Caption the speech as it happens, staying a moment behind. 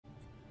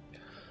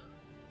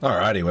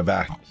Alrighty, we're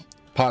back.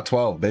 Part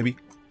 12, baby.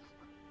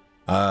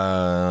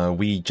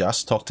 We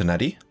just talked to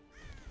Natty.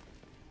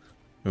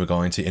 We were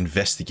going to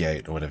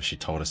investigate or whatever she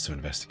told us to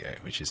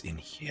investigate, which is in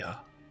here.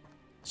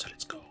 So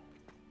let's go.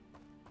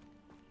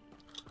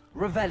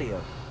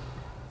 Revelio.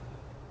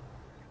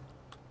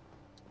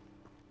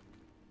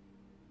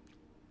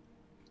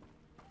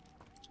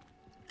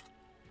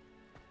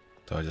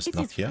 Do I just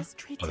knock here?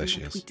 Oh, there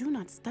she is. We do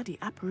not study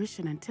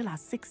apparition until our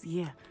 6th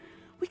year.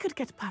 We could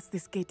get past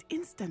this gate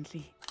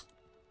instantly.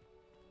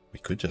 We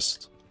could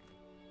just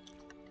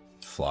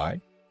fly.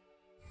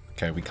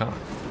 Okay, we can't.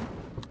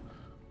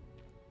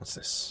 What's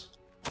this?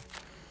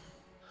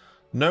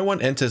 No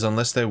one enters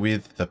unless they're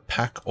with the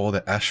pack or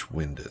the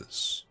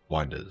Ashwinders.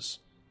 Winders.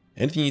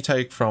 Anything you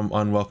take from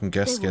unwelcome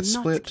guests gets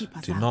split.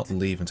 Do not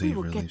leave until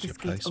you release your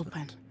placement.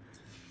 Open.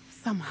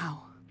 Somehow.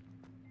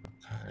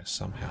 Okay,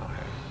 somehow.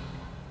 Hey.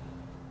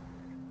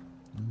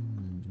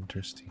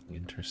 Interesting,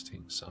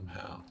 interesting.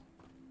 Somehow.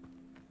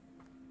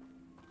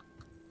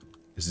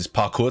 Is this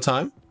parkour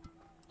time?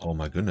 Oh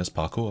my goodness,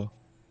 parkour.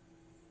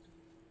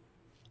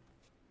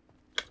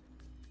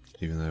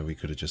 Even though we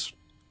could have just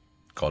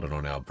got it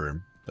on our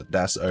broom. But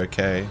that's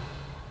okay.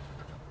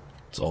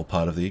 It's all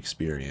part of the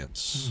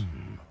experience.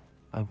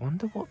 I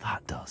wonder what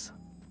that does.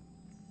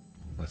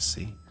 Let's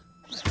see.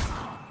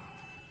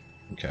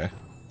 Okay.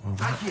 Well,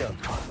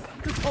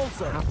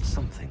 perhaps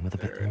something with a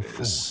bit more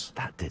force.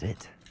 That did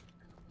it.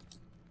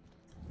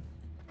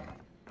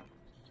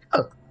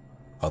 Oh.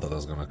 I thought that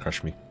was gonna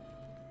crush me.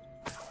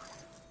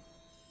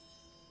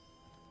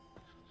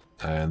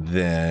 And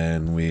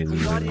then we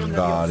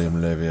got him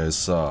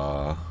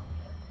Leviosa.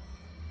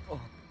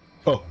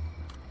 Oh.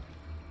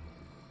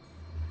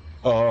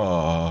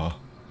 Oh.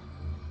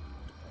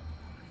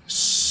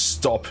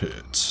 Stop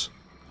it.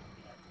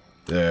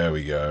 There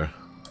we go.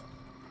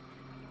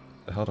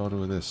 The hell do I do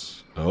with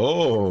this?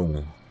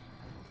 Oh.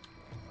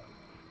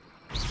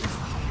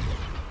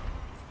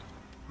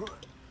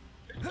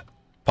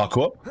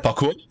 Parkour?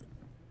 Parkour?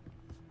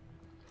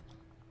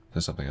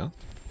 There's something else?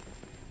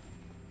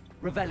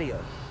 Revelio.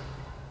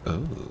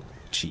 Oh,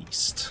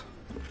 cheesed.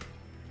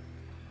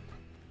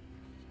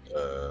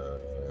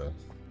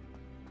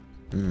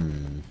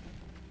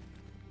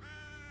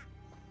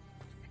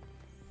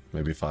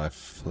 Maybe if I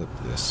flip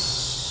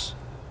this.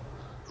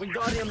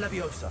 Wingardium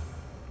Leviosa.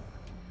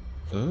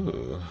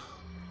 Oh.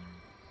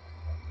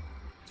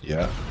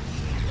 Yeah.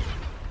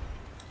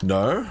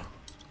 No?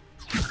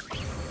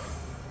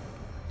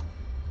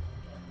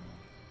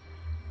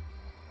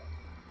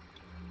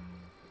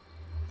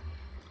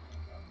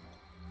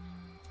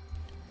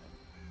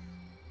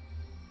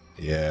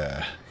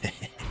 Yeah.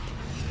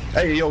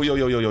 Hey, yo.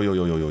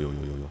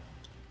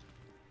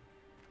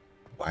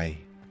 Why?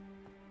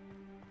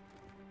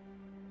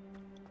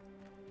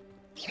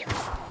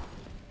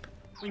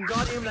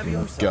 Wingardium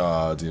Leviosa.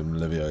 Wingardium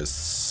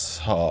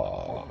Leviosa.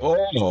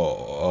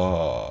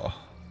 Oh.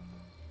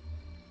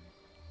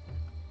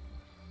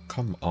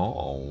 Come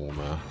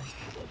on.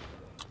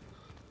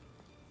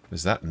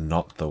 Is that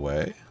not the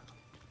way?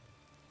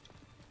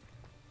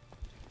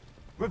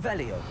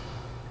 Revelio.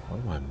 What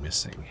am I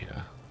missing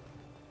here?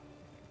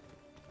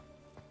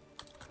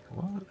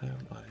 What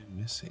am I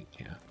missing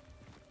here?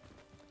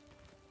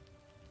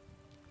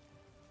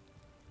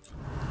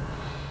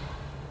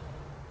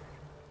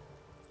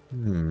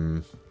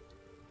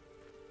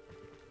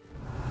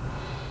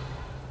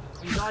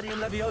 Wingardium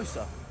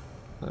Leviosa.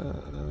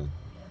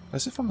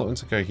 As if I'm not going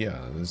to go here.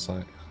 It's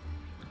like,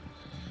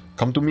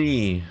 come to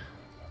me.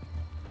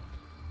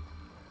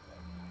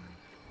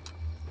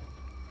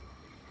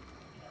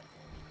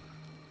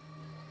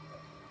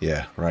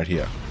 Yeah, right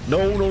here.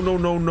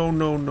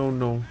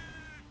 No.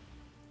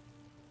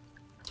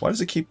 Why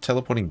does it keep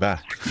teleporting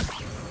back?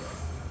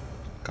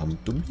 Come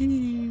to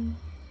me.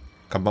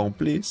 Come on,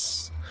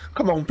 please.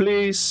 Come on,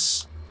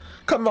 please.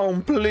 Come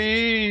on,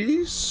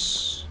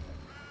 please.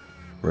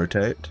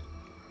 Rotate.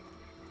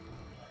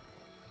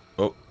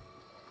 Oh,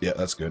 yeah,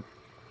 that's good.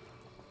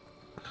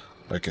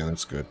 Okay,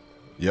 that's good.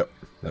 Yep,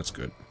 that's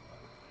good.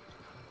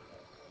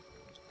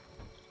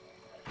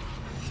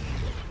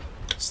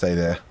 Stay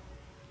there.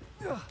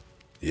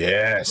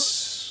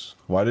 Yes.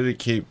 Why did it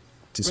keep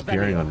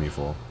disappearing on me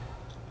for?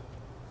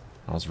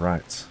 I was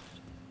right.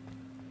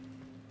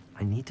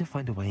 I need to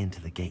find a way into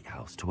the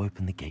gatehouse to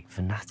open the gate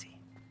for Natty.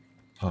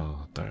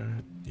 Oh,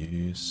 don't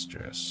you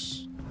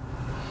stress.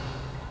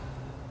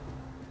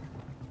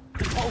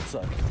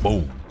 Also.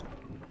 Boom.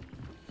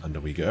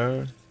 Under we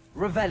go.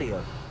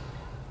 Revelio.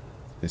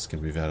 This can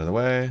move out of the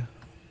way.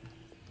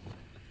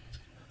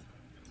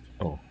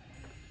 Oh.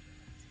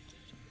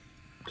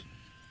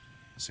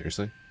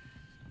 Seriously?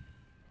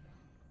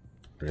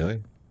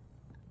 Really?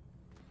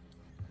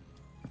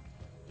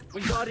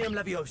 Wingardium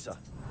Leviosa.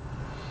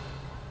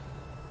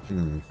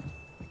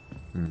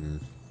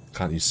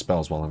 Can't use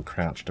spells while I'm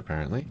crouched,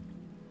 apparently.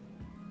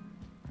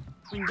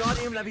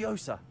 Wingardium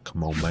Leviosa.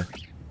 Come on, man.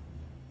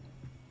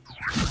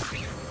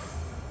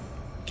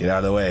 Get out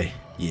of the way.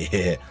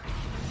 Yeah.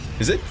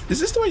 Is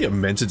this the way you're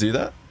meant to do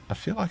that? I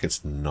feel like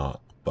it's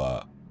not,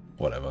 but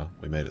whatever.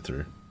 We made it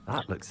through.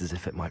 That looks as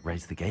if it might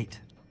raise the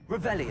gate.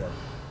 Revelio.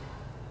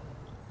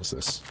 What's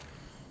this?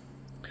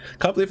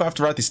 Can't believe I have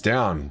to write this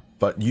down,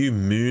 but you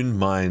moon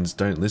minds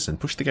don't listen.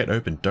 Push the gate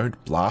open,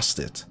 don't blast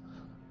it.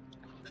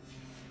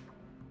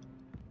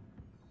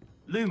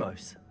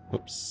 Lumos.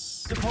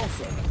 Whoops.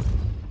 Depulso.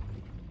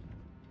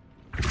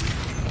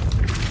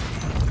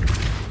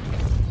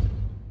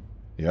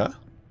 Yeah?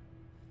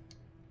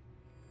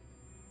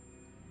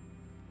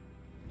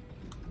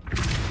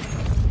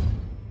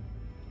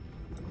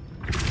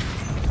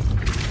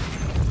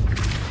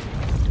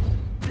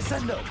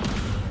 Descendo.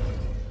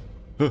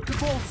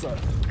 Depulso.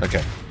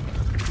 Okay.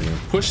 I'm gonna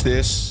push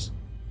this.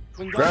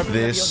 Grab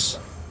this.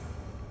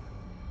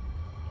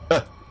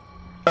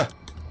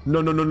 No,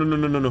 no, no, no, no,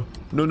 no, no, no.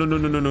 No, no, no,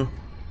 no, no, no.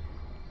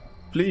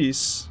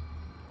 Please.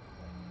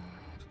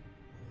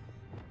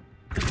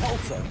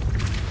 Depulso.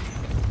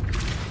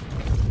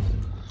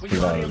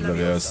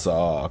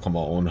 Leviosa. Come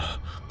on.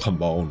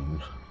 Come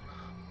on.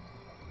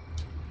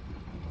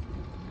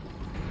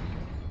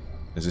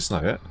 Is this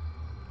not it?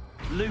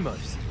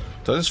 Lumos.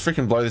 Did I just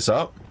freaking blow this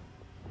up?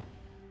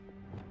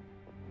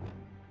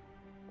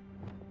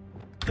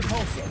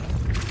 Depulso.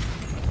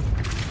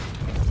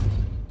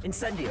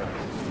 Incendio.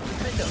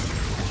 Defendo.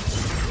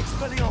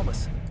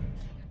 Expelliarmus.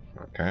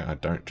 Okay, I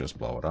don't just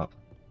blow it up.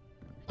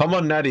 Come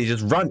on, Natty,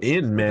 just run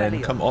in, man.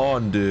 Revelio. Come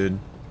on, dude.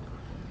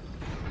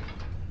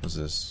 What's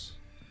this?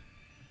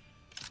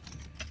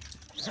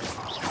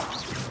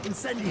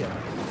 Incendio.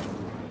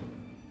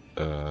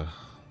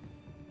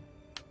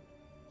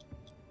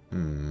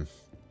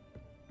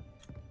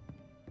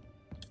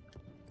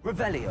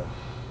 Revelio.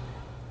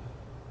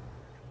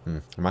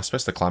 Am I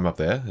supposed to climb up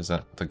there? Is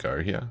that the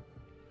go here?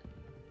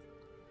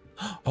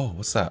 Oh,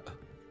 what's that?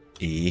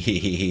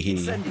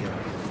 Incendio.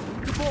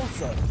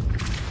 Depulso.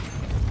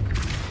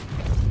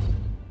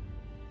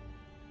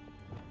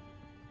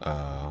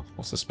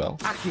 What's the spell?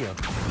 Accio.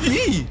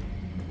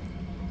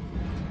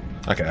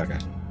 Okay, okay.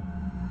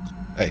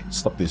 Hey,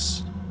 stop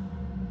this.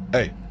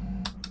 Hey.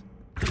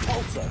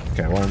 Depulso.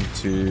 Okay, 1,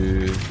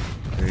 2,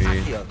 3.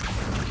 Accio.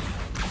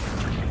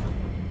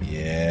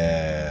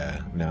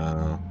 Yeah.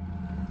 No.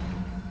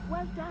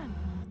 Well done.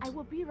 I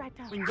will be right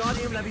out.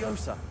 Wingardium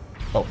Leviosa.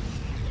 Oh.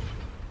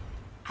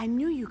 I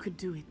knew you could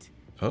do it.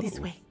 Oh. This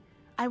way.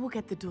 I will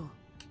get the door.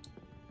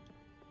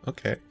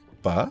 Okay.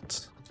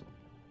 But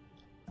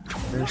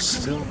there's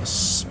still a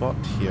spot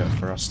here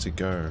for us to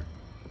go.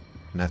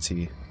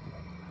 Natty.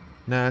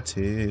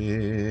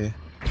 Natty.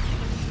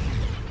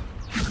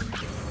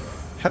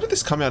 How did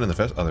this come out in the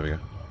first? Oh, there we go.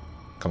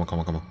 Come on, come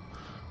on, come on.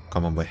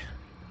 Come on, boy.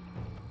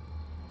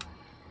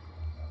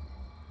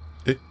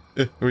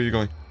 Where are you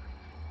going?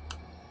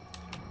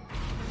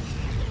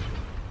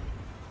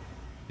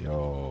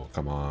 Yo,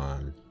 come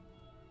on.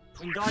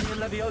 Wingardium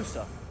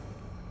Leviosa.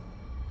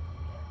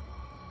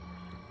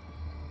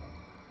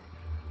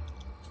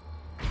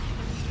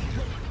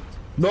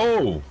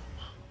 No!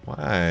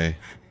 Why?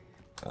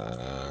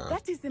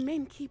 That is the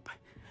main keep.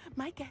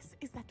 My guess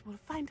is that we'll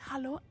find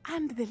Harlow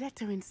and the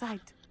letter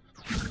inside.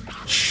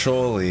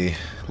 Surely.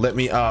 Let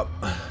me up.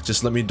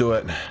 Just let me do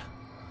it.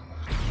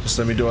 Just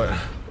let me do it.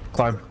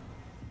 Climb.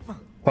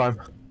 Climb.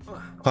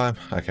 Climb.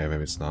 Okay,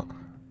 maybe it's not.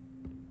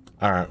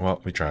 Alright, well,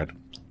 we tried.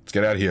 Let's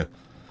get out of here.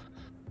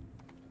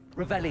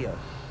 Revelio.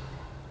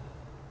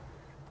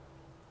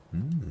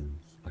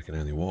 I can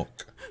only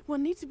walk. We'll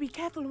need to be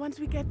careful once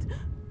we get...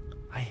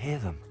 I hear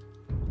them.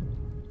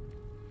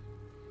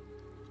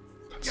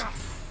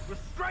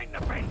 Restrain the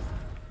beast.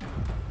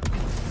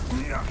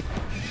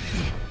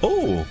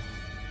 Oh!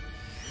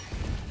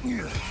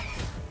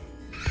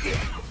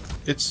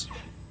 It's...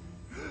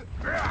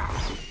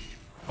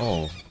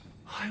 Oh.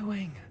 High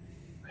wing.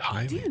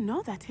 Hi. Do you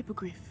know that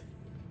hippogriff?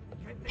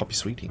 Poppy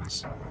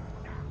Sweetings.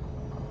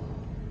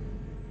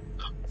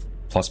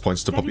 Plus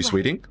points to Very Poppy well.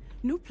 Sweeting?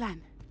 New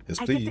plan. Yes,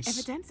 I get the please.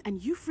 evidence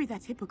and you free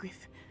that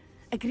hippogriff.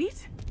 Agreed?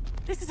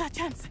 This is our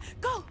chance.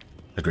 Go!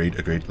 Agreed,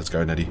 agreed. Let's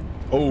go, Natty.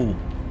 Oh!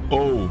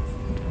 Oh!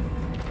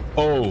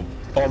 Oh!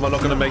 Oh, am I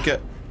not gonna make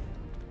it?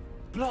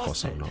 Of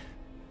course I'm not.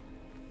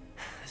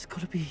 There's got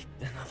to be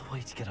another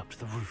way to get up to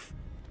the roof.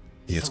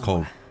 Yeah, it's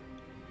called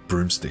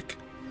Broomstick.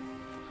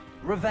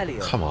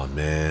 Revelio. Come on,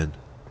 man.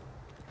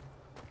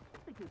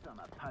 Because I'm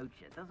a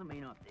poacher doesn't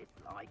mean I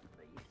dislike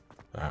these.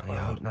 Alright, I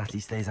well, hope Natty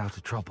stays out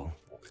of trouble.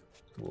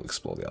 we'll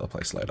explore the other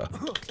place later.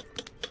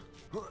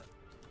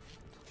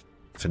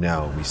 For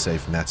now, we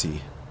save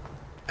Natty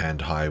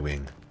and High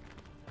Wing.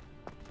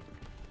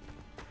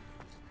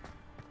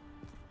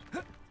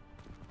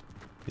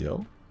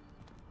 Yo.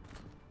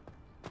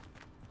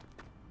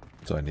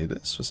 Do I need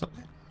this for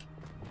something?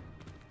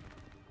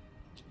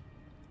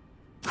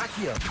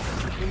 Accio.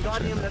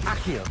 Wingardium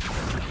Accio.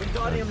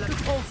 Wingardium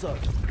Depulso.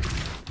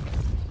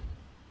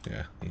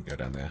 Yeah, you can go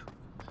down there.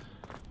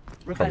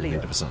 Probably need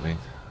it Revelio. for something.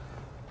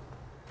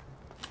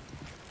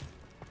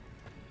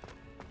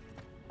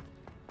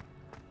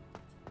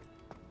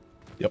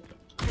 Yep.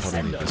 What do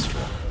we need this for?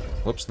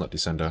 Whoops, not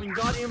Descender.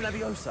 Wingardium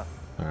Leviosa.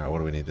 Alright, what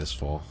do we need this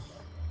for?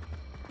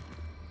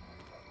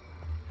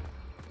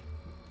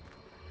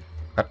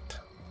 What?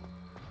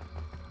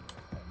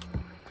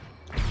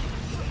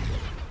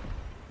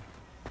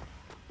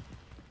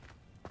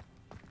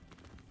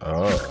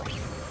 Oh.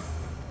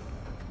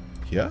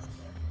 Here?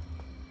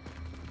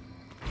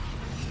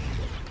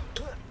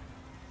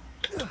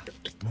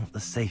 Not the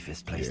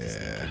safest place to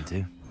sneak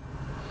into.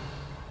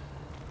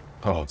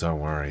 Oh, don't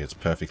worry. It's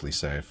perfectly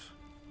safe.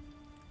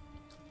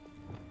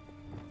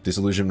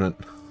 Disillusionment,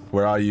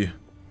 where are you?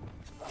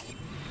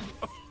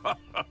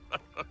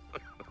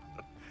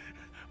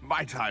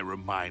 Might I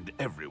remind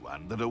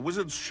everyone that a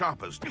wizard's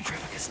sharpest...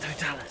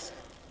 Totalis.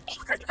 Oh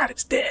my god,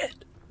 it's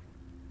dead.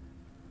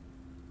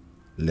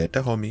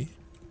 Later, homie.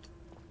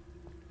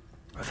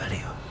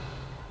 Revelio.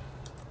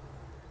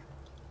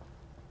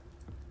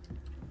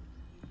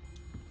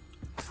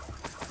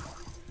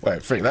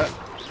 Wait, freak, that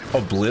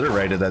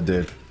obliterated that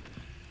dude.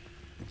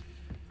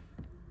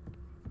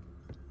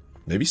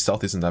 Maybe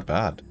stealth isn't that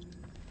bad.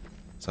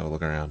 Let's have a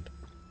look around.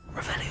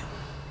 Revelio.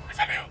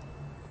 Revelio.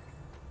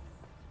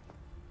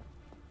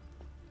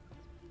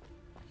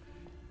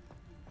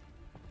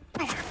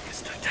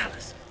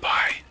 Totalis.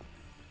 Bye.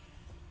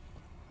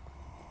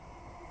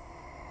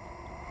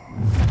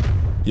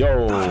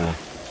 Yo.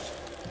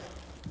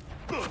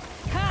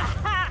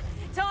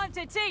 Time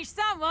to teach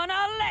someone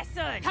a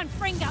lesson!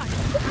 Confringo!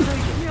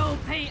 Yo,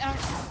 Peter!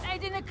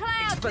 Head in the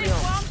clouds, this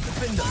one!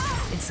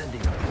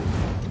 Incendio.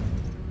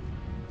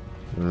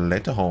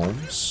 Later,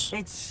 Holmes.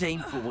 It's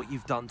shameful what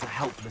you've done to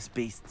helpless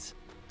beasts.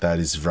 That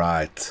is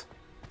right.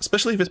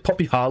 Especially if it's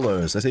Poppy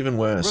Harlows. That's even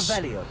worse.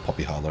 Revelio.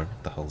 Poppy Harlow.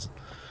 What the hell's it?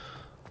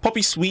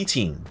 Poppy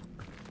Sweeting.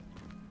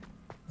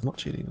 I'm not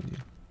cheating on you.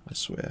 I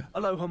swear.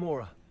 Aloha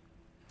Mora.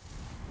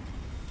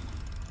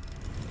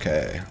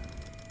 Okay.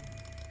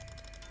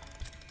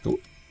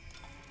 Ooh.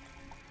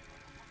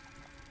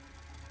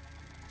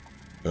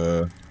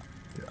 Yeah.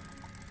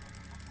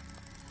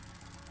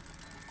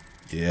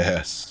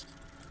 Yes.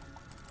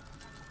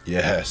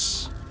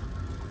 Yes.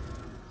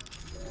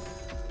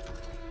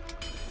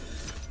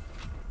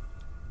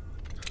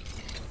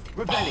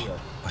 Revelio.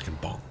 Oh, I can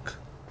bonk.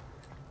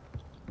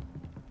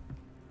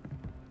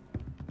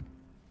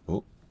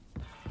 Oh.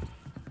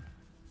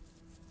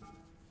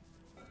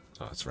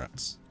 Oh, it's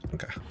rats.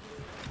 Okay.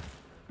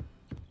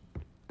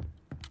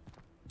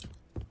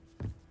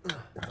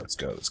 Let's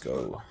go, let's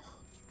go.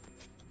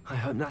 I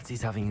hope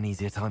Natty's having an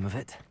easier time of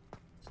it.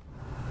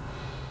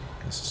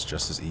 This is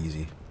just as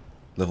easy.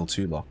 Level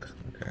 2 lock.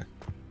 Okay.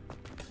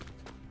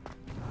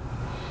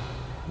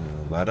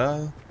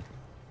 Ladder.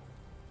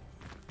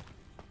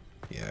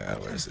 Yeah,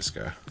 where does this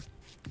go?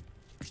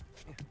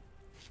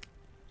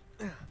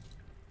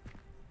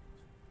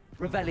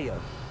 Revelio.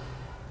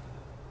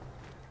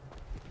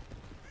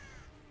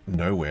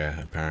 Nowhere,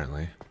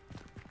 apparently.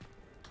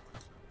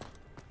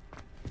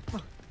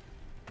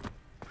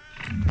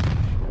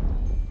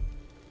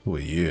 Who are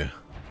you?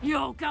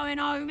 You're going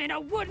home in a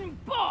wooden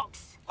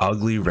box!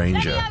 Ugly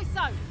Ranger.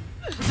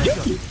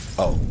 Levioso!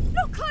 Oh.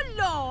 Look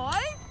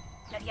alive!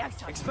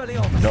 Levioso!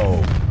 Expelliarmus.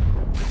 No.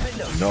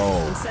 Defendo. No.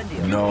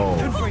 Incendio. No.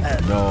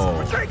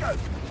 No.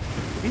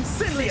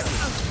 Incendio.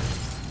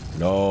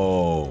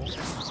 No.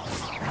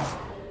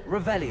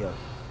 Revelio.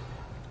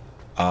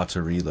 R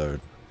to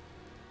reload.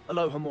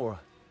 Aloha Mora.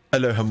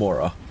 Hello,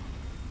 Hamora.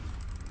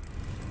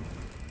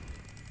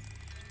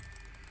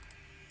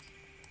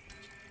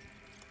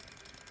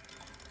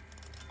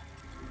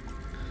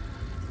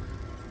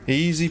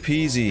 Easy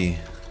peasy.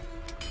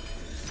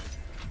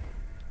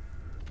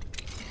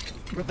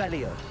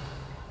 Revelio.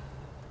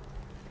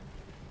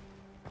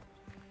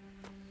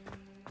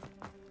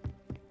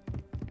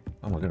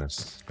 Oh my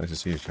goodness. Nice to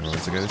see you. Can I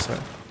want to go this way?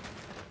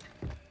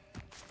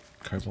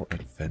 Cobalt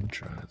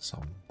Adventure.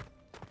 Some.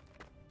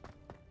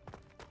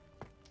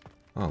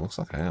 Oh, looks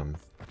like I am.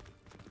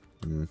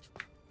 Yeah,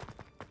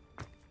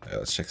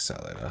 let's check this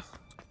out later.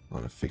 I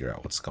want to figure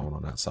out what's going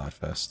on outside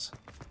first.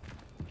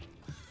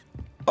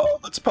 Oh,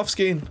 that's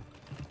Puffskein.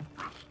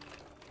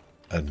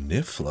 A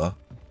Niffler?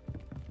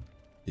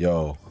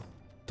 Yo,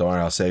 don't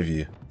worry, I'll save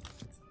you.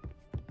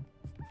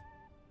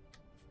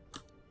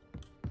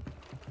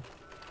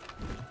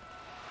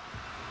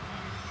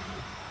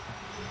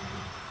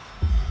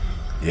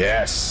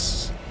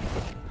 Yes!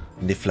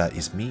 Niffler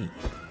is me.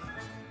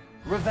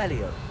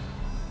 Revelio.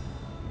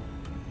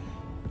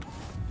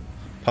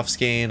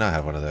 Puffskein, I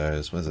have one of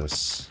those. What is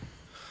this?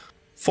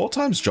 4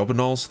 times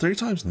Jobberknolls, 3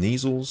 times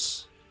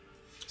Neasels,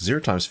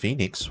 0 times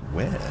Phoenix.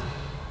 Where?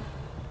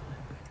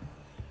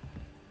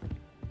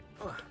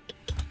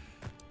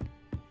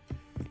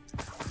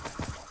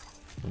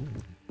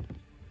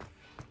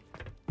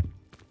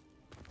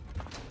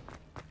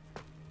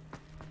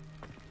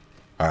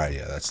 Alright,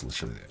 yeah, that's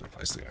literally the only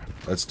place to go.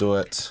 Let's do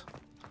it.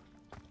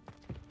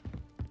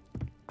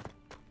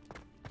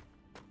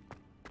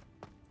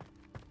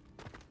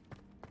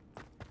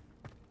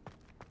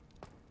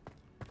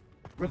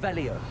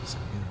 Revelio.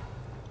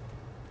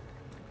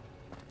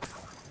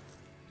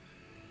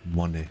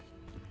 Money.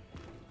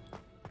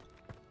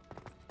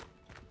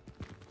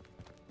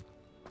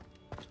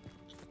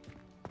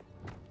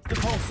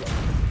 Depulso.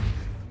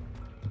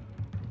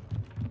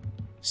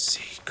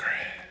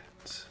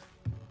 Secret.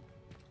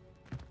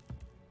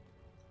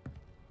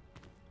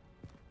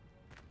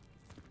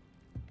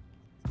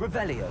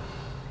 Revelio.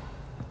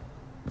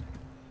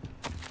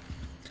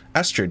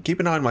 Astrid, keep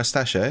an eye on my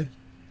stash, eh?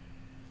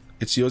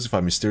 It's yours if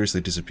I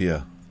mysteriously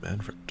disappear.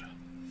 Manfred.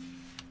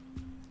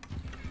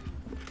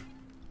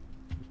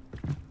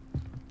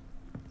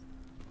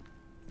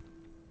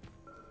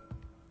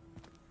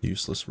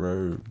 Useless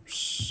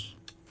robes.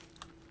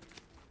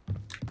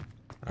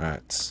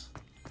 Alright.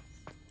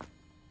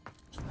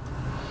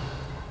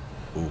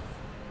 Oh,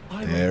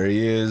 there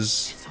he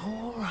is. It's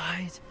all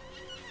right.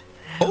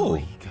 Oh,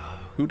 we go.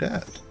 Who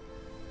dat?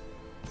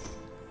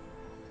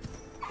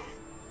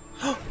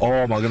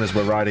 Oh my goodness,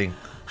 we're riding.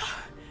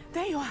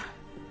 There you are.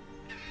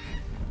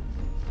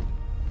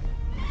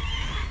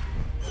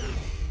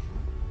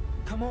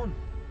 Come on.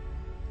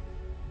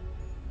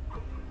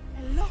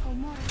 Hello,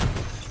 Mora.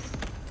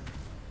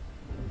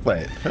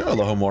 Wait, her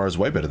Alohomora is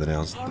way better than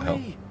ours. What the hell?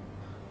 Hurry.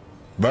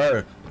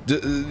 Bro,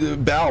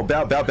 bow,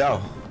 bow, bow,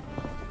 bow.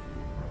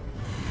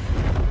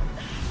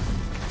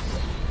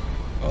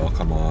 Oh,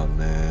 come on,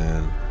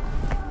 man.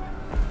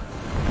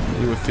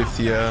 You a 5th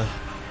year.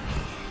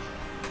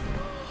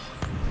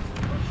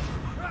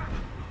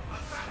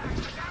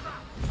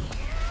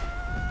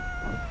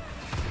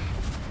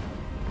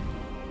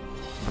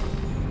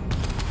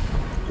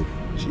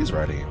 She's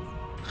riding him.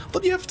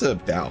 But you have to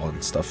bow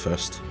on stuff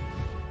first.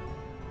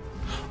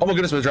 Oh my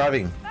goodness, we're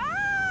driving.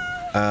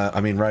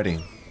 I mean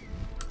riding.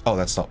 Oh,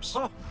 that stops.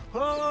 Oh.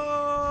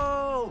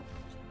 Oh.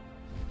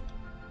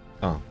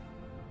 Oh.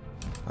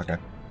 Okay.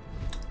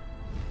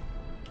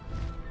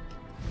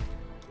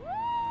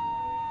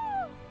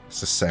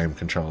 It's the same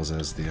controls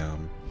as the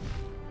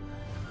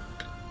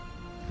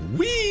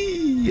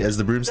Whee! As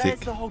the broomstick.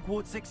 There's the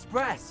Hogwarts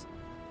Express.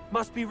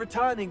 Must be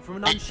returning from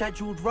an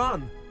unscheduled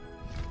run.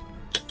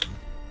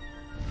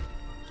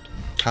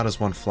 How does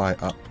one fly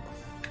up?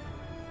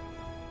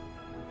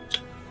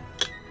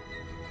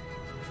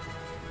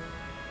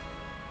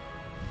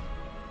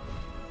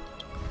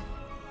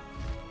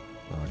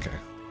 Okay.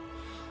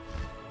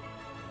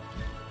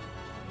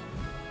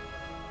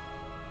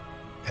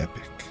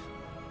 Epic.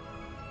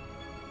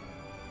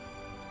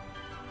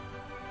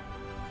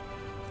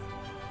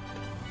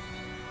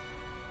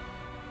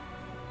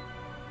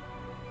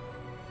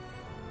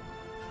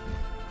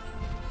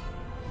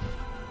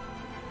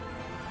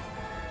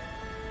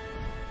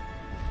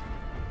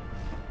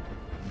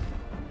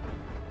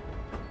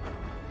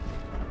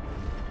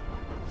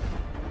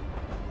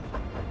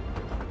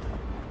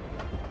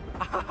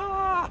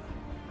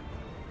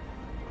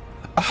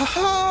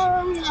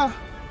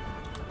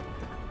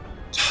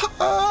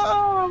 I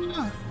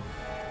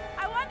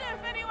wonder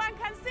if anyone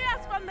can see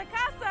us from the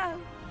castle.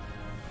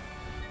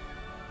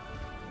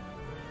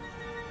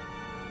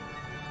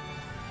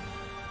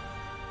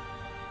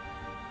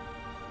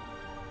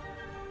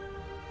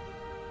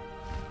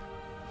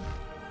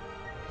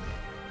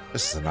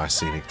 This is a nice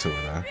scenic tour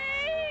though.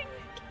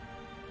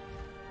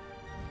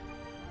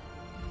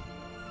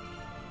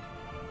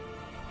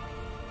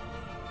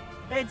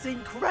 It's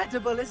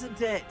incredible,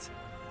 isn't it?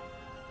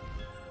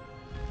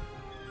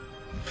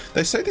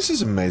 They say this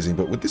is amazing,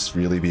 but would this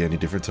really be any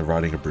different to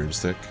riding a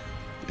broomstick?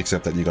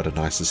 Except that you got a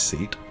nicer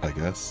seat, I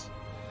guess.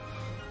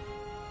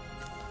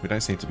 We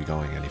don't seem to be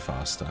going any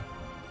faster.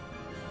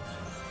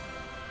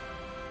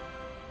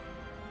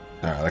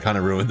 Alright, I kind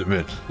of ruined the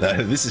mood.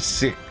 This is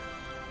sick.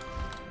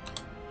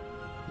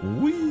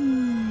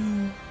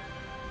 Whee!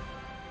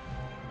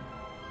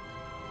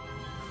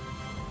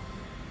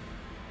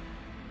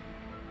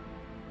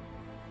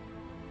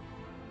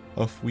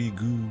 Off we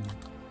go.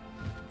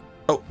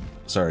 Oh,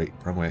 sorry,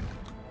 wrong way.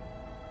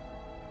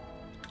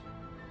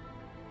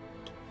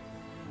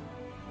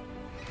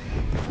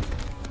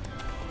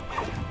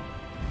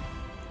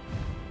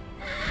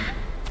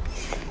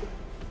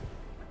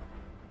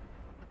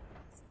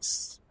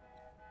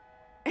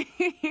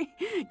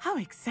 How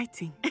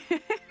exciting.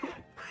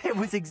 It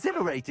was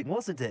exhilarating,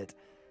 wasn't it?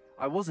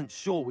 I wasn't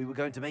sure we were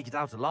going to make it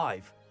out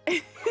alive.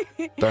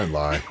 Don't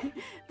lie.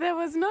 There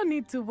was no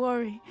need to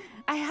worry.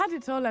 I had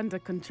it all under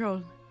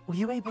control. Were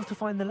you able to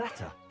find the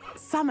letter?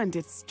 Summoned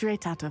it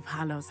straight out of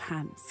Harlow's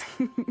hands.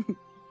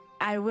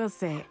 I will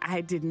say,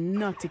 I did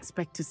not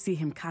expect to see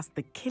him cast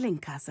the killing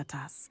curse at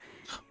us.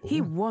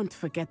 He won't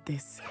forget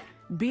this.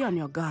 Be on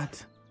your guard.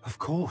 Of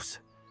course.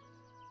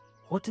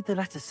 What did the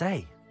letter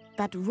say?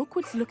 That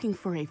Rookwood's looking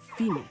for a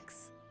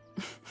phoenix.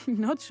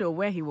 Not sure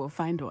where he will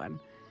find one.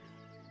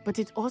 But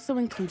it also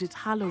included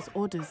Harlow's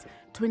orders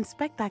to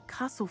inspect that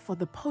castle for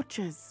the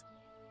poachers.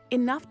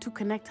 Enough to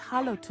connect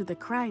Harlow to the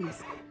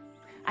crimes.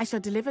 I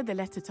shall deliver the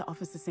letter to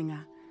Officer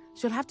Singer.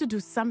 She'll have to do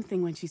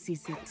something when she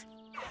sees it.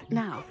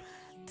 Now,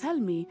 tell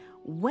me,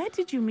 where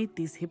did you meet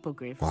these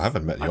hippogriffs? Well, I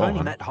haven't met your I've only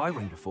one. met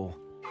Highwing before.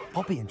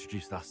 Poppy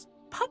introduced us.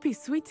 Poppy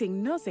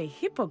Sweeting knows a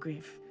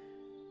hippogriff.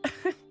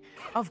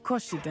 Of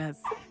course she does.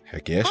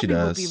 Heck yeah, she Poppy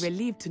does. will be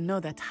relieved to know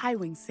that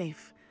Highwing's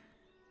safe.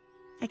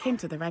 I came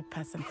to the right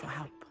person for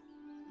help.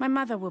 My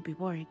mother will be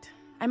worried.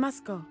 I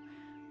must go.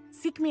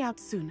 Seek me out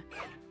soon.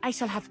 I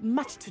shall have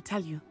much to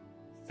tell you.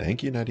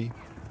 Thank you, Natty.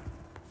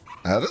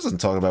 That doesn't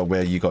talk about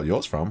where you got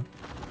yours from.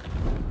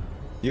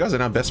 You guys are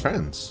now best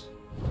friends.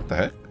 What the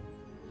heck?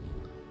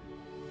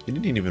 You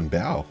didn't even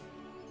bow.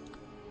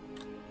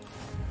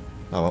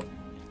 Oh well.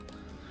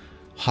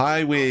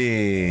 High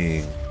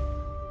wing.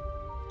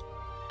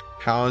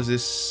 How is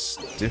this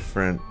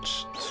different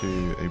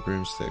to a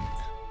broomstick?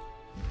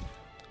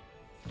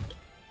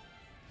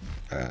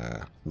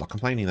 Not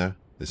complaining though.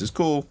 This is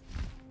cool.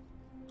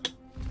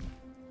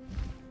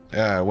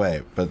 Yeah,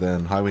 wait, but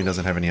then high wing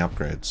doesn't have any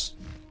upgrades.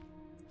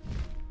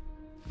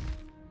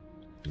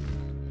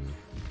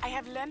 I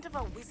have learned of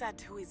a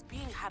wizard who is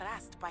being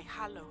harassed by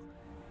Harlow.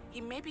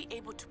 He may be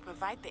able to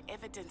provide the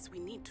evidence we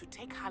need to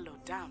take Harlow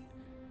down.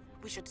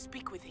 We should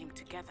speak with him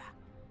together.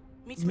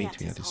 Meet me at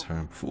his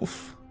home.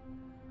 Oof.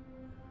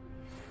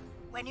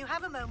 When you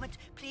have a moment,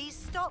 please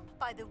stop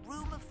by the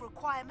room of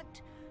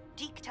requirement.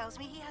 Deke tells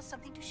me he has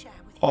something to share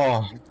with you.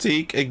 Oh,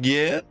 Deke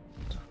again?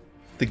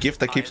 The gift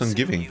that keeps on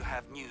giving. You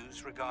have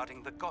news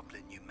regarding the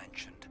goblin you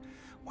mentioned.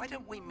 Why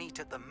don't we meet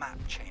at the map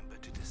chamber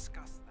to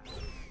discuss that?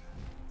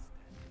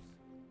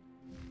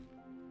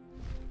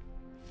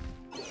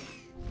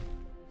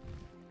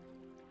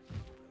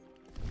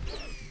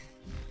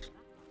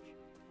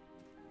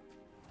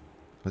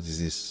 What is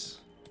this?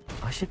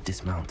 I should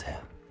dismount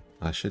here.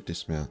 I should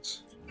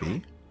dismount.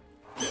 B?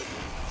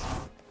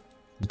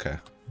 Okay.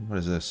 What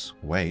is this?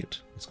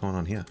 Wait. What's going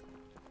on here?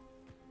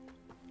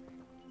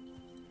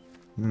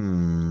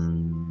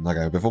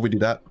 Okay, before we do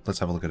that, let's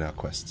have a look at our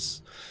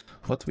quests.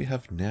 What do we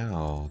have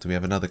now? Do we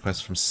have another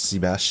quest from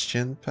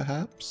Sebastian,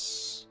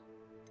 perhaps?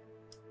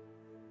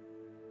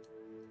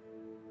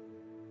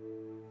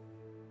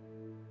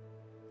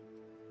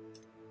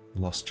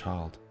 Lost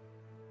child.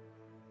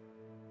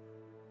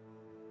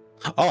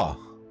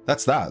 Oh,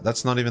 that's that.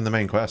 That's not even the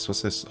main quest.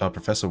 What's this?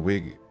 Professor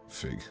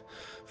Fig.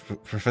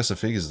 Professor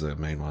Fig is the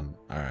main one.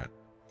 Alright.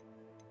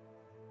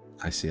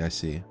 I see.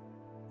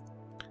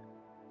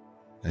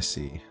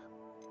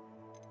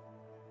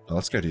 Well,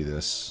 let's go do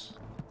this.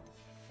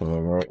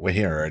 We're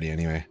here already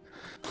anyway.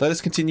 Let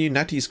us continue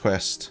Natty's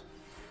quest.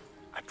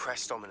 I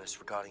pressed ominous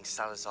regarding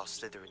Salazar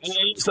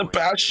Slytherin.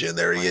 Sebastian,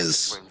 there he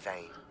is. In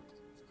vain.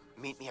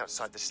 Meet me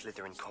outside the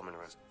Slytherin common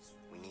room.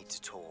 We need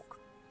to talk.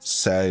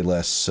 Say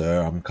less,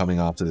 sir. I'm coming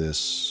after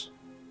this.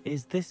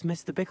 Is this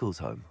Mr. Bickle's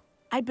home?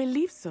 I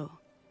believe so.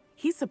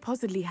 He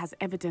supposedly has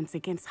evidence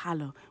against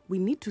Harlow. We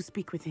need to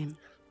speak with him.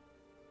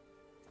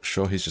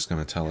 Sure, he's just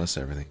going to tell us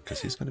everything,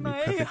 because he's going to be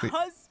perfectly... My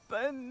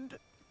husband!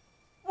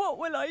 What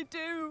will I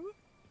do?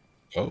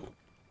 Oh.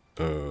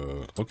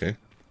 Okay.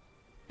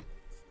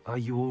 Are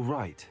you all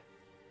right?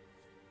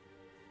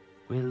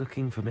 We're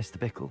looking for Mr.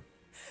 Bickle.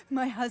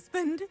 My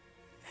husband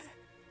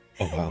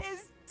Oh, wow.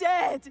 is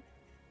dead!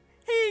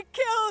 He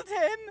killed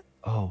him!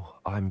 Oh,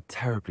 I'm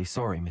terribly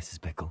sorry, Mrs.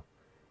 Bickle.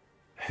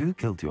 Who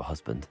killed your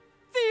husband?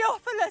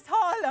 Theophilus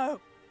Harlow!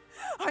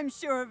 I'm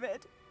sure of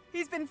it.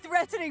 He's been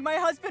threatening my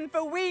husband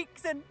for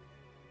weeks and...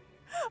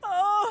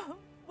 Oh,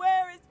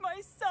 where is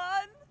my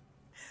son?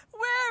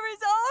 Where is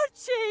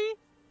Archie?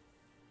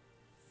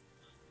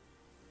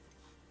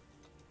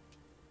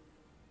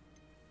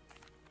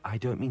 I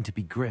don't mean to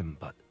be grim,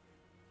 but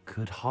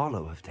could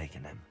Harlow have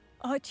taken him?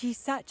 Archie's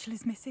satchel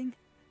is missing,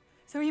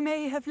 so he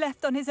may have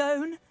left on his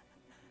own.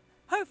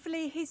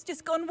 Hopefully he's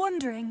just gone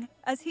wandering,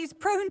 as he's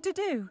prone to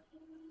do.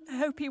 I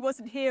hope he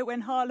wasn't here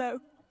when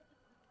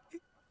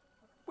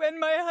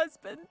my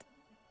husband...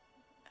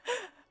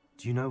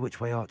 Do you know which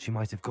way Archie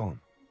might have gone?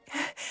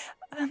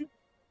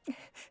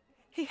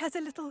 He has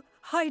a little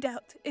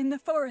hideout in the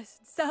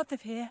forest south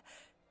of here.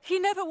 He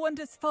never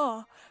wanders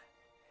far.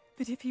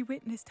 But if he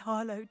witnessed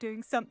Harlow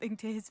doing something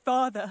to his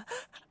father,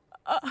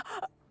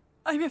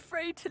 I'm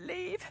afraid to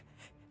leave,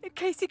 in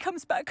case he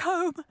comes back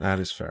home. That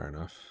is fair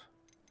enough.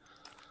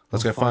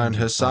 Let's go find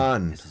her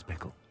son. Mrs.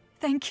 Bickle.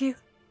 Thank you.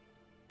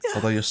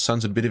 Although your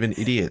son's a bit of an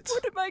idiot.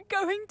 What am I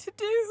going to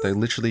do? They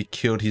literally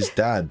killed his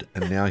dad,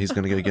 and now he's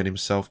going to go get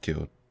himself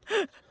killed.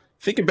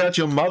 Think about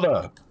your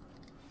mother,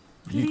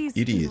 you Please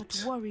idiot. do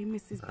not worry,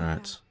 Mrs. Bickle.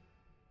 Alright.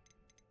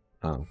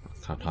 Oh,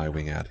 I can't high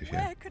wing out of here.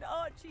 Where could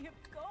Archie have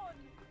gone?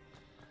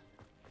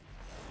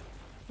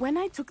 When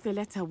I took the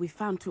letter we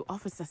found to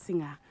Officer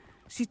Singer,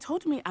 she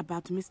told me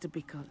about Mr.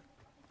 Bickle.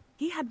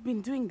 He had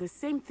been doing the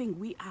same thing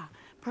we are,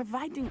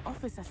 providing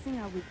Officer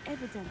Singer with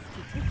evidence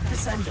to take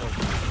down.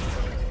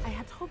 I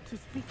had hoped to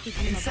speak with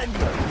him about...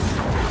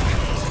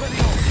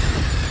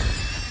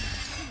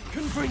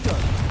 Confringo!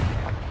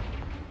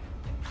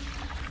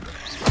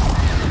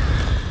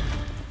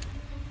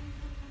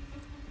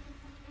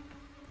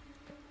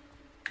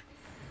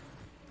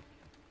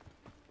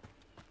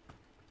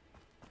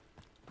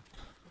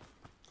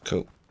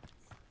 Cool.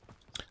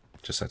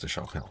 Just had to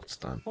show how it's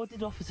done. What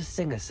did Officer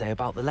Singer say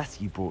about the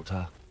letter you brought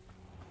her?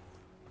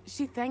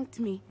 She thanked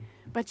me,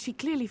 but she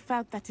clearly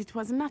felt that it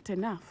was not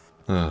enough.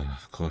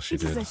 Of course she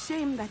It is did. a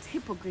shame that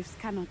hippogriffs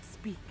cannot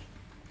speak.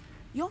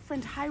 Your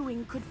friend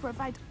Highwing could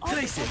provide all the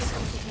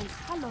evidence against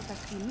Harlow that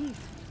we need.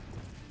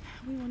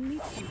 We will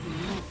need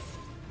something more.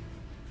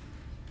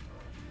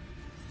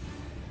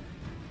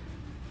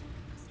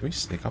 Can we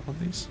sneak up on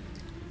these?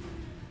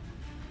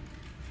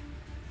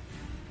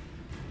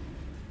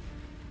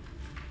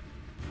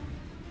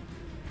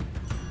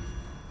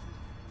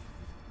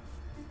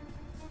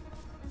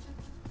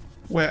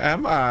 Where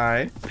am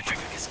I?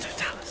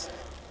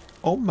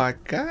 Oh my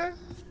god.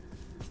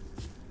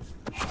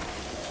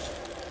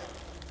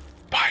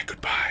 Bye,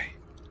 goodbye.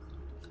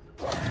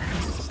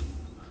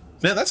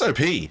 Man, that's OP.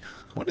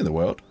 What in the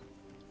world?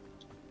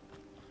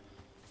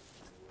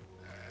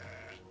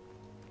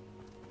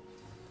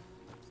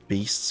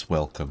 Beasts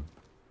welcome.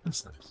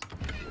 That's nice.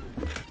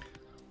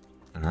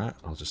 Alright,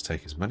 I'll just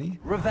take his money.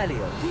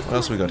 Revelio. What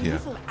else we got here?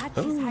 Oh.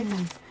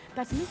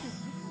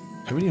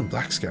 Hebridean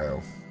Black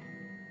Scale.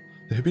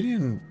 The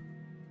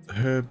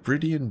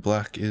Hebridean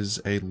Black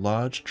is a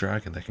large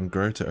dragon that can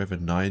grow to over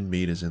 9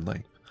 meters in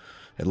length.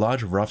 A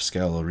large rough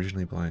scale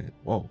originally blind.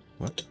 Whoa,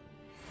 what?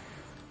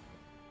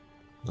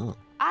 Oh.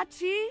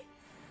 Archie!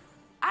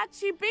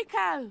 Archie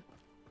Bickle!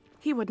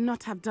 He would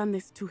not have done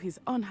this to his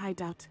own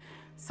hideout.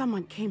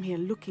 Someone came here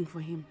looking for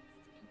him.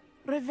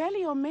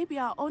 Revelio may be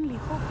our only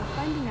hope of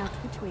finding out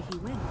which way he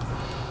went.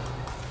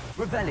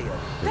 Revelio.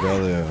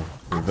 Revelio.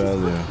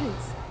 Revelio.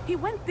 He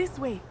went this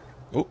way.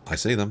 Oh, I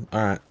see them.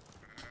 Alright.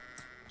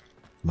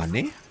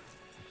 Money?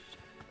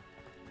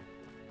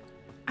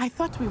 I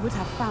thought we would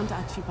have found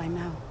Archie by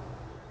now.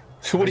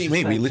 What do you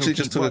mean? We literally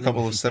just took a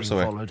couple of steps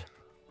away. Followed.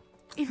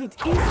 If it is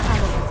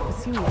Harlow that's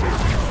pursuing him,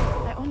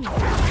 I only...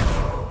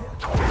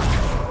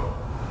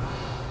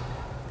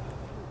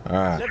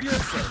 Alright.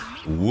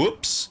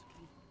 Whoops.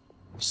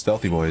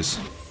 Stealthy boys.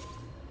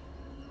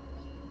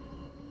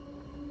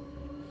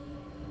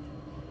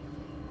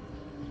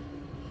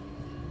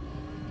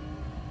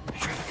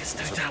 This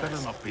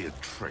better not be a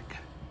trick.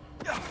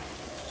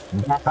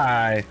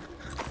 Bye.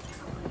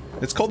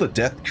 It's called a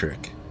death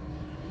trick.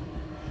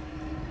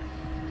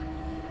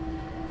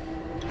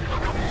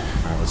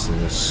 Alright, let's do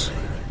this.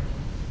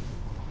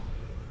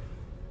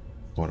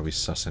 What are we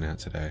sussing out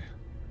today?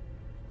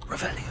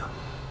 Revelio.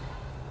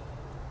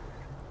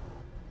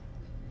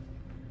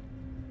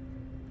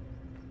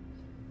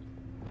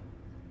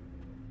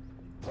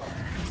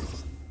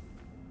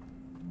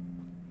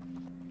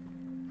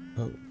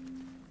 Oh,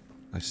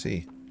 I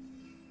see.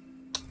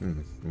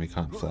 We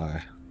can't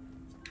fly.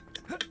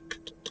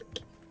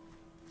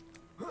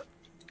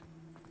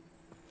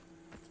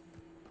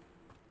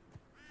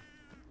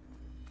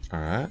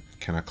 Alright,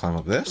 can I climb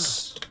up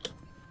this?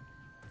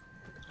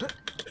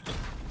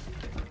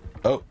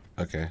 Oh,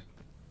 okay.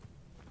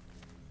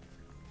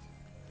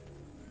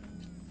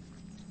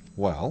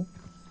 Well.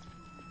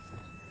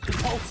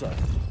 Depulso.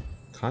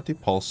 Can't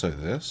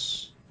depulso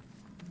this.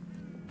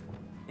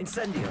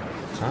 Incendio.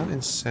 Can't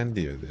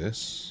incendio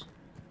this.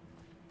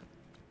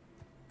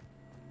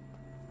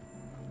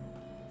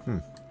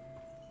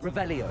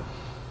 Revelio.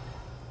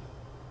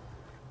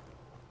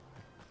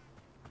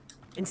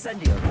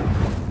 Incendio.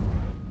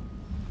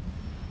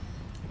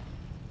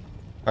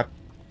 What?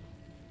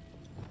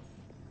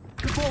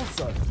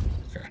 Depulso.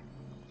 Okay.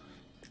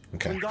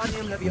 Okay.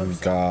 Wingardium Leviosa.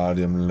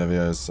 Wingardium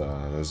Leviosa.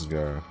 Let's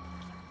go.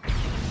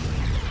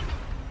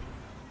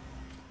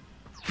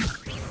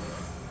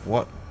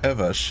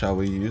 Whatever shall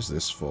we use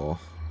this for?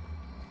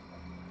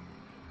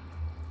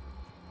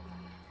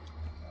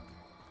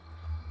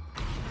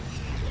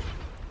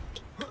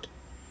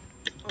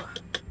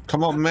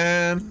 Come on,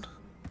 man.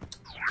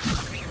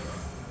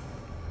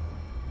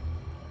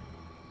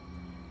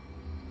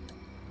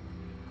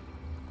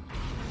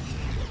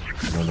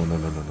 No, no, no,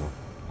 no, no, no.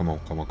 Come on,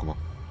 come on, come on.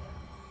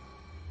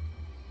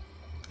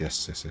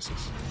 Yes, yes, yes,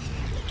 yes.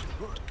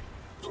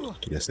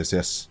 Yes, yes,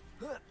 yes.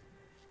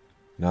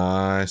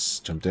 Nice.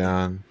 Jump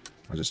down.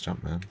 I just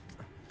jumped, man.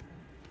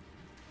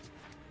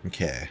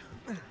 Okay.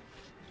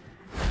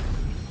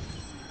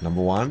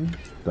 Number 1.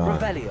 Done.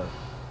 Revelio.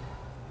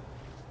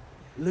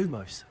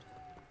 Lumos.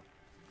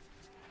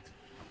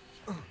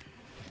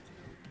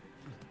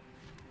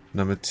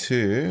 Number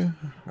 2,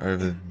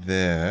 over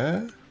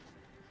there.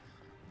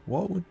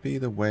 What would be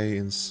the way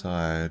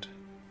inside?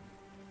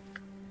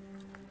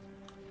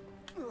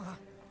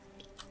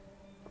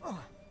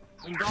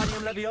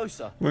 Wingardium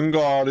Leviosa.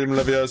 Wingardium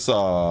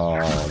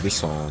Leviosa.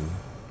 This one.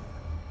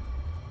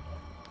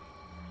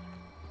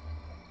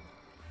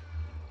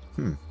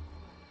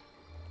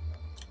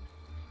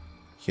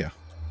 Here.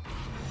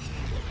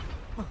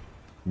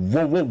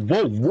 Whoa, whoa,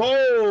 whoa,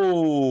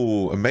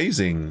 whoa!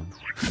 Amazing.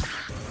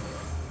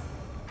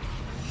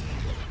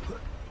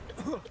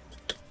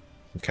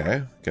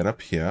 Okay, get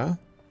up here.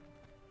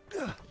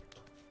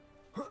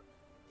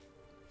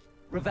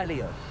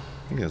 Revelio.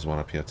 I think there's one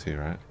up here too,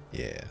 right?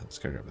 Yeah, let's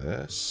go grab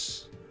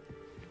this.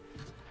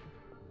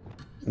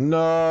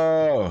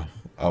 No!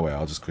 Oh wait,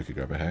 I'll just quickly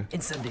grab it, hey?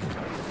 Incendio.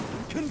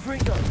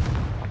 Confringo.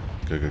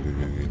 Go, go, go,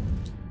 go, go.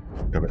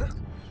 Grab it.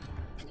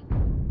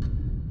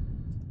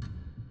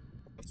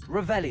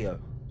 Revelio.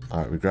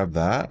 Alright, we grab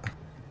that.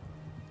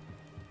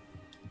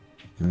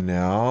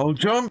 Now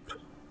jump!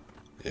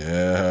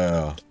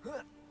 Yeah.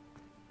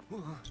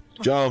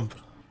 Jump!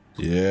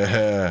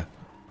 Yeah.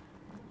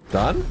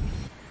 Done?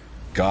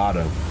 Got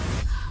him.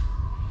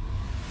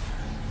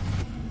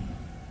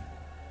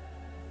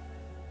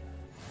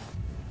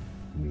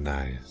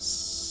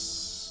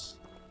 Nice.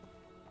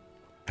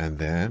 And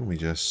then we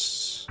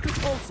just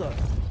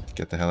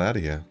get the hell out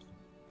of here.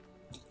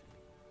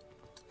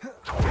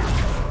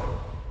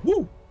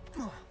 Woo!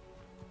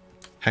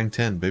 Hang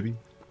 10, baby.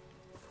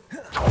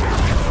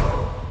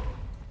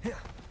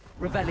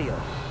 Revelio.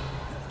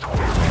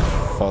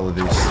 Follow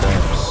these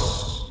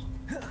steps.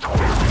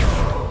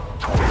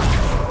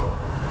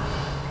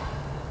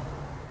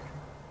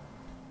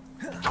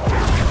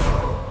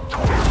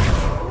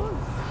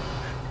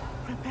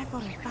 Prepare for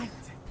a fight.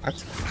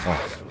 What? Oh.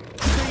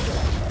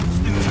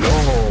 No.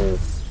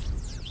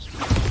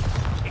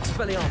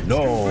 Expelliarmus.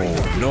 No.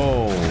 No.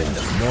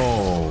 No.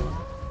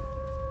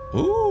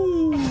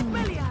 Ooh.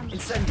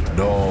 Incendio.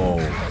 No.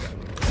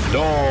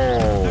 No.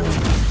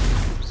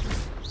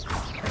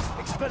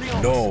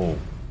 Expelliarmus. No.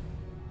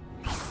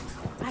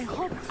 I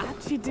hope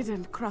Archie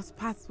didn't cross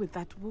paths with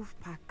that wolf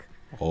pack.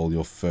 All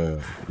your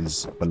fur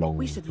is We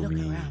belongs should to look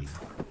me. around.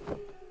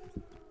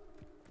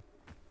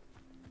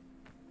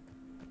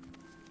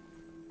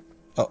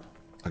 Oh,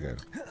 okay.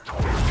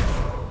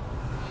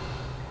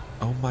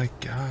 Oh my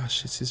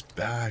gosh, it's his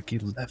bag. He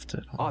left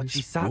it on Archie's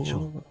his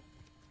satchel. floor.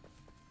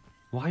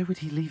 Why would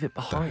he leave it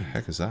What the behind?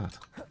 heck is that?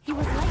 He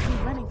was likely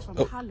running from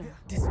Oh. Harlow,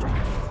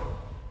 distracted.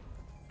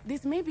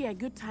 This may be a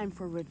good time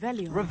for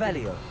Revelio.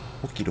 Revelio.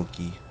 Okie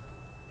dokie.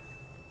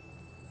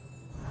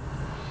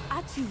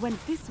 Archie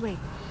went this way.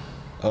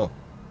 Oh.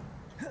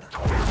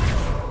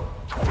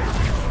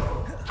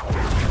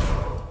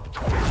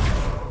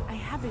 I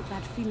have a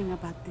bad feeling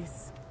about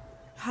this.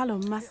 Harlow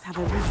must have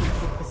a reason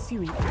for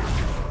pursuing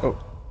Archie. Oh.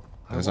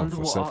 There's wonder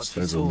what footsteps. Archie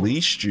There's saw.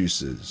 leash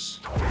juices.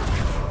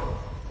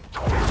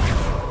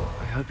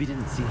 I hope he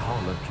didn't see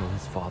Harlow kill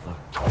his father.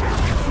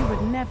 He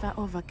would never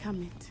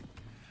overcome it.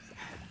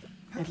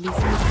 At least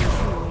not in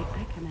any way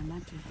I can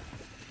imagine.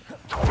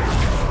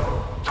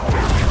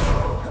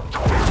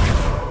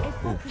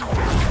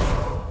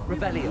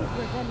 Revelio.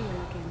 Revelio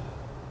again.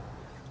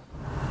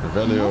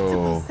 Revelio.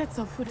 Multiple sets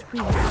of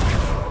footprints.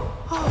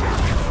 Oh,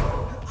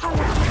 Harlow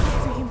caught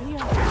up to him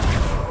here.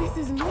 This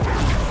is not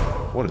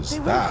good. What is They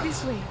that? went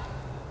this way.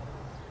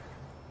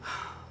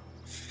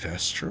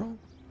 Thestral?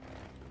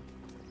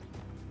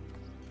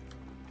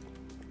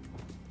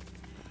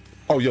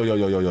 Oh, yo.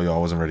 I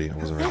wasn't ready.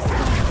 These guys,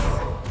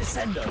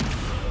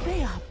 Descendo.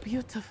 they are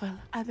beautiful,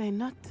 are they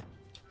not?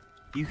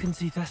 You can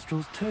see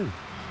Thestrals too.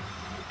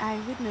 I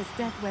witnessed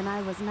death when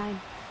I was 9.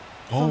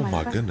 Oh So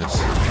my first goodness.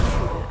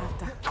 death was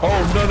thereafter.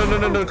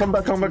 Oh, no. Come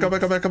back. Come back.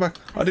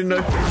 I didn't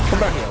know. Come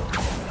back.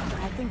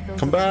 I think those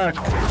Come are- back.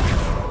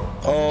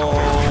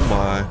 Oh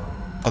my.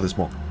 Oh, there's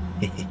more.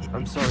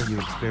 I'm sorry you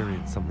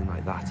experienced something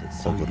like that at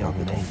so Oh, good, young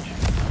oh, an good. age.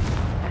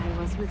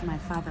 I was with my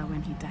father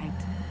when he died.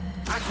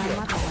 My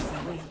mother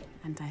was away,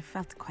 and I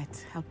felt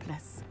quite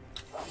helpless.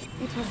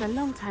 It was a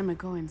long time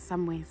ago in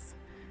some ways,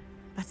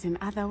 but in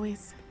other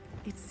ways,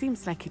 it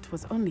seems like it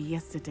was only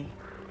yesterday.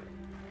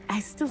 I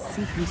still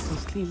see him so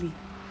clearly.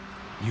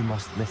 You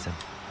must miss him.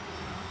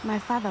 My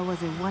father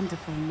was a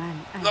wonderful man.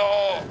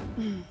 No.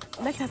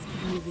 Let us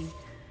keep moving.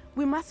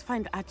 We must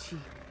find Archie.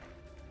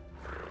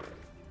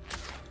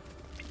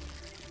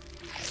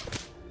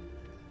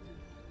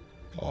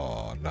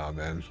 Oh, nah,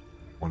 man.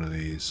 One of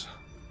these.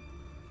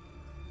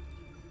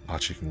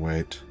 Archie can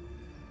wait.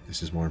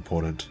 This is more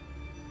important.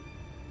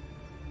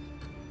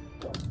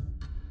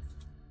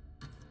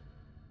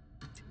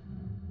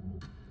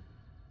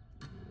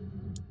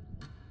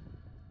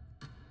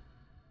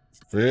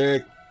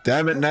 Frick.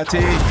 Damn it, Natty.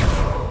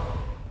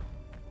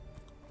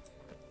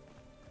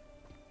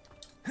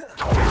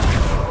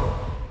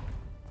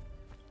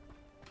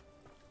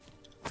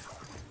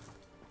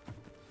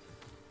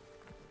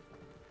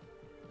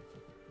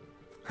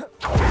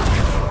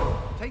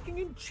 Taking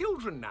in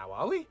children now,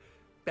 are we?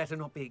 Better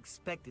not be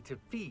expected to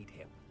feed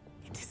him.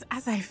 It is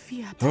as I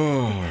feared.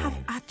 Oh. They have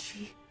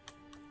Archie.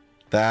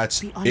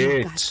 That's Beyond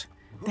that, it.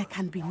 there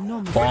can be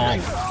no Bonk.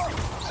 mistake.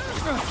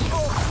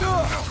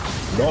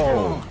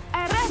 No.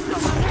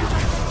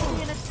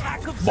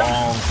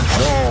 Bonk.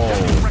 No.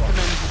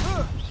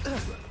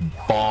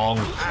 Bonk.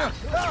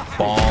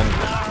 Bonk.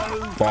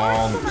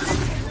 Bonk.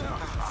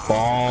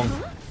 Bonk.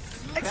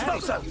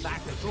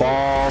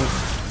 Bonk.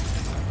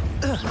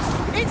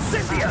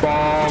 Incendio!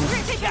 Bonk.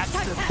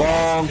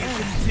 Bonk.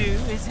 Two,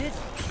 is it?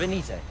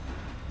 Benito.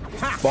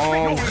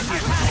 Bonk.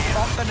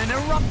 Often an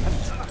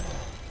eruptant.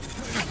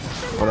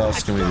 What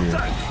else can we do?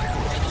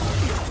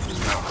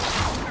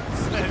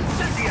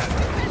 Incendio!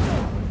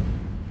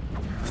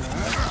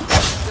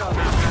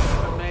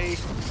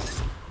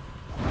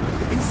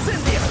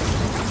 Incendio!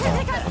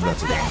 I'm about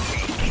to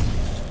die.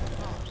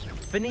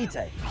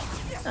 Benito.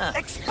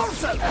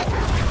 Expulso!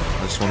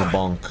 I just want to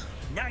bonk.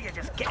 Now you're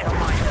just getting on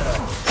my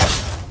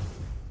nerves.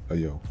 Oh,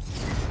 yo.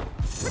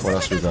 What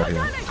else we got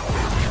here?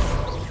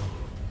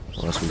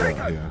 What else we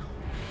got here?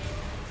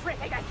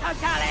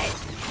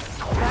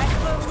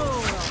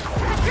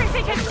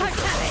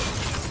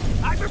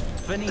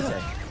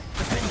 Benito.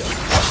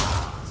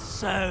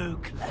 So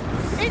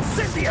close.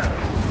 Incendio!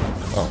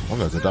 Oh, I'm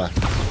about to die.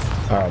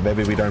 Alright,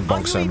 maybe we don't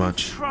bonk so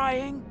much.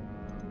 Trying.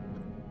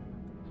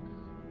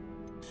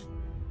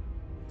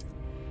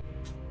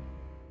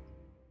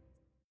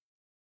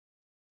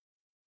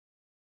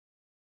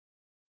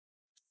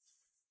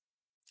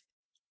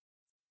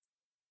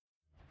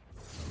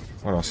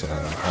 What else did I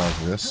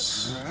have?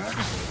 This.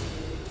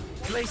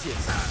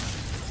 Glaciers.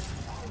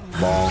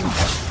 Long.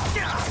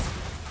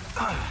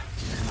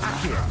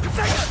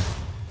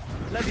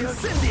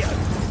 Incendio.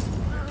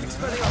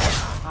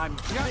 Expelliarmus. I'm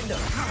Window.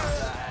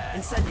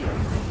 Incendio.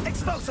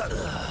 Expulso.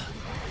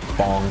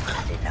 Bonk.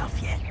 Enough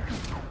yet.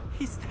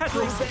 He's that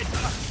dead.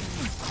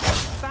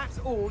 That's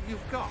all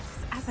you've got.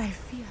 As I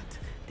feared,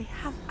 they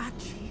have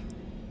Archie.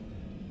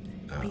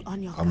 Be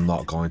on your I'm guard.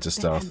 not going to There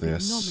stealth can be no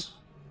this.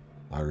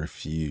 I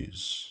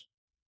refuse.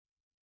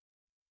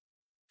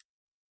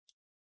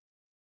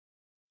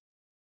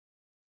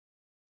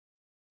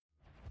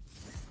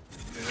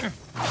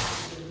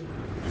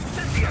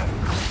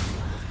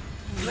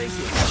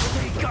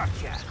 Glaciers.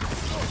 Gotcha.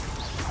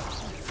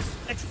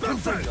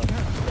 Expulso.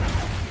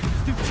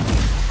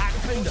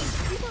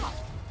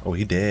 Oh,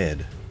 he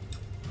dead.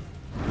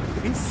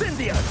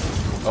 Incendio.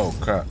 Oh,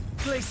 crap.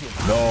 Glaciers.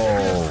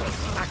 No.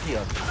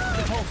 Accio.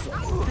 Repulsor.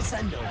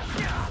 Descendo.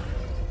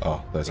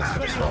 Oh, those are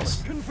the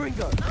spells.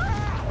 Confringo.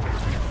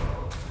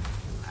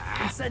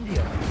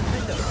 Incendio.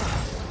 Window.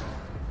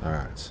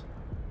 Alright.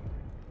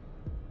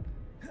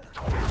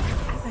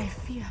 As I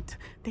feared,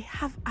 they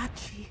have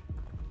Archie.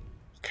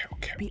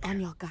 Okay. Be on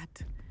your guard.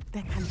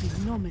 There can be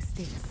no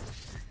mistakes.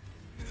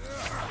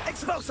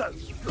 Expulso.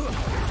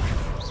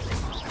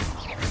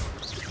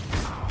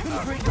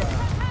 Confringo.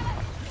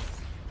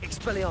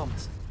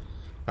 Expelliarmus.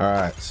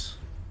 Alright.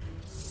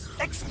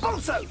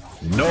 Expulso.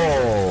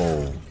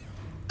 No.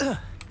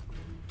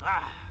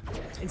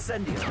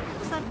 Incendio.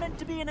 Was that meant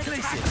to be an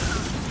attack?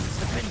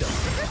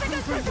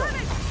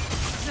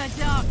 The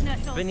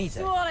darkness will Benito.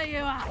 swallow you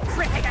up.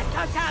 Critical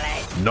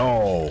totality.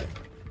 No.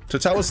 To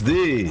tell us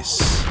this.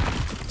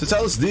 To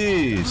tell us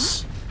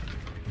this.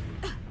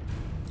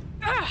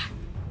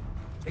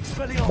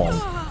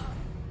 Expelliarmus.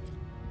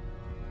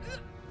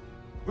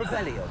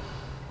 Revelio.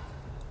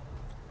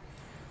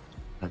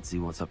 Let's see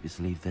what's up your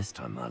sleeve this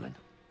time, Merlin.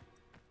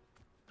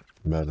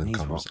 Merlin He's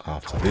comes wrong.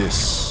 after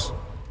this.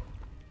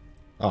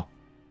 Oh.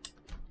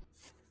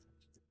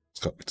 It's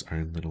got its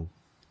own little...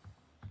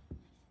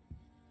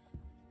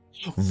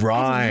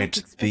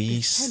 Right,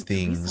 these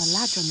things...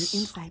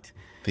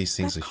 These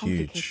things are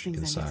huge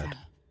inside.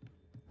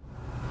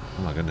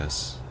 Oh my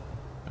goodness.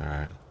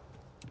 Alright.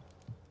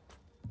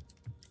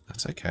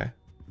 That's okay.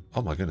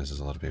 Oh my goodness, there's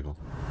a lot of people.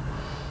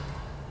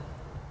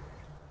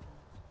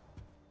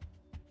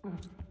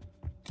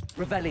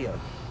 Revelio.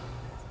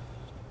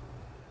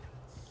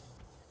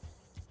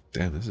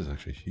 Damn, this is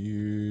actually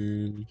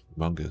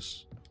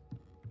humongous.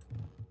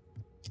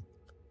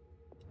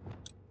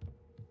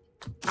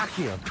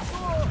 Accio.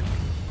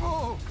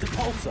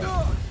 Depulso.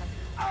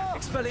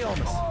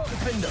 Expelliarmus.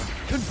 Defender.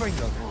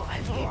 Confringo.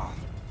 Accio.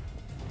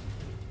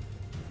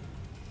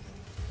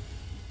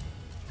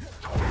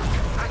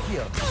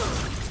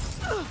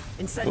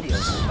 Incendio.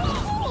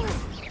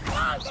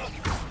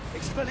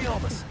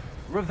 Expelliarmus.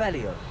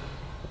 Revelio.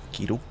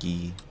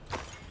 Kidoki.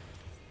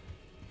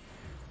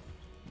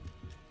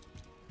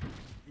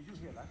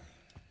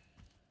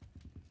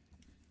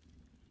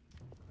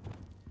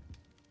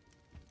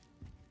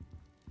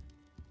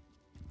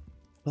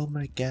 Oh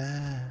my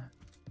god.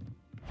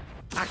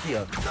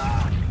 Accio.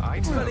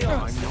 I'm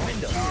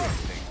Window.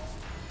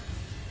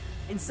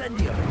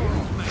 Incendio.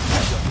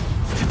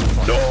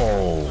 No.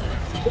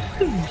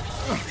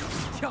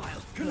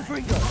 Child.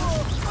 Confringo.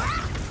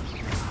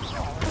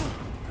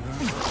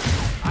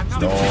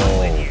 No.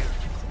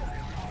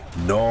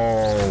 No.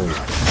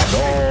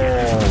 No.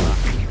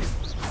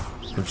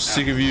 I'm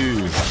sick of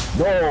you.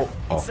 No.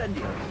 Oh.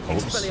 Incendio.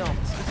 Oops.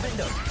 Expelliarmus.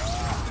 Window.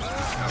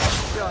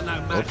 You're no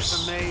match Oops.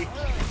 for me.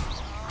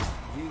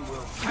 You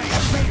will pay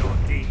for your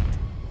deed.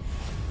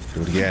 Do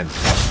it again.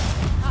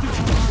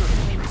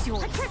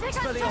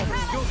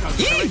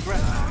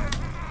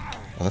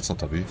 Oh, that's not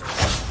W.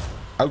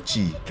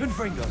 Ouchie.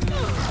 Confringo.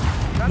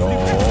 No.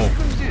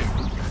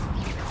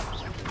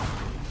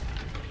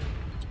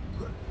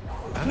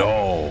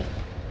 No.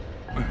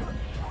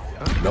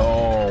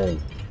 No.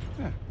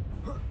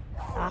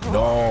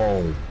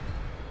 No.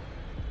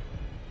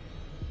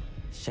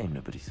 Shame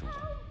nobody saw that.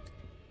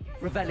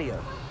 Revelio.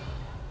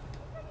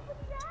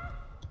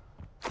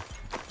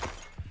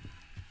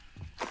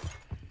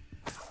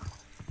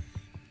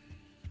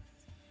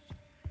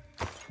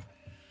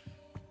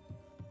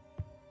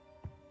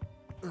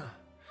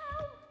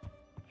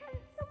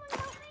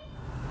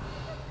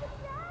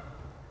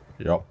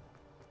 Yup.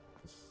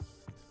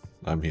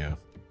 I'm here.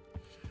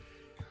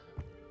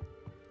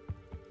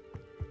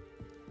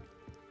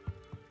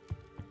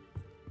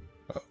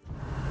 Oh.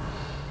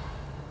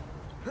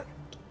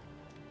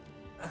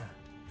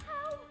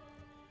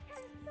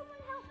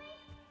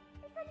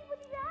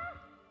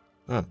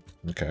 Oh,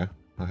 okay.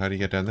 Well, how do you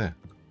get down there?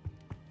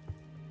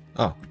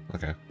 Oh,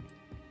 okay.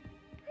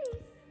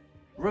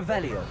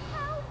 Revelio.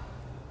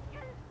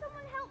 Can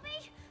someone help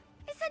me?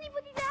 Is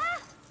anybody there?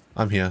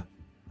 I'm here.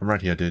 I'm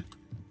right here, dude.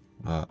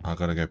 I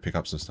gotta go pick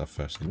up some stuff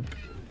first. Can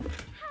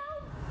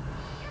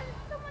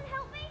someone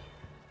help me?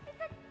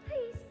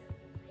 Please,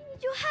 I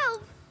need your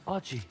help.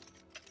 Archie.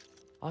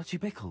 Archie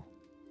Bickle.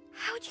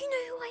 How do you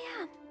know who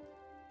I am?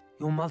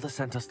 Your mother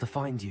sent us to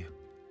find you.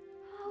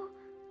 Oh,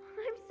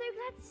 I'm so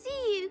glad to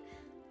see you.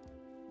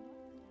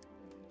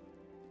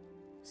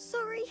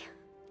 Sorry.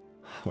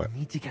 We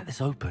need to get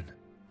this open.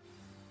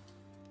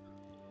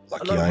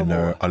 Lucky I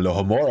know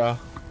Alohomora.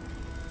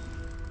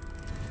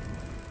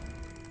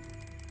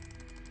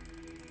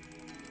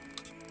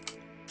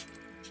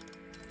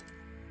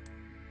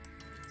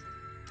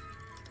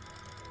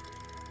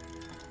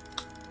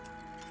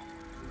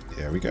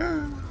 There we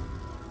go.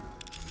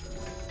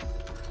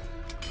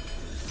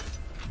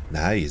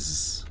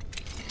 Nice.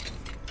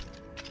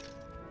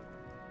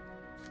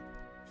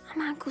 A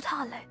man called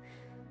Harlow.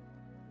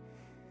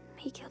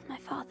 He killed my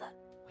father.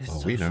 We're Oh,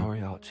 so we know.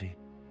 sorry, Archie.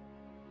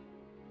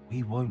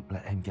 We won't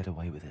let him get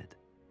away with it.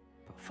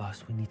 But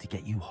first we need to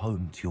get you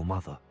home to your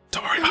mother.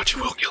 Don't worry, Archie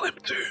will kill him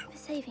too. For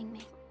saving me.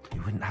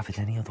 You wouldn't have it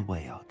any other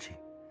way, Archie.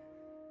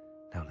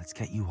 Now let's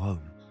get you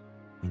home.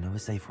 We know a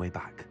safe way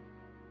back.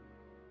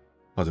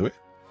 Oh, do we?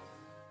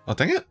 Oh,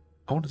 dang it.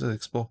 I wanted to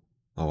explore.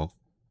 Oh, well.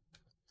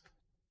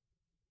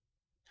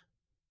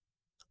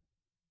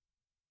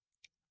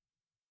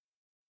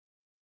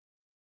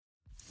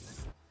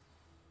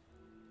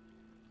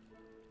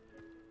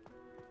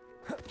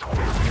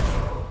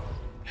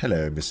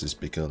 Hello, Mrs.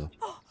 Bickle.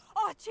 Oh,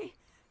 Archie,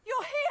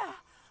 you're here!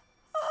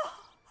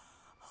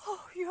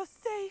 Oh, you're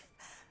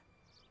safe.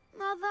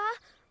 Mother?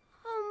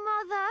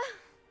 Oh, Mother.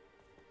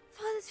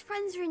 Father's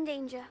friends are in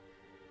danger.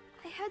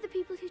 I heard the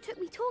people who took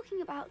me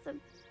talking about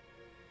them.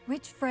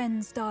 Which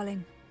friends,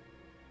 darling?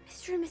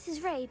 Mr. and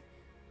Mrs. Rabe.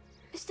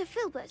 Mr.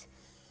 Filbert.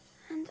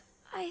 And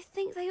I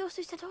think they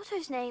also said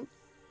Otto's name.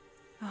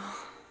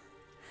 Oh,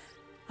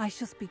 I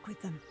shall speak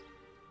with them.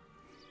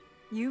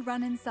 You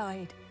run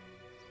inside.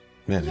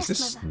 Man, Yes, is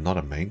this Mother. not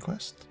a main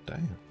quest?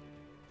 Damn.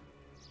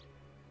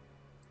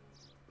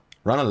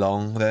 Run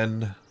along,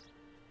 then.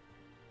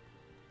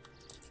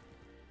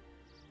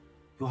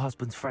 Your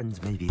husband's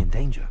friends may be in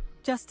danger.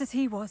 Just as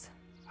he was.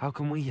 How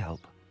can we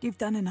help? You've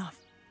done enough.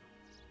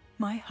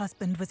 My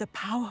husband was a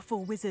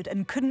powerful wizard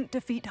and couldn't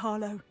defeat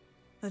Harlow.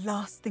 The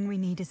last thing we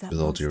need is that With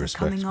all due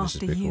monster respect, coming Mrs.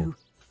 after Bickle. you.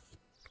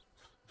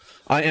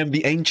 I am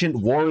the ancient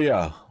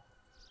warrior.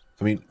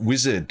 I mean,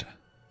 wizard.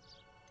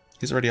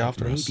 He's already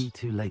after It may us. be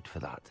too late for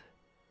that.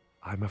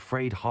 I'm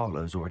afraid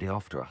Harlow's already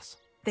after us.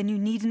 Then you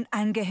needn't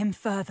anger him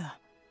further.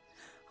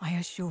 I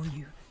assure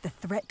you, the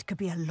threat could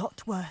be a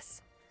lot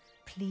worse.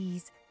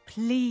 Please,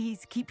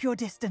 please keep your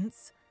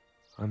distance.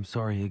 I'm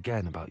sorry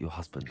again about your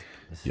husband,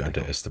 Mrs. You Bickle.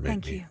 underestimate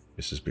Thank me, you.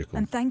 Mrs. Bickle.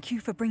 And thank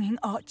you for bringing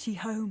Archie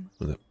home.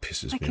 Well, that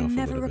pisses I me can off a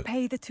never little bit.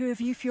 repay the two of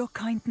you for your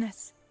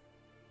kindness.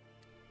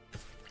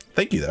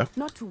 Thank you, though.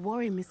 Not to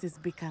worry,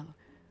 Mrs. Bickle.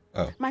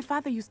 Oh. My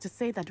father used to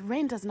say that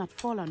rain does not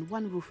fall on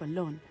one roof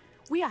alone.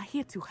 We are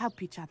here to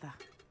help each other.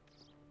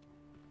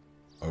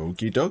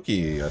 Okie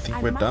dokie. I think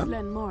I we're must done.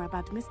 learn more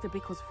about Mr.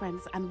 Bickle's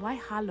friends and why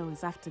Harlow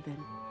is after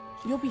them.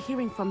 You'll be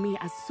hearing from me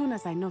as soon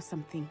as I know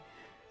something.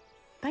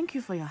 Thank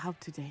you for your help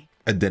today.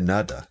 De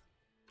nada.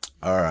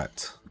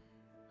 Alright.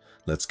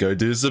 Let's go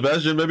do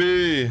Sebastian,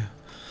 baby.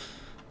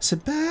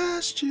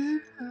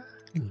 Sebastian.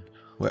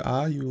 Where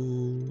are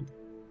you?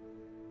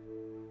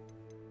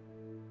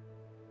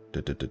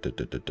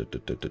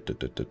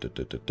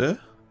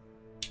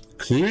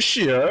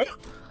 Crucio.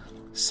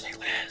 Say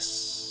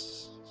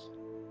less.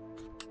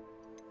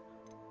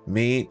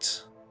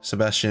 Meet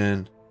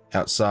Sebastian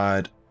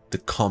outside the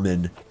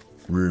common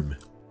room.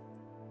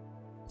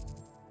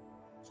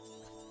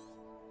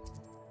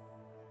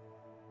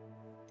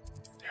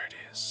 There it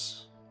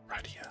is.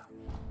 Right here.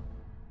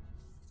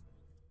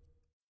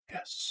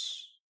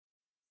 Yes.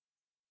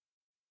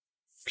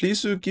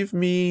 Please give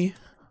me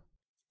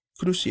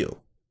Crucio.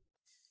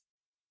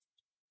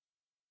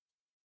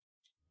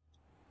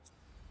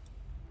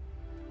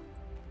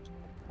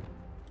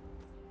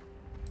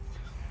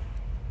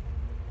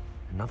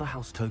 Another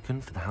house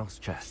token for the house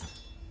chest.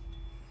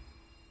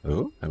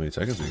 Oh, how many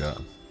seconds we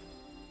got?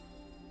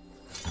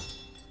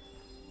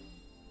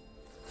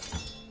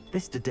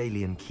 This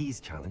Daedalian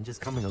Keys challenge is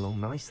coming along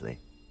nicely.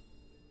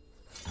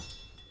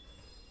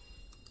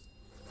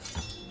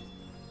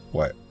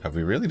 Wait, have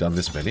we really done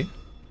this many?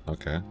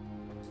 Okay.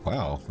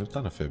 Wow, we've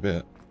done a fair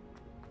bit.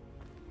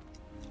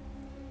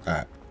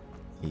 Alright.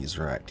 He's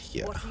right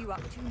here. What are you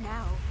up to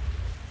now?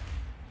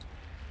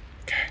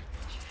 Okay.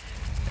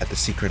 At the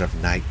Secret of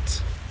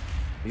Night.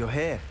 You're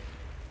here.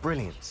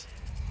 Brilliant.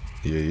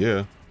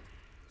 Yeah.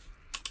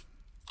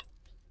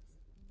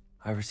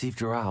 I received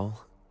your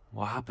owl.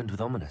 What happened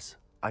with Ominous?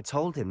 I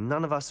told him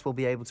none of us will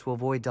be able to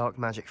avoid dark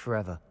magic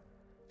forever.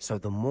 So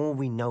the more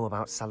we know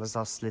about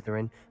Salazar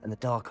Slytherin and the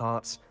dark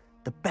arts,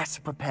 the better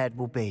prepared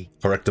we'll be.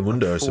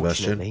 Correctamundo, Sebastian.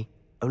 Unfortunately,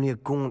 only a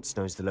Gaunt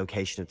knows the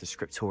location of the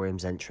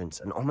scriptorium's entrance,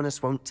 and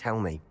Ominous won't tell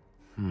me.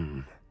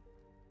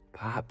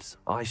 Perhaps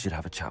I should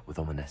have a chat with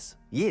Ominous.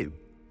 You?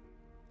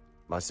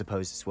 I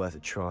suppose it's worth a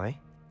try.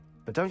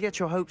 But don't get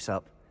your hopes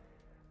up.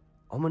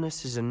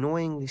 Ominous is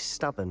annoyingly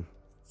stubborn.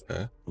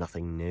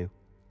 Nothing new.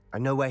 I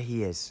know where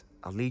he is.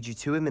 I'll lead you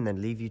to him and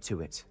then leave you to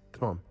it.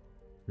 Come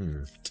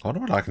on. I wonder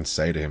what I can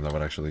say to him that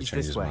would actually He's change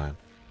this his way. mind.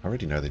 I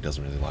already know that he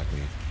doesn't really like me.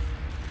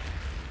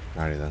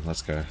 Alrighty then,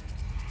 let's go.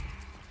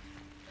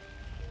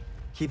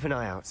 Keep an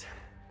eye out.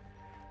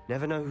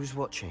 Never know who's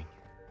watching.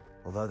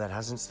 Although that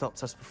hasn't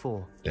stopped us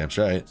before. Damn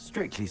straight.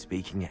 Strictly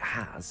speaking, it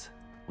has.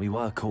 We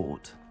were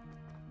caught.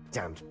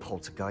 Damned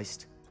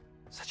poltergeist.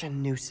 Such a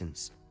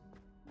nuisance.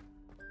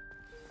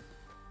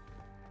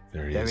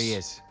 There he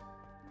is.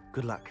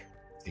 Good luck.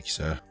 Thank you,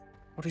 sir.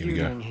 What are you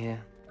doing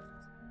here?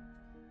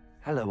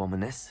 Hello,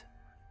 Ominous.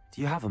 Do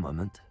you have a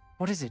moment?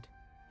 What is it?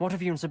 What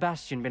have you and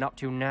Sebastian been up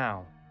to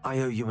now? I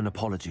owe you an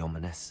apology,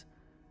 Ominous.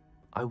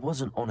 I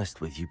wasn't honest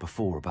with you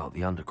before about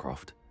the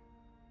Undercroft.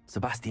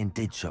 Sebastian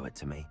did show it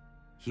to me.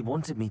 He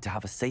wanted me to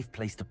have a safe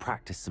place to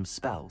practice some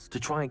spells, to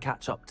try and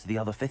catch up to the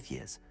other 5th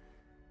years.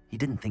 He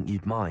didn't think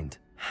you'd mind.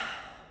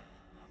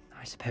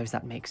 I suppose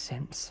that makes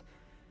sense.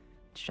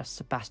 It's just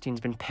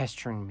Sebastian's been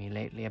pestering me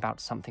lately about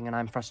something and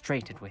I'm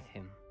frustrated with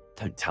him.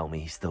 Don't tell me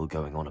he's still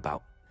going on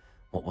about,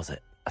 what was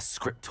it, a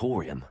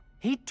scriptorium?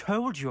 He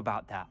told you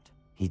about that?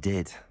 He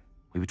did.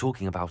 We were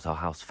talking about our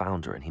house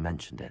founder and he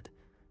mentioned it.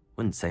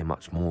 Wouldn't say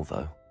much more,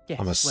 though. Yes,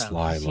 I'm a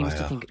sly he seems to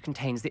liar. think it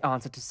contains the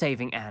answer to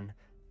saving Anne.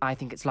 I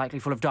think it's likely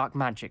full of dark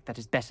magic that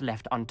is better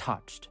left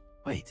untouched.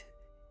 Wait,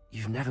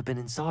 you've never been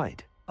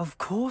inside? Of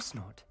course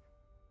not.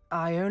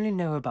 I only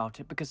know about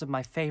it because of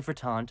my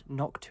favourite aunt,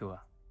 Noctua.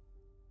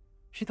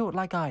 She thought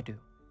like I do.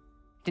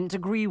 Didn't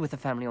agree with the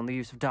family on the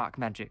use of dark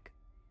magic.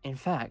 In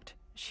fact,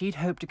 she'd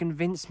hoped to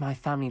convince my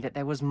family that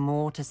there was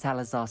more to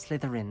Salazar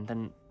Slytherin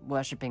than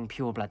worshipping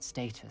pureblood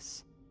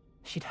status.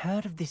 She'd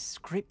heard of this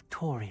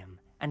scriptorium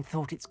and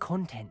thought its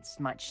contents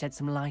might shed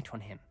some light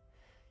on him.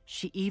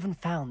 She even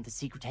found the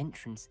secret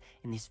entrance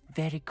in this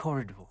very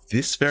corridor.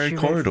 This very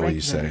corridor,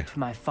 you say? She wrote to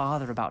my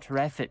father about her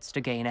efforts to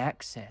gain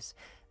access,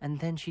 and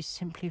then she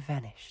simply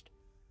vanished.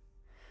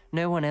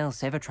 No one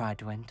else ever tried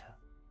to enter.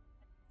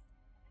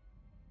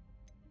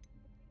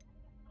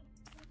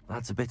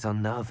 That's a bit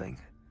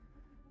unnerving.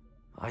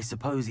 I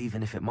suppose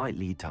even if it might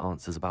lead to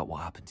answers about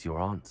what happened to your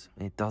aunt,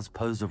 it does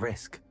pose a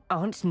risk.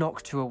 Aunt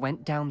Noctua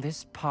went down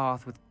this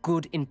path with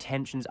good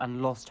intentions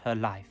and lost her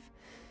life.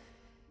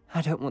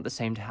 I don't want the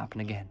same to happen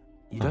again.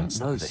 You don't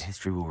know that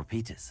history will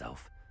repeat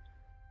itself.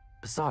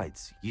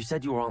 Besides, you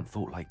said your aunt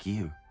thought like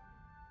you.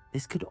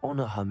 This could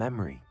honor her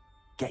memory,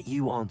 get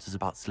you answers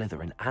about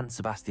Slytherin and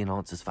Sebastian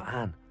answers for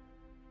Anne.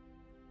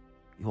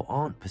 Your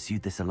aunt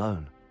pursued this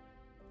alone.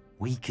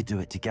 We could do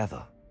it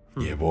together.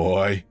 Yeah,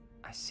 boy.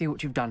 I see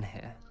what you've done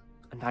here,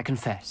 and I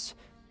confess,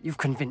 you've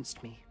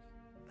convinced me.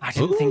 I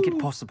didn't think it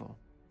possible.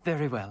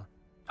 Very well.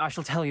 I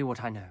shall tell you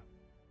what I know.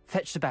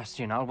 Fetch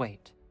Sebastian, I'll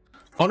wait.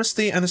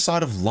 Honesty and the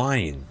side of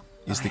lying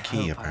is the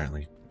key,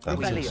 apparently. That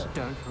was Really this.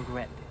 don't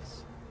regret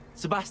this.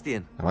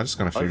 Sebastian! Am I just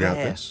going to figure out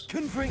this?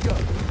 Confringo!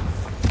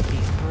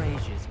 These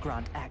braziers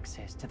grant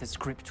access to the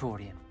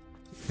scriptorium.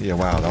 Yeah,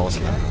 wow, that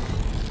wasn't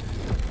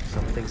that.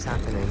 Something's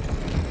happening.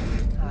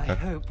 I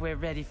hope we're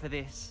ready for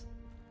this.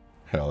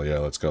 Hell yeah,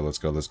 let's go, let's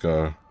go, let's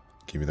go.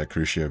 Give me that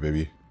Crucio,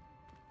 baby.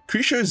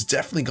 Crucio is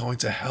definitely going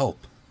to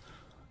help.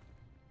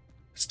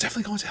 It's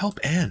definitely going to help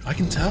Anne, I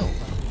can tell.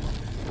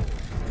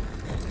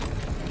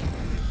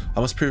 I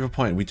must prove a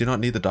point. We do not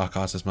need the dark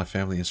arts as my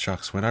family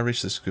instructs. When I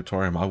reach the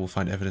scriptorium, I will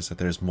find evidence that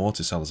there is more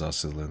to Salazar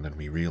Slytherin than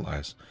we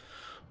realize.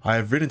 I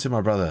have written to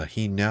my brother.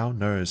 He now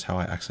knows how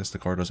I access the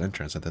corridor's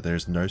entrance and that there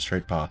is no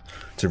straight path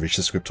to reach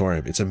the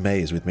scriptorium. It's a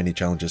maze with many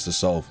challenges to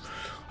solve.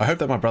 I hope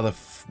that my brother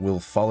will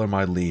follow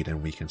my lead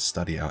and we can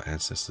study our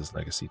ancestors'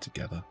 legacy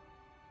together.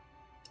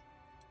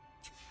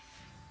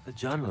 The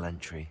journal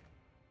entry,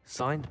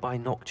 signed by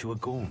Noctua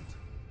Gaunt.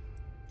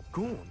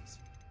 Gaunt?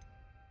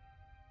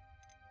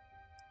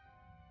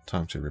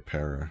 Time to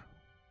repair her.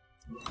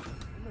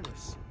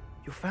 Ominous.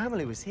 Your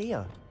family was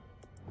here.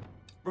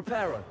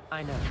 Reparo!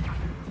 I know.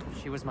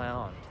 She was my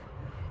aunt.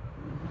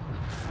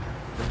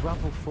 The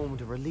rubble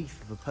formed a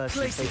relief of a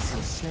person facing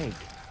a snake.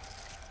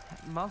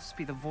 That must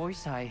be the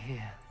voice I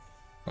hear.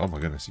 Oh my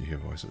goodness, you hear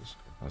voices.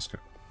 Let's go.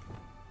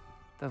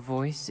 The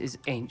voice is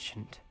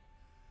ancient.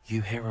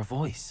 You hear a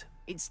voice?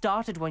 It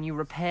started when you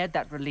repaired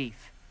that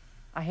relief.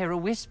 I hear a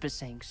whisper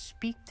saying,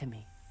 "Speak to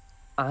me."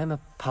 I'm a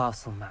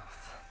parcel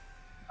mouth.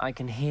 I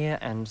can hear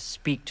and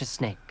speak to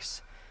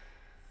snakes.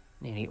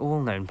 Nearly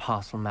all known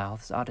parcel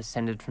mouths are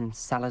descended from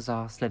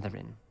Salazar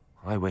Slytherin.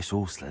 I wish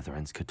all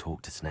Slytherins could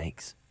talk to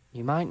snakes.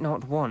 You might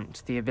not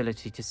want the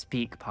ability to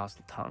speak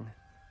parcel tongue.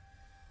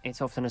 It's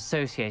often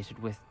associated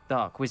with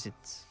dark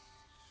wizards.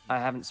 I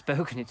haven't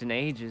spoken it in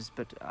ages,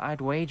 but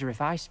I'd wager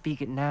if I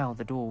speak it now,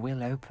 the door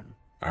will open.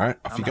 Alright,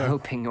 off you go. I'm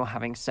hoping you're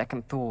having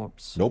second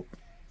thoughts. Nope.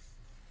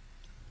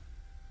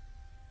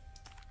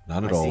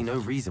 Not at all. I see no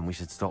reason we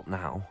should stop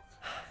now.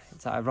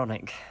 It's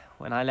ironic.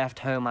 When I left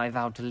home, I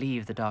vowed to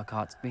leave the dark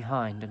arts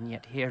behind, and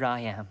yet here I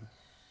am.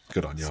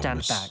 Good on you,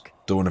 Stand Ominous. back.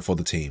 Doing it for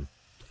the team.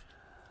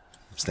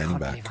 I'm standing I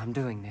can't back. believe I'm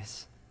doing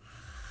this.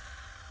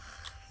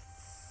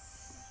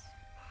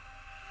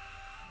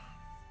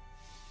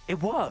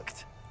 It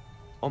worked!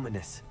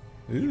 Ominous.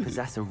 You Ooh.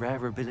 possess a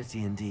rare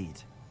ability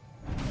indeed.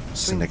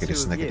 Snickety, I'm starting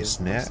snickety,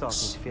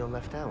 snacks. to feel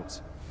left out.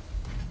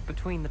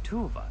 Between the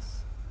two of us?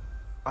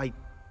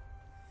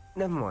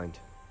 Never mind.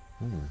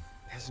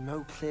 There's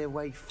no clear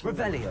way forward.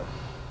 Revelio.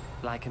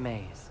 like a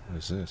maze. What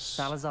is this?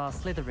 Salazar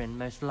Slytherin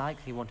most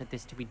likely wanted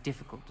this to be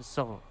difficult to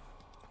solve.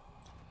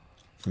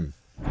 The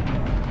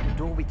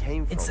door we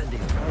came from is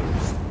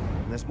closed,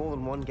 and there's more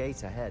than one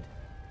gate ahead.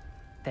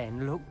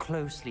 Then look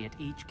closely at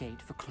each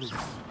gate for clues.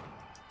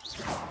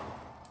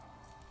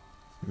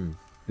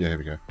 Yeah, here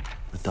we go.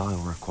 The dial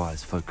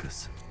requires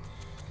focus.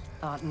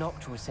 Aunt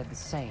Noctua said the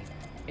same.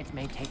 It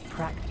may take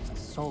practice to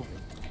solve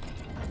it.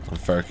 I'm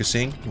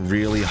focusing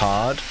really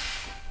hard.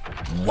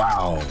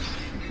 Wow.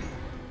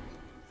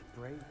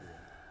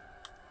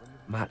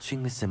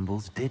 Matching the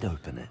symbols did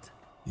open it.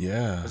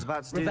 Yeah. I was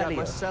about to do that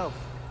myself,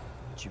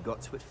 but you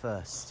got to it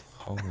first.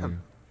 Holy.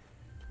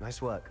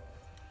 Nice work.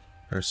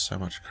 There's so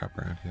much crap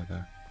around here,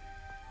 though.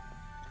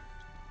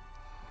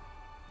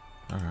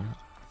 Alright.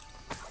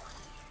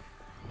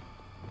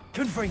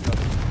 Confringo.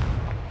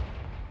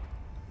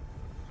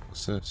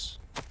 What's this?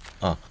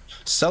 Oh.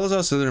 Salazar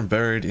Slytherin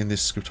buried in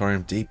this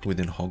scriptorium deep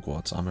within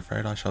Hogwarts. I'm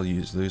afraid I shall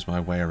lose my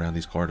way around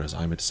these corridors.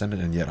 I am a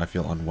descendant and yet I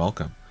feel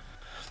unwelcome.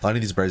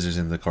 Lighting these braziers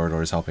in the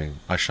corridor is helping.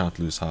 I shan't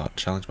lose heart.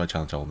 Challenge by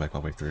challenge, I will make my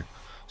way through.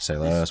 Say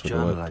less, this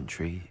journal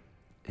entry,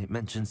 it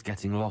mentions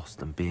getting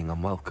lost and being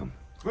unwelcome.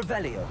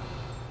 Revelio.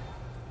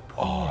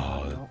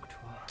 Oh,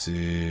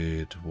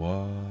 dude,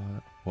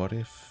 what? What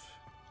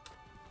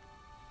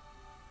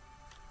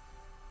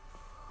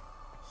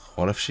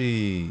if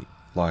she,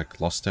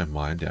 like, lost her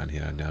mind down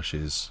here and now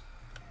she's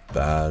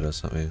bad or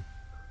something?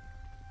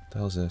 What the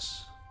hell is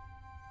this?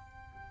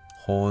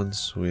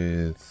 Horns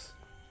with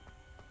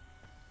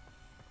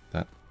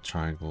that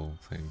triangle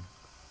thing.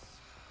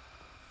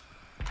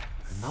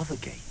 Another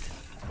gate.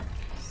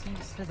 Seems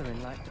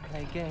Slytherin like to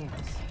play games.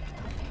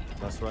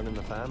 Must run in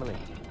the family.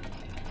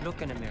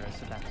 Look in a mirror,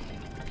 Sebastian.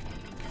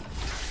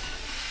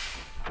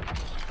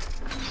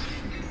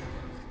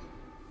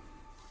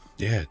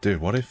 Yeah, dude,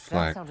 what if, that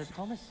like, sounded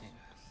promising.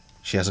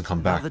 she hasn't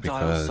come back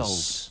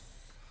because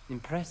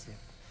impressive.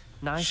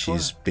 Nice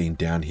she's work. been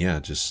down here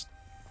just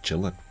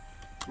chilling.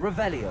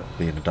 Revelio.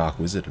 Being a dark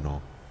wizard and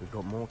all. We've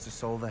got more to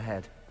solve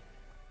ahead.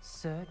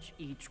 Search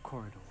each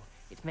corridor.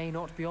 It may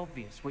not be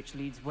obvious which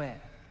leads where.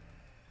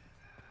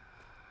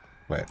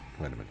 Wait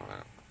a minute.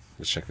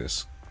 Let's check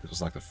this. This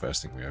was like the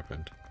first thing we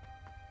opened.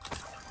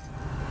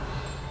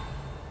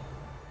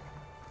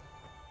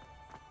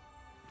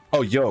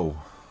 Oh, yo.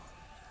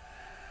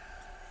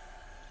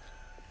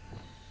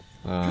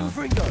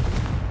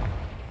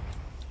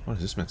 What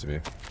is this meant to be?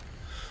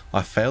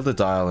 I failed the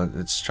dial and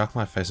it struck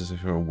my face as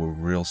if it were a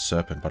real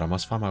serpent, but I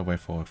must find my way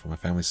forward for my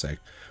family's sake.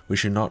 We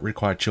should not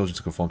require children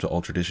to conform to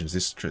old traditions.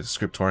 This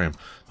scriptorium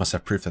must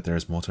have proof that there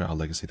is more to our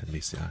legacy than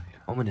meets the eye.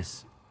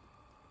 Ominous.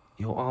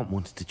 Your aunt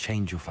wanted to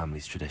change your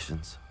family's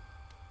traditions.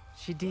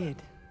 She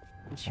did.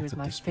 And she was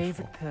my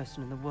favorite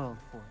person in the world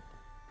for it.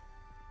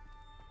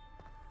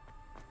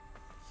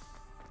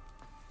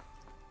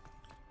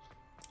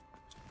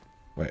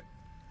 Wait.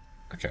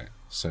 Okay,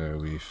 so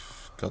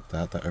we've got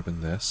that. That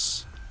opened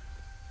this.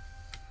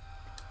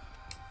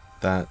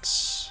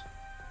 That's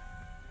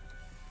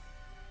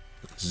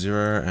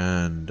 0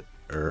 and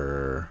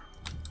 0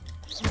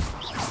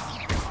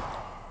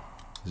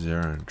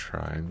 and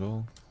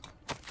triangle.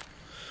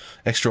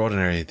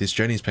 Extraordinary. This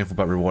journey is painful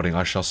but rewarding.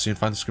 I shall soon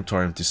find the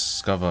scriptorium,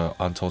 discover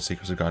untold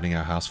secrets regarding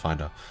our house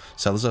finder.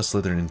 Salazar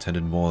Slytherin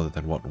intended more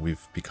than what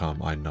we've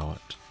become. I know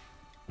it.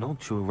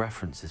 Noctua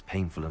references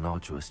painful and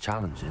arduous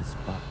challenges,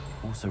 but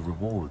also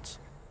rewards.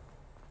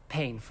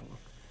 Painful.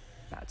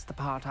 That's the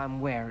part I'm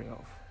wary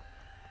of.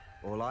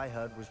 All I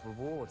heard was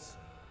rewards.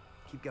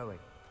 Keep going.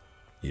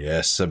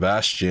 Yes,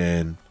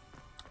 Sebastian.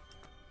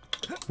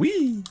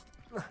 Whee!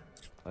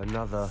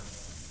 Another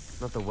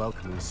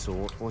welcoming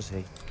sort, was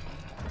he?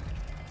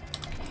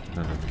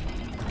 No.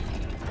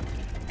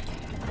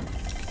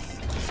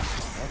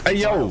 Hey,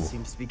 yo!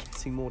 Seems to be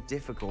getting more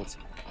difficult,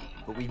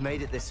 but we've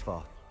made it this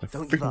far.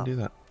 Don't freaking give up. do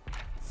that.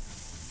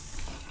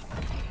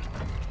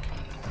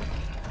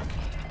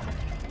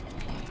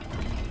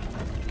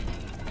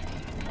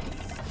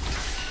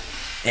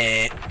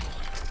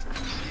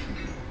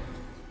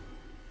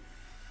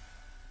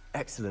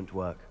 Excellent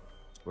work.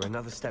 We're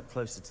another step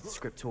closer to the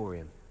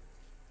scriptorium.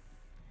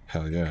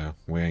 Hell yeah,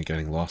 we ain't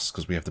getting lost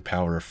because we have the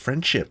power of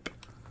friendship.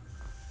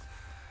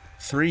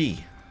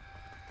 3.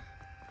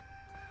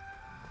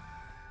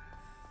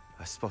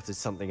 I spotted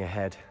something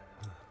ahead.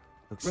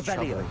 Looks Revelio.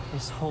 troubling.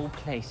 This whole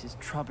place is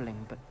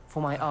troubling, but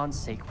for my aunt's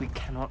sake, we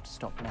cannot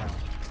stop now.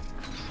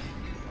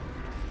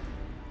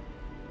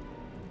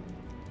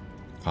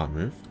 Can't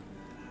move.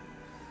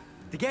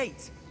 The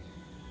gate!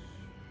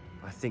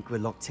 I think we're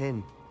locked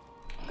in.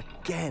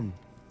 Again.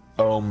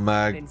 Oh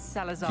my... Then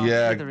Salazar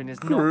yeah, Slytherin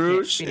is not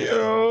yet finished.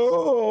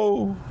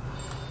 Crucio!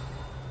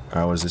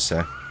 Alright, what does this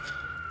say?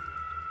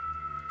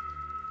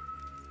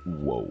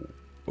 Whoa.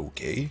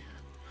 Okay.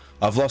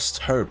 I've lost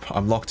hope.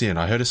 I'm locked in.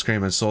 I heard a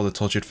scream and saw the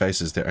tortured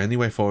faces. The only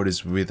way forward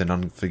is with an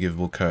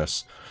unforgivable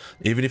curse.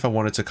 Even if I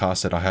wanted to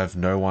cast it, I have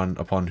no one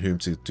upon whom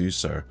to do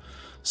so.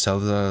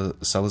 Salazar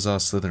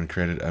Slytherin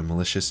created a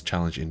malicious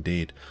challenge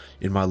indeed.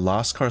 In my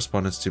last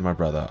correspondence to my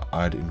brother,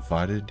 I'd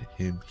invited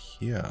him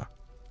here.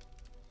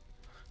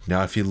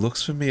 Now if he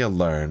looks for me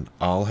alone,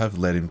 I'll have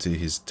led him to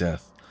his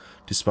death.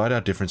 Despite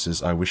our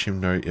differences, I wish him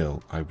no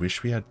ill. I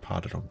wish we had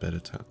parted on better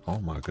terms. Oh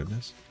my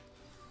goodness.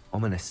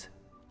 Ominous.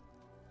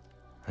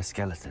 A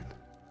skeleton.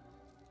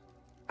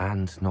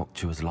 And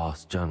Noctua's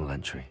last journal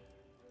entry.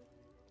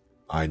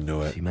 I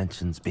knew it. She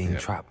mentions being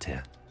trapped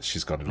here.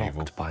 She's got an blocked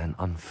evil. by an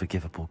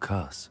unforgivable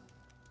curse.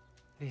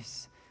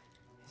 This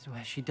is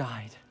where she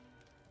died.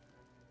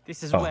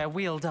 This is where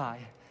we'll die.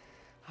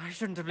 I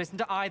shouldn't have listened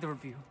to either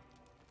of you.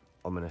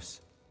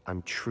 Ominous,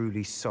 I'm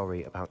truly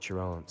sorry about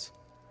your aunt.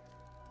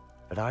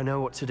 But I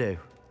know what to do.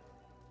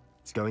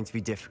 It's going to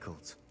be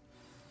difficult.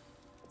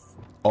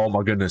 Oh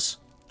my goodness.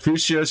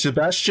 Crucio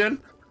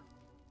Sebastian?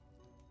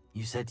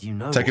 You said you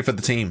know. Take it for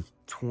the team.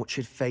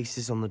 Tortured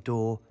faces on the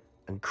door,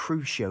 and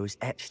Crucio is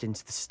etched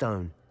into the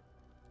stone.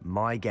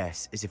 My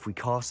guess is if we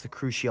cast the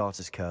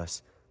Cruciatus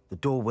curse, the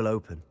door will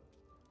open.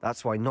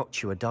 That's why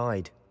Noctua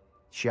died.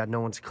 She had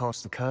no one to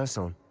cast the curse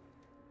on.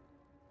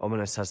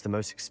 Ominous has the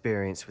most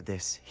experience with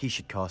this. He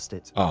should cast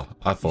it. Oh,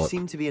 I thought... You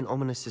seem to be in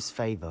Ominous's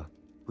favor.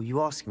 Will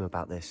you ask him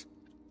about this?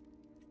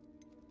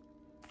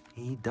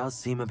 He does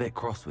seem a bit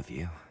cross with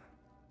you.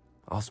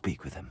 I'll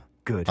speak with him.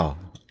 Good. Oh,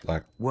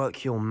 like...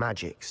 Work your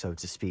magic, so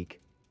to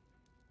speak.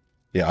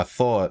 Yeah, I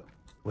thought...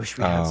 Wish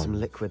we had some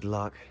liquid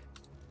luck.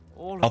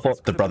 I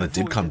thought the brother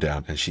did come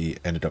down and she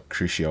ended up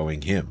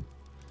crucioing him.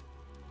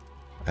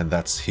 And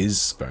that's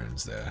his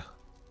bones there.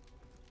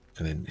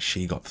 And then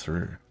she got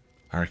through.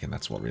 I reckon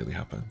that's what really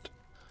happened.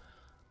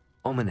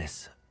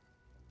 Ominous.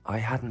 I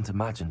hadn't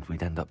imagined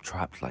we'd end up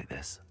trapped like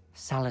this.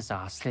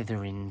 Salazar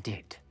Slytherin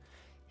did.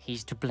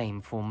 He's to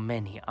blame for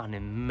many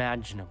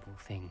unimaginable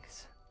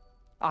things.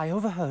 I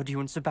overheard you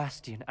and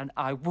Sebastian, and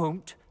I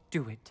won't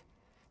do it.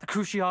 The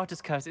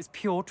Cruciatus curse is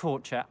pure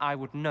torture. I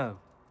would know.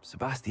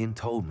 Sebastian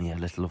told me a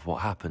little of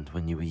what happened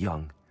when you were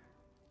young.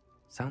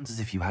 Sounds as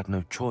if you had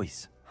no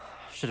choice.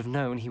 Should have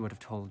known he would have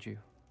told you.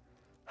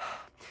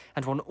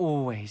 And one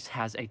always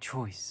has a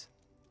choice.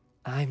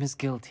 I'm as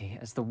guilty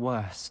as the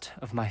worst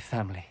of my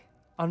family.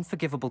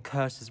 Unforgivable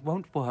curses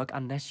won't work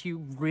unless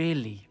you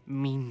really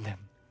mean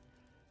them.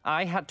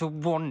 I had to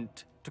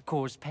want to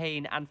cause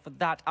pain, and for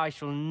that I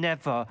shall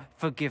never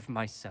forgive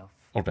myself.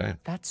 Oh, damn.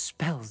 That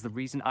spells the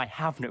reason I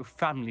have no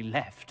family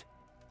left.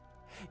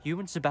 You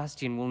and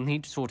Sebastian will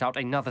need to sort out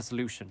another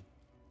solution.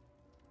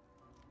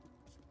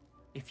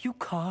 If you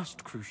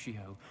cast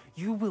Crucio,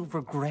 you will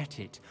regret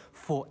it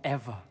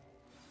forever.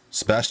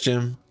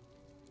 Sebastian.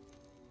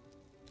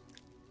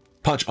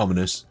 Punch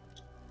Ominous.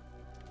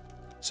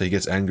 So he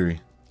gets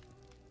angry.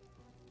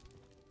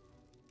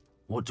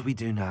 What do we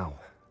do now?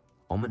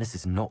 Ominous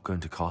is not going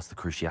to cast the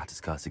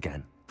Cruciatus curse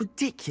again.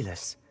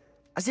 Ridiculous.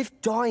 As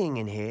if dying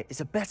in here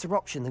is a better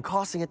option than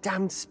casting a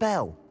damned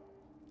spell.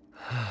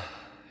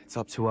 It's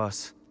up to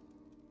us.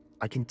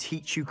 I can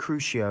teach you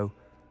Crucio,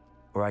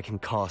 or I can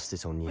cast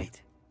it on you.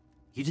 Wait,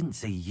 you didn't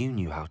say you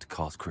knew how to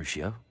cast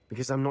Crucio?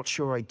 Because I'm not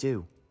sure I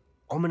do.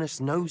 Ominous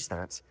knows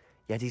that,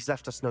 yet he's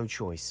left us no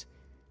choice.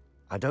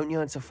 I don't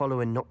yearn to follow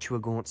in Noctua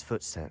Gaunt's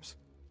footsteps.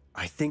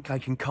 I think I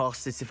can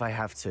cast it if I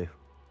have to.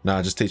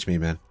 Nah, just teach me,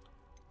 man.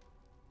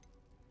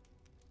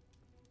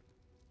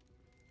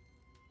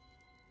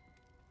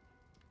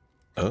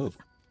 Oh.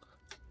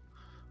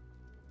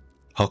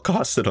 I'll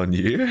cast it on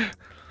you.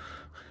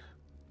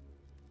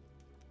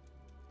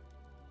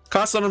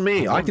 Cast it on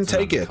me. I can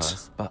take it.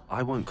 Curse, but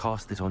I won't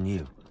cast it on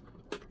you.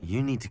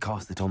 You need to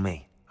cast it on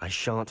me. I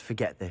shan't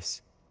forget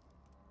this.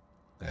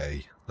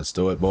 Hey, let's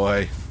do it,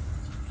 boy.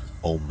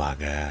 Oh my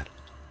god.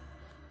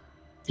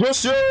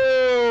 Crucio!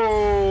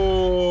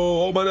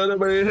 Oh my god,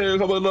 everybody here,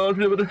 come on,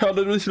 how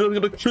did we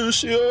get a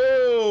Crucio?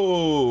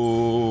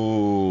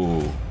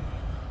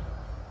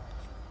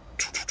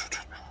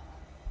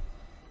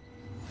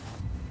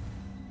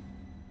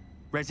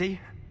 Ready?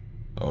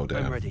 Oh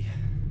damn. I'm ready.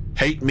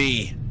 Hate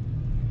me.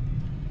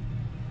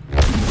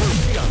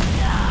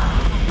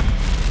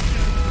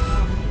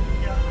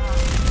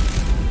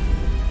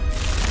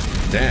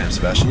 Damn,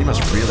 Sebastian, you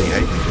must really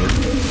hate me, dude.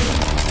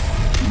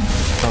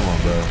 Come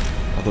on, bro.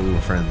 I thought we were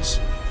friends.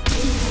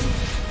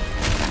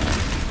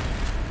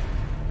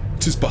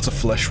 Tis but a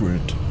flesh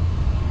wound.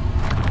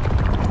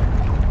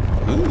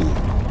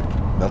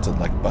 Ooh. Melted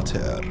like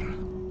butter.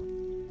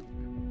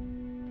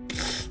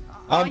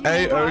 I'm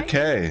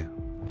A-okay.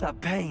 That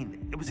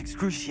pain, it was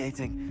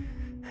excruciating.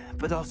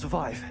 But I'll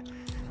survive.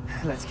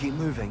 Let's keep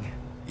moving.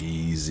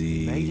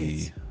 Easy. Made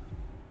it.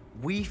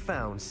 We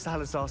found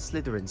Salazar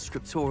Slytherin's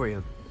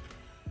scriptorium.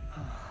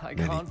 I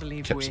can't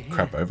believe kept we're some here.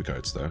 crap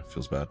overcoats though.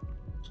 Feels bad.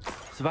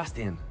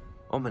 Sebastian,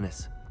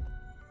 Ominous.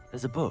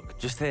 There's a book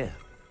just here.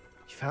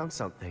 You found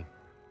something.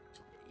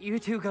 You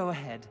two go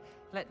ahead.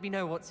 Let me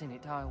know what's in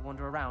it. I'll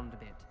wander around a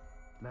bit.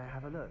 May I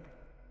have a look?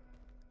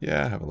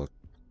 Yeah, have a look.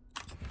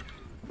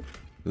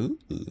 Ooh,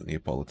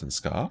 Neapolitan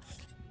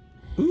scarf.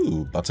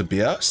 Ooh,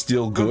 butterbeer.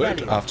 Still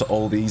good after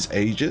all these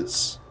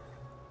ages.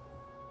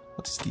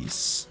 What is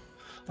this?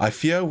 I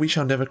fear we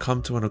shall never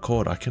come to an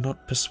accord. I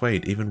cannot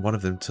persuade even one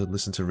of them to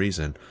listen to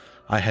reason.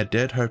 I had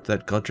dared hope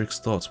that Godric's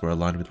thoughts were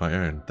aligned with my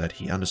own, that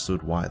he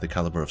understood why the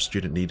caliber of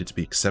student needed to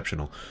be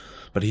exceptional,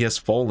 but he has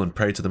fallen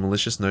prey to the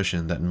malicious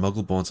notion that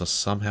Muggle-borns are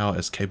somehow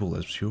as capable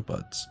as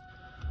purebuds.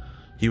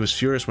 He was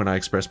furious when I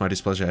expressed my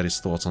displeasure at his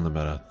thoughts on the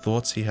matter,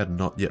 thoughts he had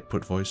not yet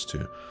put voice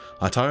to.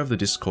 I tire of the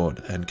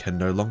discord and can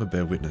no longer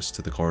bear witness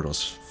to the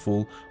corridors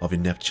full of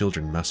inept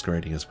children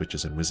masquerading as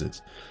witches and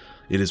wizards.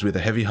 It is with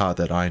a heavy heart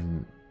that I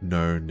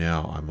know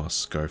now I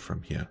must go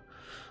from here.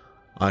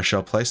 I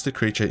shall place the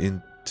creature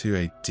into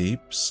a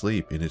deep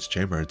sleep in its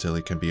chamber until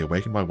it can be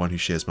awakened by one who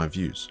shares my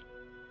views.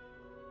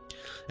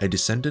 A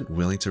descendant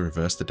willing to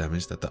reverse the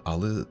damage that the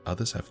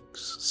others have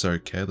so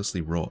carelessly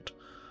wrought.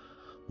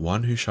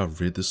 One who shall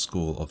rid the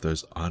school of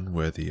those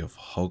unworthy of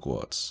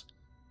Hogwarts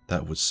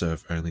that would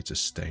serve only to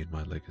stain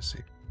my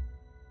legacy.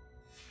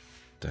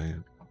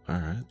 Damn.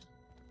 Alright.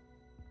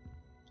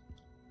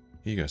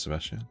 Here you go,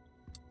 Sebastian.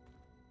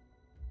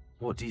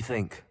 What do you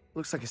think?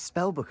 Looks like a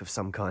spellbook of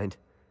some kind.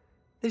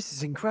 This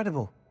is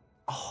incredible.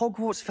 A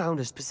Hogwarts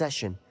founder's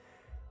possession.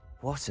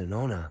 What an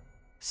honor.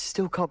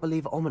 Still can't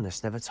believe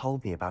Ominous never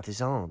told me about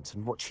his aunt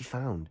and what she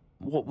found.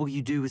 What will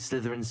you do with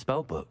Slytherin's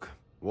spellbook?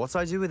 What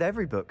I do with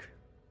every book.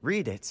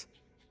 Read it.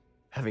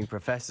 Having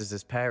professors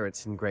as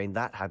parents ingrained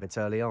that habit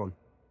early on.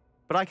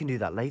 But I can do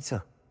that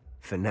later.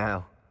 For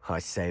now, I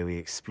say we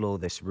explore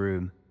this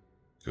room.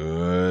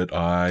 Good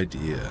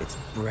idea. It's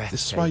breathtaking.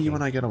 This is why you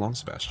and I get along,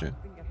 Sebastian.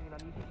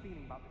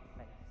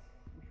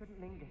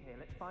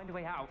 Find a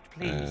way out,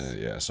 please.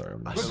 Yeah, sorry.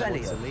 I'm I just... don't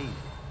want to leave,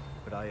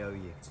 but I owe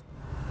you.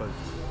 Both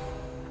of you.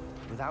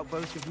 Without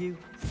both of you...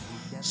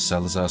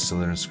 Salazar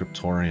Slytherin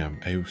Scriptorium,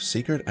 a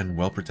secret and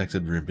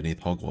well-protected room beneath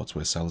Hogwarts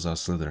where Salazar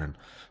Slytherin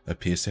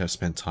appears to have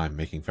spent time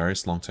making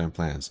various long-term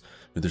plans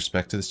with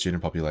respect to the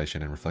student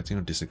population and reflecting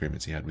on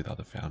disagreements he had with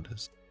other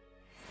founders.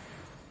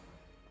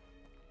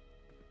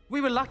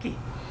 We were lucky.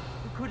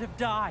 We could have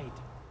died.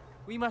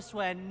 We must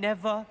swear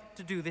never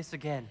to do this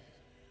again.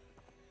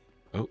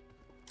 Oh.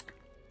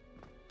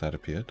 That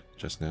appeared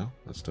just now.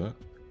 Let's do it.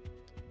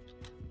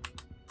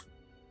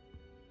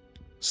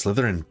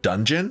 Slytherin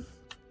Dungeon?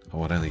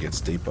 Oh, it only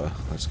gets deeper.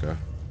 Let's go.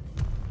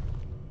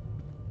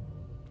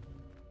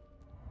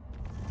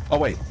 Oh,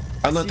 wait.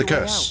 I learned the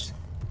curse.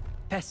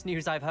 Best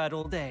news I've heard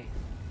all day.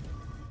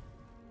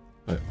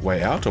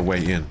 Way out or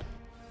way in?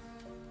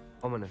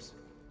 Ominous.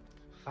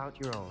 Out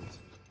your arms.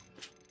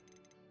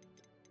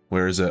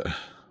 Where is it?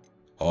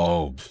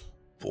 Oh,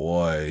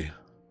 boy.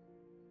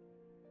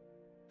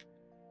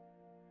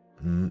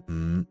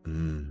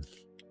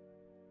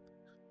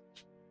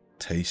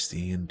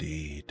 Tasty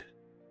indeed.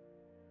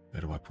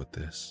 Where do I put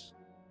this?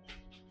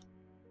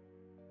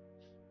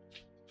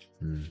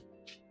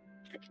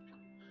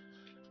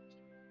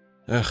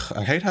 Ugh,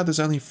 I hate how there's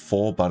only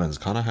 4 buttons.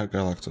 Can't I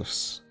go like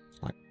this?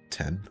 Like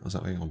 10 or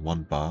something on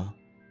one bar?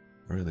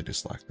 I really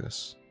dislike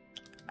this.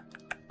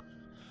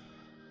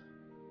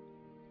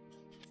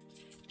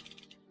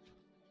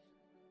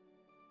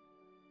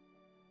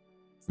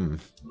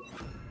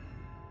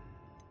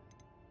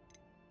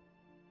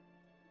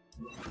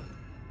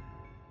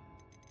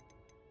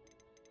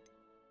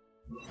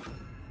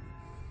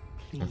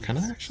 Please, Oh, can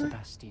I actually?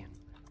 Sebastian.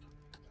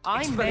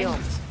 I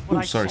meant what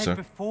I said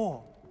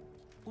before.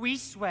 We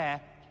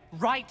swear,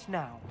 right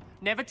now,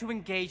 never to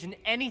engage in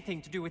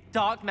anything to do with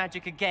dark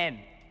magic again.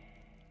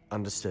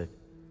 Understood.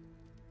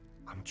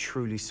 I'm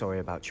truly sorry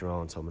about your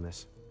aunt,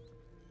 Ominous.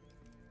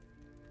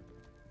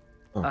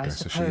 Okay, I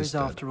so suppose she's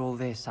dead. after all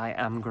this, I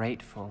am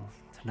grateful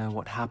to know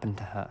what happened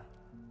to her.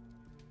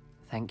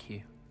 Thank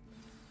you.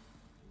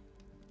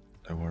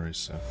 No worries,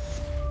 sir.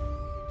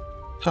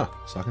 Huh,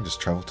 so I can just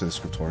travel to the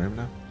scriptorium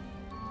now?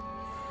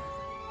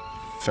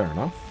 Fair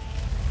enough.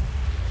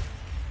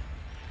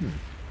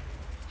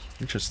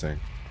 Interesting.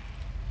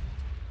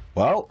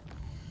 Well,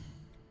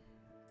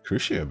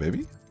 Crucio,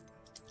 baby.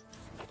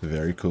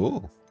 Very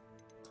cool.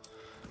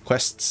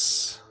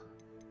 Quests.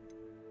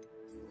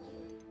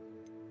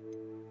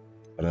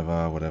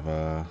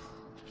 Whatever.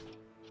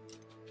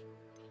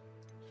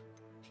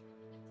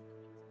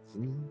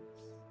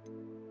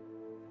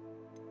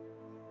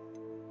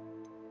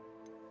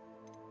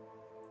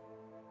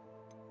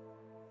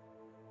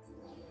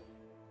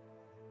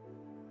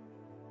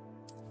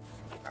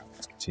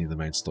 Let's continue the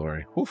main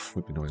story. Oof,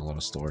 we've been doing a lot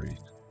of story.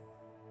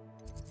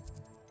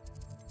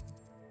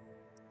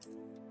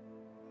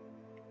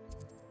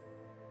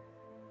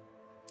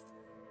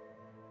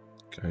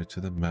 Go to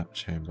the map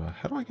chamber.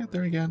 How do I get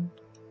there again?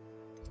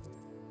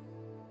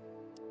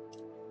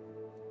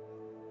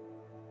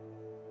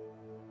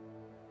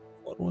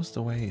 What was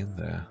the way in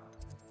there?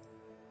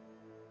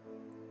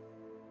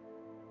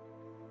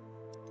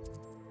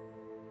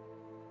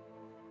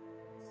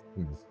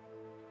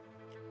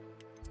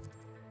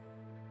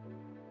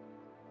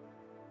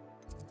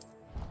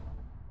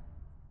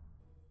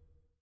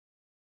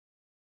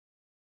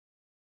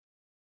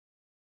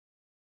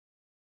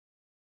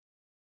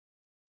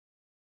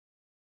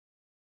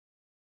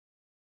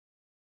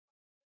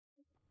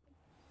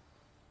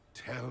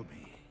 Tell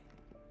me.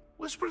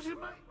 Whisper it in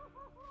my...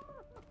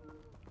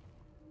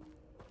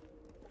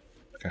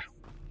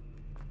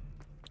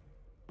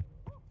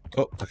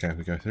 Oh, okay,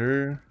 we go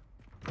through.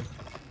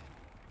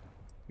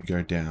 We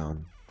go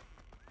down.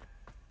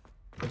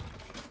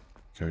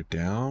 Go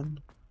down.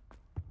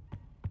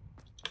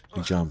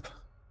 We jump.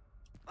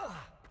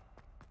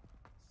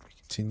 We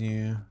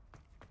continue.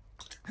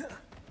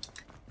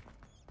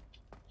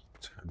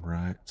 Turn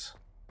right.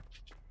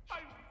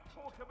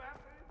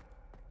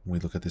 We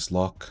look at this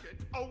lock.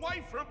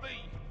 Away from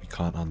me! We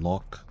can't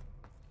unlock.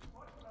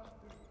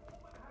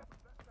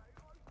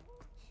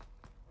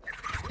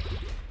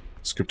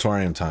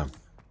 Scriptorium time.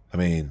 I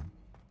mean,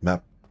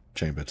 map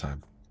chamber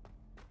time.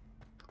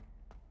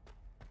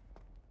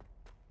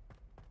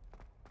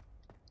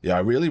 Yeah, I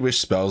really wish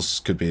spells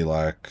could be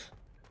like,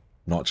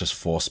 not just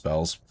 4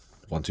 spells.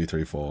 1, 2,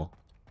 3, 4.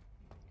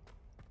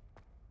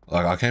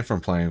 Like, I came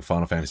from playing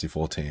Final Fantasy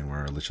 14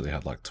 where I literally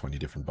had like 20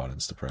 different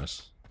buttons to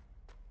press.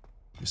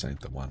 This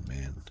ain't the one,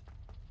 man.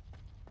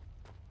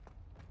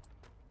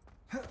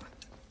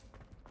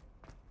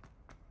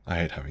 I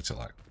hate having to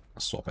like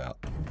swap out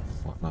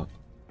whatnot.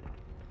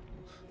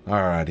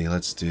 Alrighty,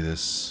 let's do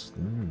this.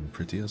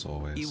 Pretty as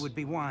always. You would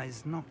be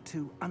wise not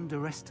to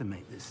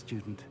underestimate this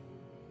student.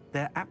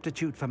 Their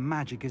aptitude for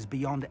magic is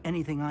beyond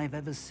anything I've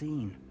ever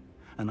seen.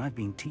 And I've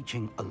been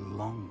teaching a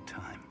long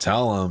time.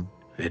 Tell them.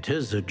 It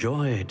is a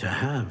joy to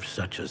have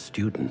such a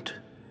student.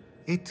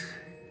 It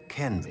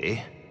can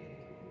be.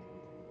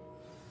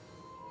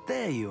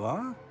 There you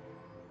are.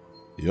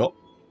 Yup.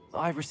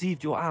 I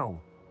received your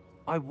owl.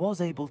 I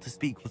was able to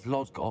speak with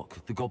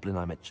Lodgok, the goblin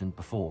I mentioned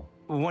before.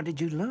 What did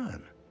you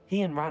learn?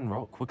 He and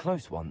Ranrock were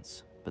close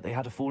once, but they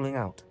had a falling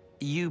out.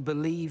 You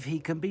believe he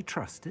can be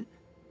trusted?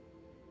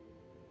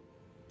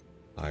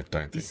 I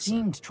don't think He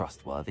seemed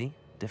trustworthy.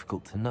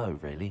 Difficult to know,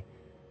 really.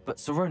 But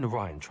Sirona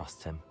Ryan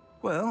trusts him.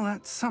 Well,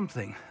 that's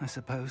something, I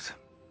suppose.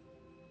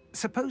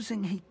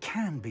 Supposing he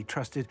can be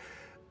trusted,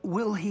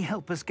 will he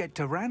help us get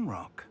to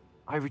Ranrock?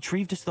 I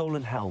retrieved a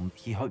stolen helm.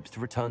 He hopes to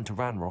return to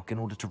Ranrock in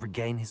order to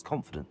regain his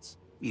confidence.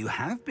 You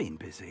have been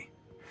busy.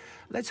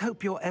 Let's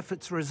hope your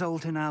efforts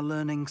result in our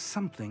learning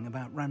something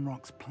about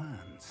Ranrock's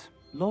plans.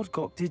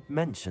 Lodgok did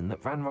mention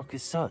that Ranrock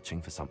is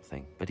searching for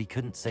something, but he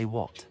couldn't say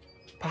what.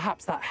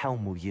 Perhaps that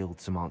helm will yield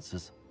some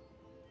answers.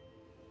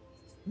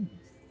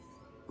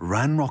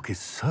 Ranrock is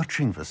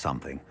searching for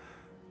something.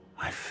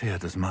 I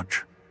feared as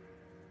much.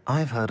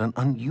 I've heard an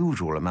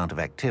unusual amount of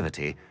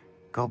activity,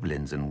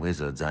 goblins and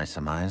wizards, I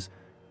surmise,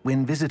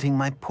 when visiting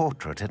my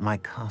portrait at my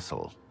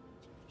castle.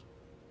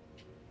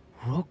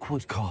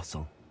 Rookwood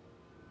Castle?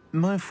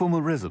 My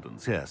former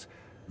residence, yes.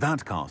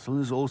 That castle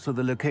is also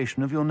the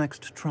location of your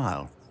next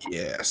trial.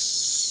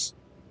 Yes.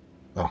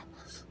 Oh, I'm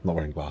not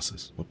wearing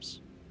glasses.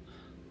 Whoops.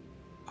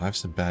 I have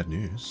some bad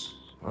news.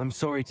 I'm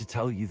sorry to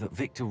tell you that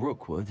Victor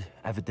Rookwood,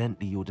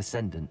 evidently your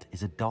descendant,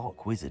 is a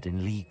dark wizard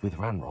in league with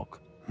Ranrock.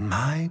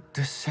 My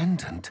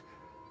descendant?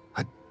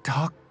 A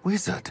dark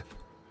wizard?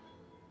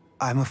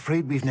 I'm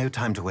afraid we've no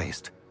time to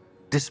waste.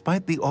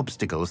 Despite the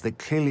obstacles that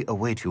clearly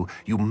await you,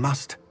 you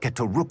must get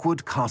to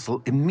Rookwood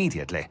Castle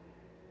immediately.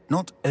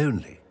 Not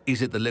only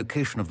is it the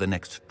location of the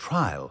next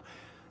trial,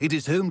 it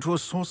is home to a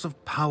source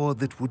of power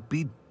that would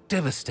be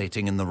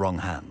devastating in the wrong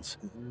hands.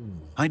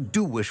 I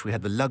do wish we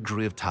had the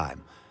luxury of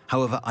time.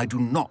 However, I do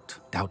not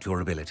doubt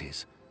your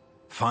abilities.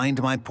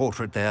 Find my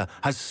portrait there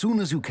as soon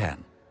as you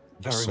can.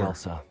 Very well,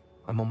 sir.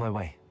 I'm on my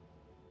way.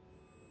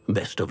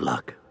 Best of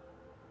luck.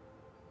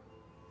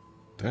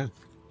 Then,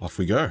 off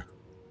we go.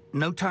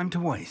 No time to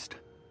waste.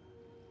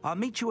 I'll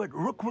meet you at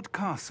Rookwood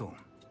Castle.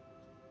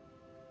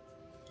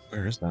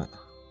 Where is that?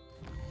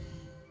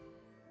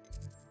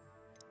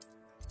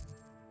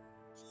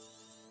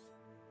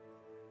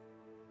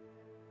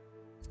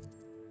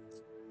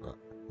 Oh,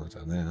 not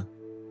down there.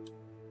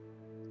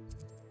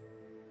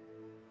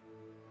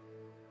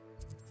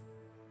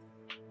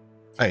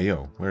 Hey,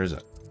 yo, where is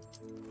it?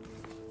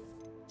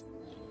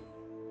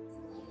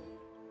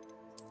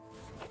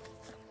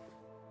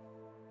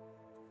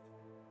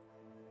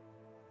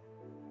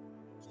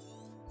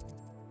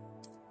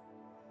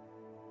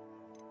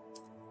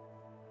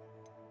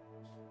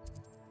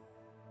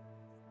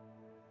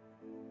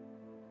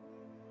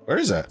 Where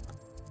is it?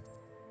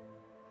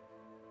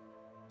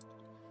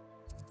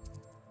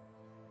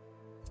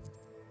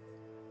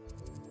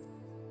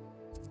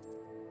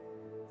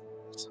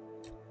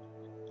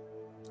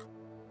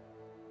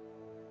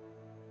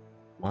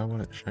 Why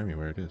won't it show me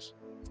where it is?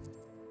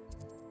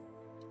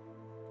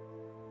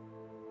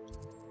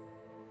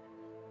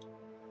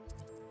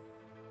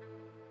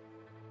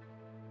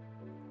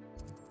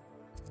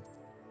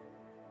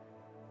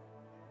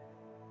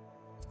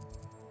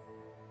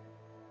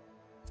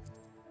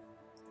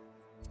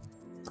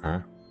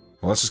 Alright.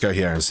 Well, let's just go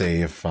here and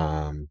see if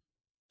it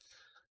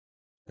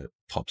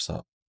pops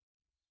up.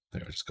 I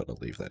think I just got to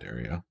leave that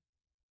area.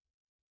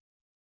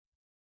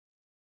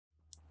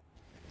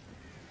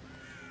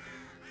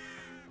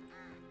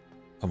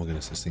 Oh my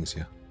goodness, this thing's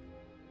here.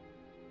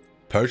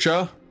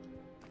 Poacher?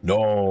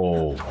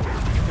 No.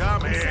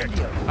 Come here.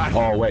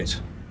 Oh,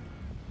 wait.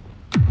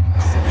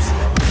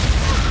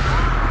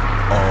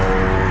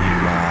 Oh,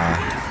 you are.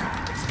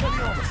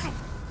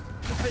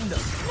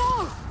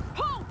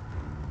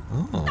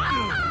 Oh.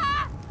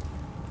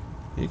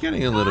 You're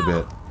getting a little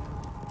bit...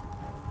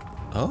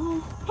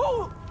 Oh.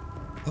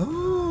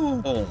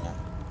 Oh.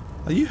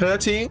 Are you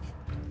hurting?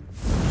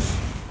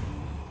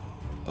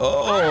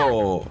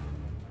 Oh.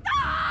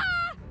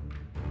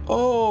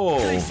 Oh.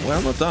 Well,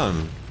 I'm not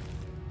done.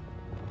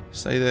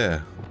 Stay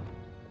there.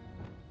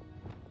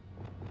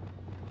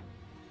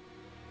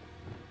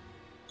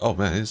 Oh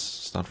man, he's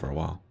stunned for a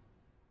while.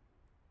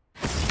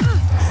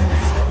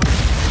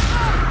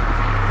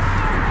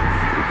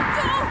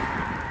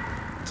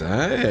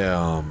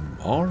 Damn.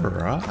 All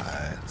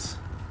right.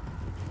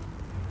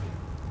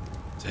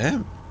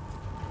 Damn.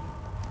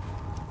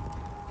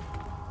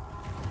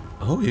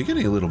 Oh, you're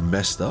getting a little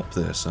messed up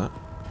there, son.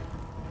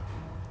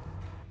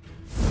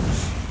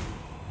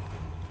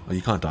 Oh,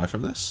 you can't die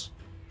from this?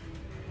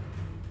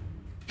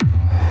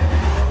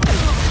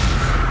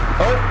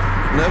 Oh,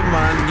 never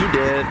mind. You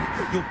dead.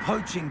 Your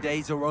poaching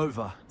days are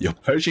over. Your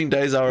poaching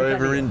days are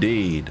over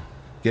indeed.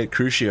 Get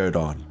Crucio'd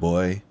on,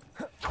 boy.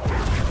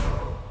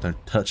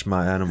 Don't touch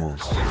my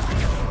animals.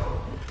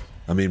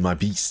 I mean, my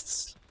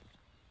beasts.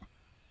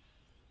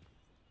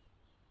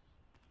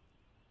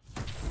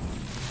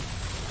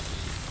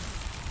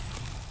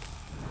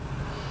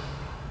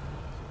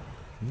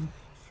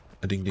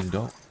 A ding ding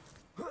dong.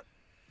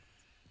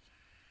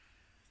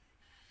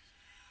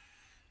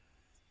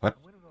 What?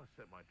 Where did I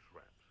set my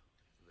traps?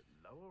 Is it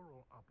lower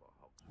or upper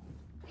Hogwarts?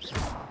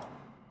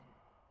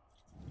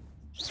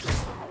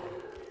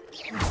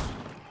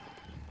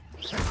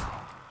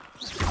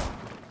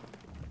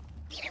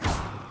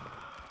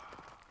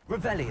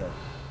 Revelio.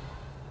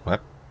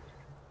 What?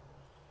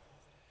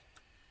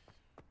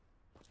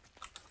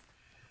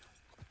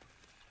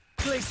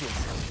 Glacius.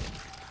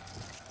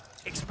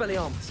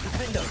 Expelliarmus.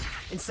 Defendo.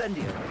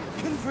 Incendio.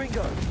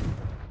 Confringo.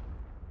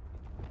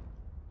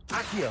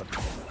 Accio.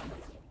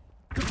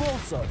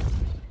 Cabalso.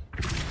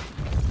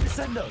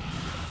 Descendo.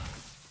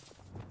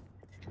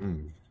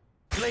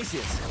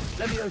 Glacius.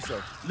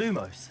 Levioso.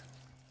 Lumos.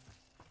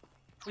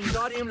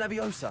 Wingardium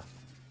Leviosa.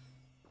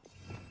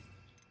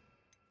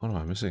 What am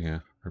I missing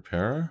here?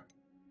 Repairer?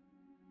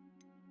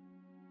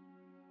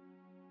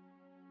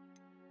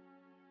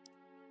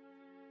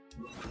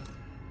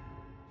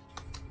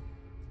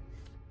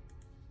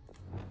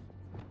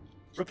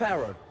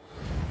 Reparo.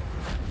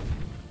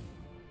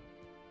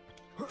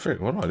 Frick,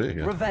 what do I do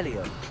here?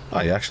 Revelio.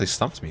 Oh, you actually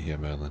stumped me here,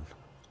 Merlin.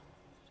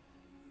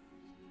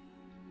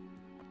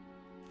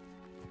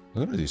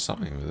 I'm gonna do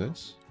something with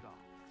this.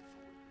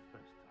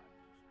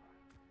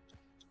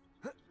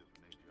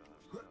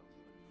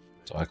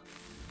 So I...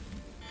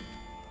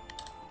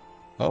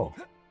 Oh.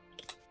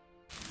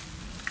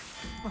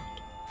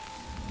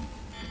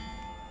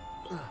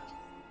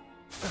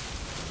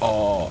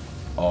 Oh.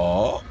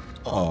 Oh.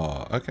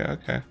 Oh. Okay,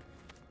 okay.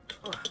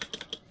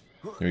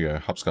 Here we go.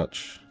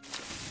 Hopscotch.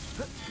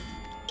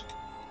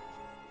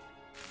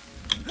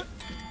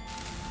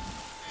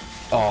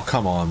 Oh,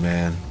 come on,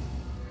 man.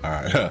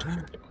 Alright.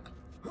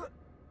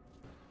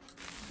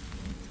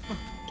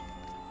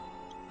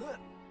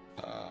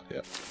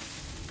 Yep.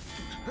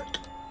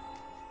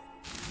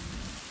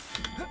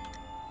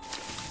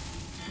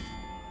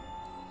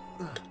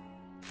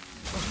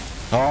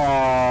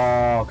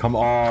 Oh, come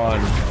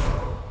on.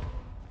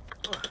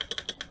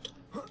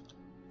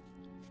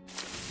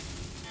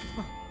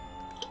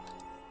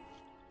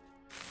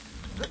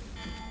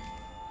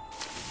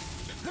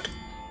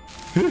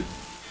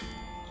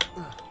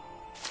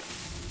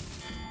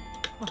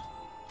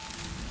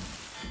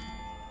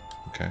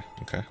 Okay,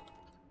 okay.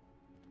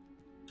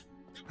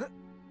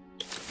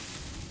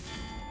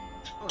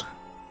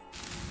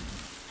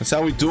 That's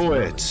how we do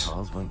it.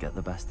 Charles won't get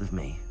the best of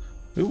me.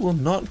 Who will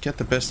not get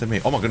the best of me?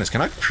 Oh my goodness,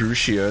 can I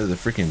Crucio the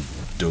freaking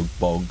dog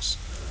bogs?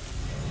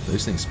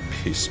 Those things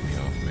piss me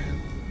off,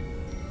 man.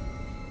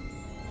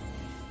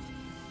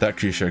 That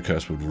Crucio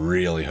curse would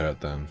really hurt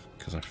them,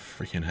 because I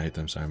freaking hate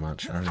them so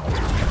much. I don't know what's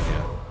going on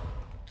here.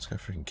 Let's go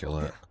freaking kill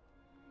it.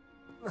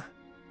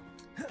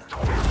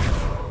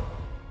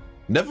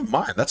 Never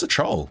mind, that's a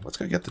troll. Let's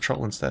go get the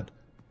troll instead.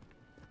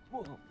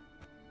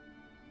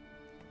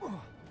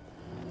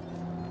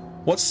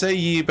 What say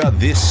ye about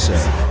this,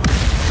 sir?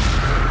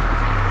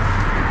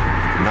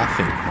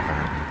 Nothing,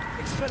 apparently.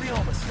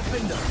 Expelliarmus,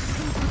 Defender,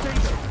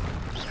 Potato.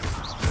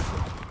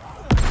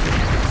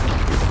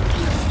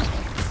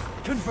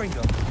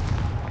 Confringo.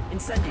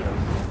 Incendio.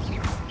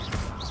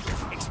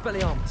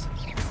 Expelliarmus.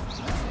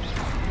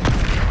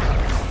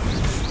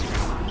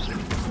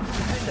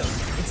 Defendo.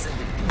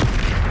 Incendio.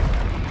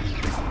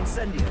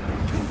 Incendio.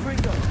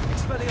 Confringo.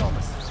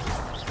 Expelliarmus.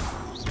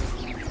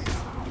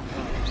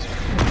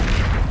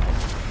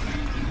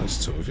 That's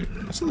two of you.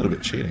 That's a little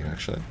bit cheating,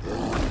 actually.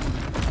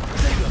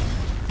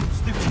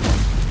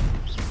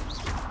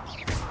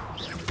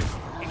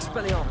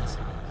 Expelliarmus.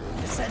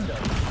 Descendo.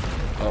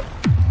 Oh.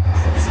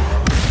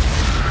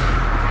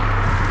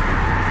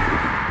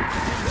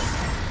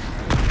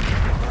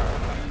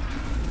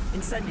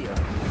 Incendio.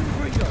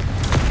 Confringo.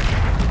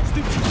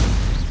 Stupid.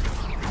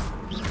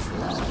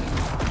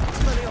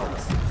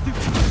 Expelliarmus.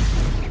 Stupid.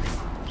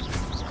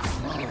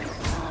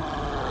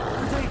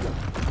 Potato.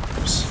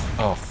 Oops.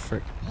 Oh.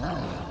 frick?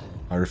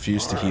 I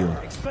refuse to heal.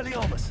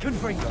 Expelliarmus.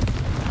 Confringo.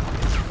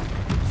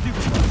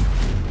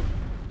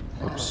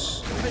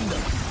 Oops.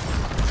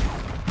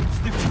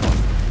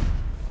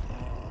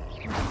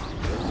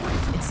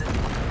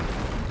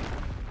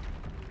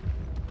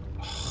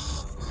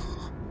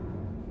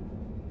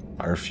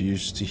 I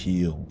refuse to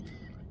heal.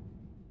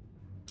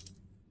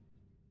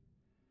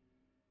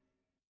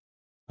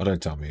 Oh,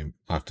 don't tell me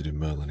I have to do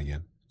Merlin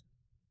again.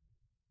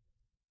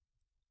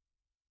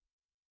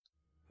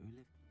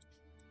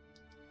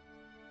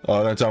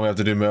 Oh, don't tell me I have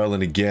to do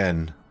Merlin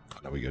again. Oh,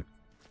 no, we're good.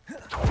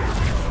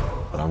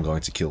 But I'm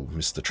going to kill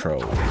Mr.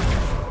 Troll.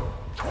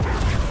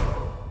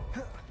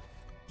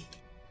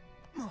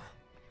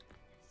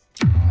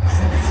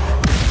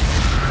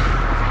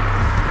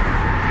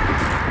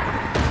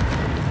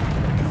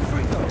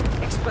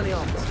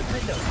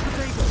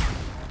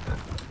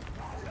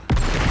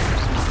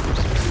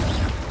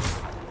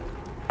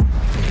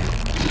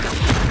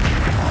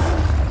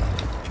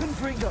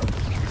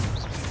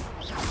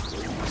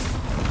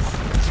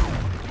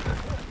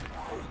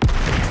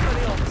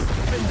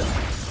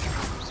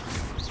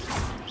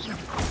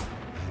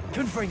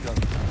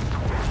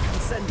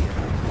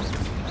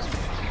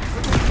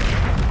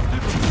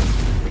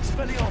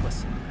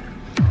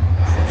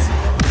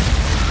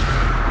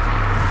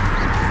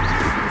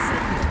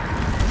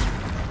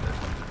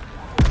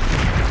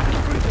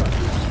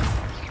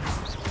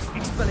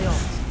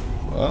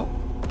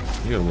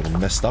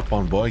 Messed up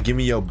on, boy. Give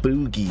me your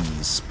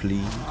boogies,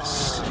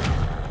 please.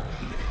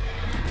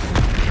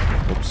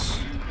 Oops.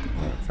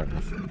 Oh, fair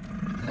enough.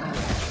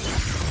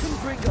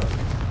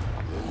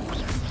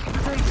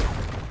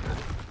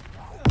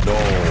 No.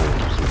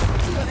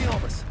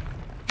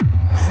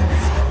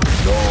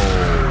 No.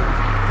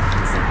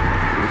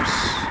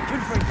 Oops.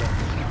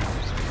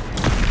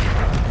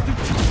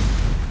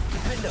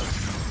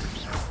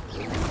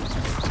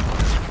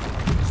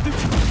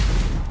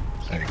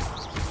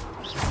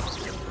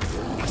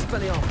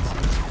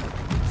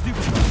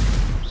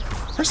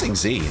 Pressing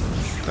Z.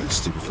 Don't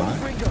stupefy.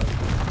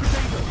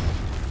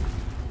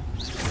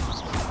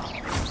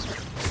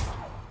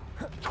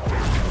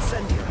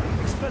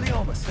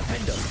 Expelliarmus.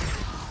 Defender.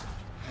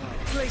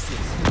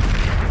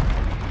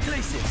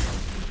 Glacius.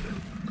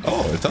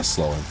 Oh, it does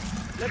slow him.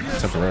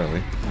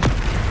 Temporarily.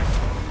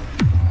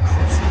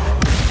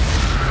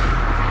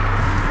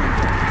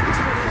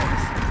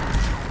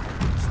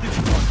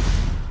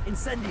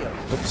 Incendio.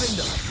 Oops.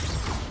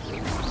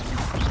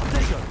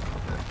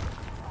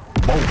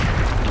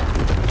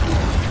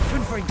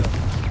 Confringo.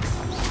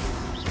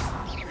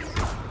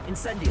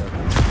 Incendio.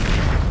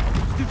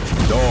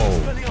 No.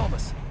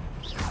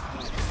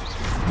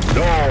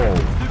 No.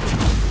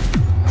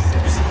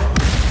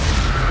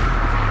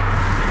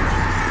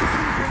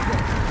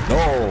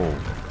 No.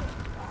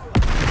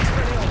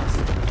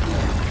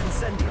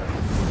 Incendio.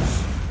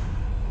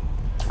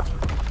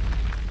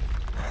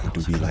 Do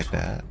we like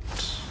that?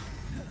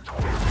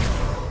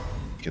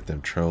 Get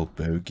them troll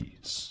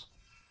bogies.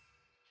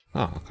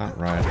 Oh, I can't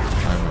ride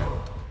highway.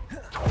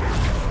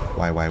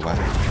 Why?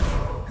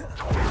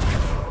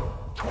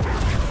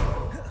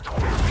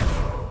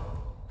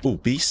 Oh,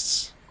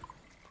 beasts.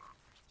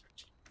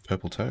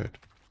 Purple toad.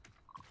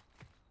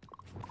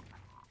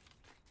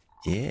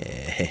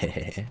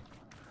 Yeah.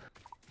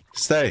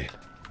 Stay.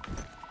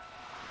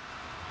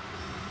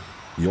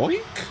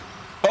 Yoink?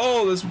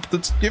 Oh, there's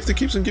the gift that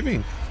keeps on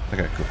giving.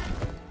 Okay, cool.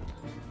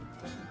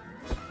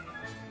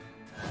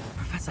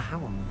 Professor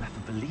Howell will never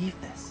believe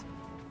this.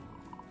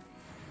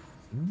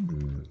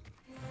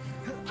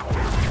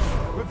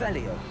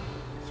 Revelio.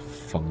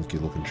 Funky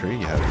looking tree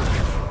you have there.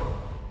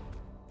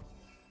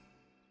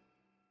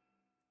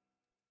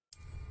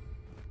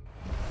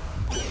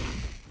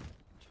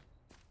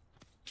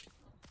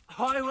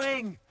 High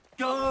wing!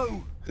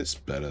 Go! This is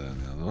better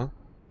than the other one.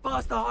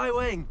 Faster, high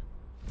wing!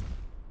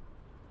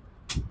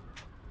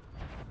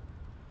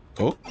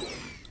 Oh.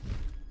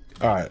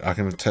 Alright, I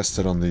can test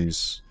it on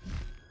these.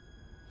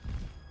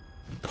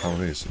 Oh,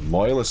 these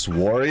loyalist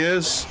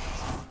warriors?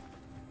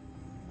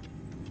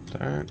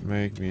 Don't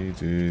make me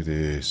do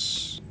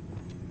this.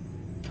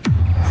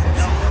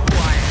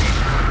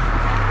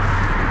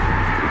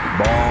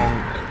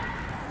 Bonk.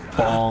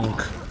 Bonk.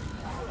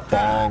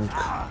 Bonk.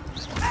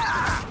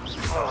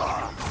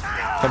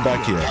 Come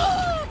back here.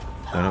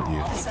 No, not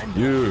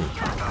you. You.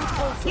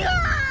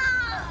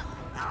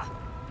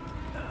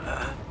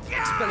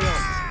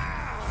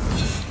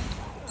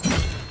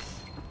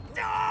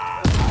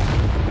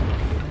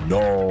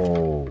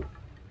 No.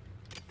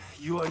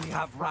 You only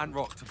have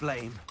Ranrock to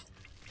blame.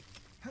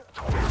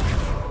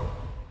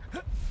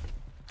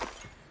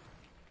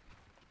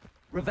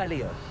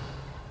 Revelio.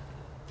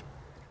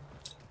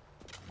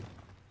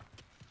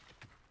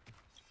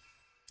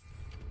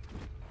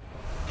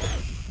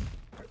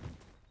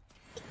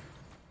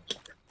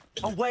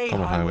 Away,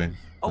 Come on, highway.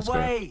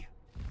 Away!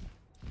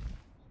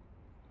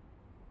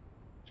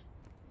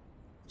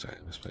 Dang,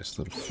 this place is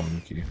a little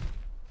funky.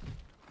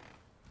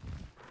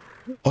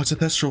 Oh, it's a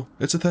Thestral.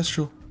 It's a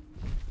Thestral.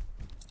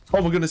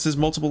 Oh my goodness, there's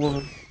multiple of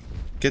them.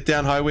 Get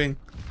down, High Wing.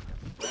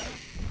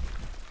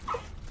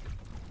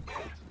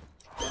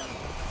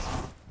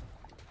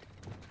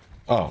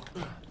 Oh,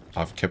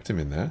 I've kept him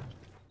in there.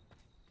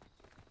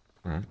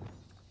 Alright.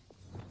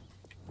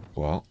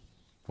 Well,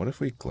 what if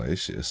we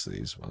glacius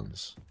these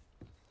ones?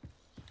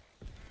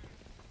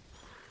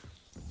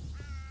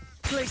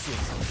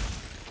 Glacius.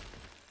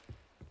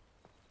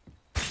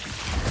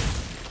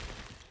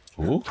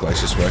 Ooh,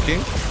 glacius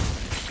working.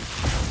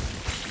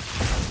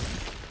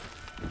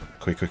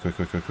 Quick.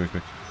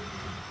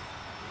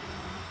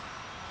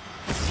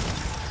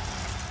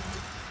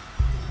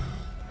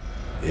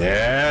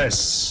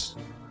 Yes!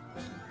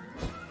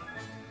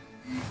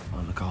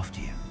 I'll look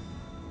after you.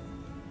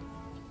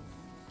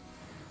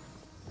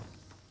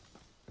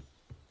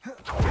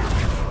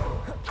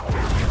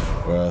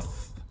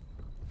 Worth.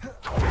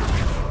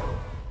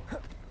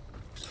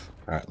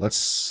 Alright,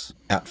 let's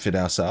outfit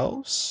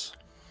ourselves.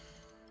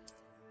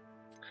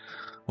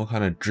 What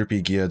kind of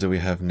drippy gear do we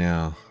have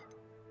now?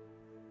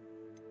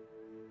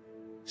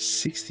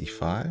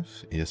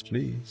 65? Yes,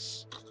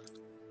 please.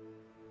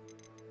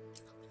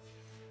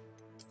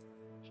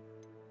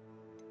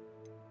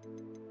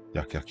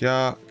 Yuck.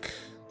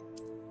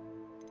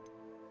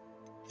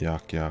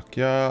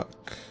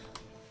 Yuck.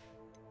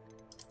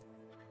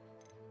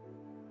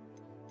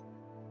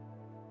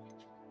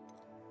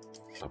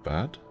 Not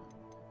bad.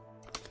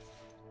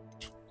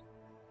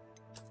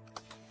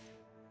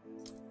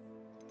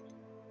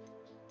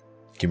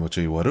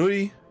 Kimochi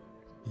warui.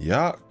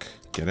 Yuck.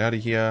 Get out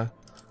of here.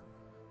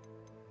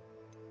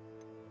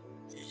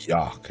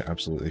 Yuck.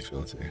 Absolutely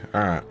filthy.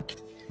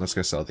 Alright. Let's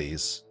go sell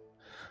these.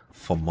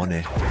 For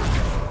money.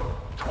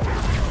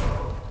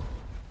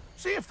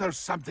 See if there's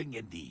something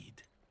you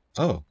need.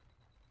 Oh.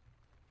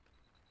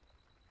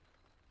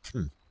 I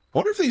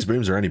wonder if these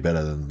brooms are any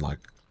better than, like,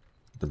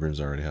 the brooms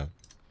I already have.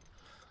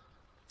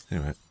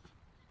 Anyway.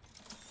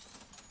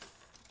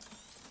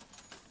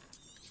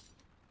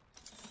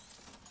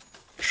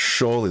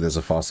 Surely there's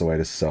a faster way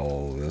to sell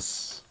all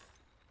this.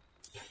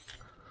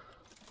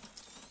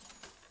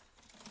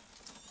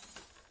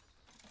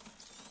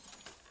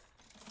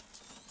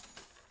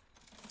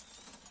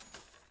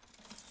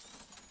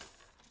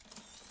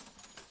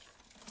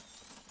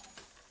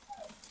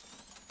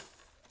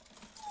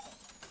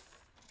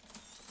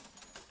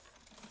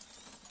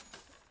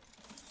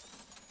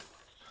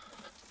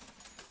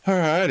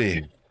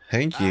 Alrighty.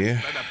 Thank you.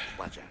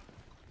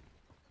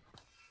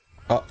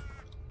 Oh.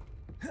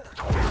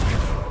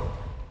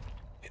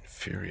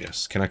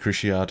 Infurious. Can I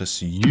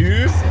Cruciatus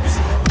you?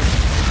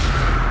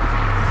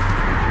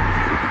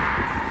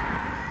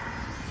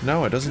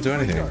 No, it doesn't do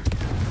anything.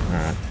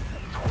 Alright.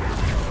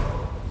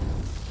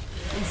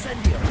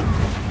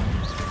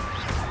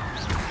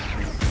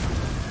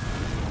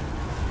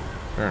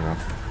 Fair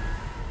enough.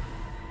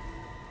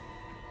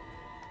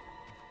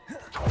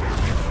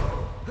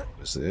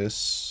 What is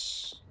this?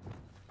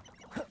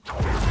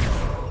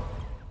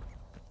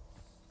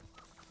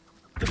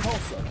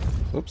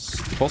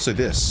 Oops. Also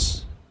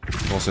this.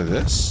 Also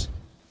this?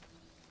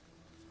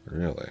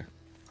 Really?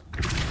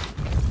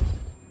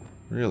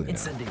 Really?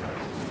 Now?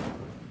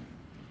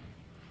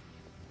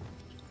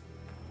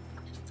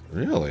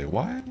 Really?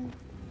 Why?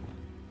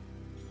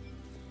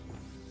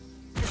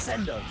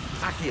 Descendo.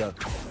 Accio.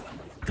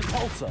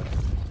 Depulso.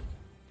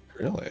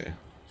 Really?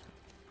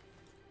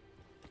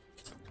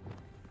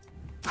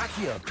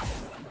 Accio.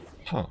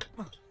 Huh.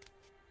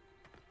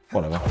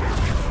 Whatever.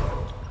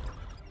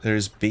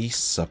 There's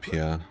beasts up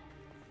here.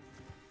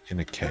 In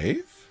a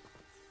cave?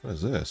 What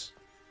is this?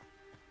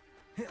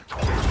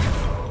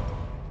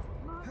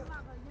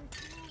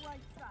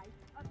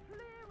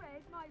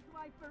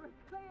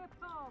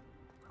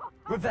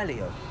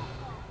 Revelio.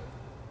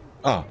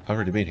 Oh, I've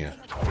already been here.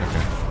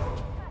 Okay.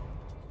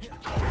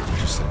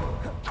 Interesting.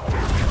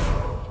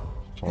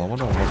 Well, I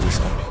wonder what is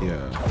up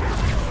here.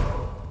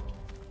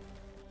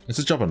 It's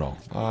a jobberknoll.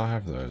 Oh, I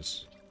have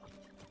those.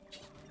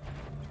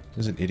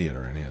 There's an idiot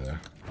or any of there.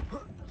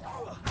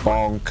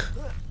 Bonk.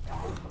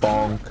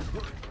 Bonk.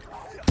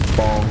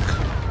 Bonk.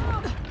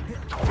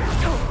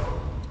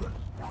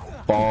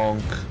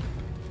 Bonk.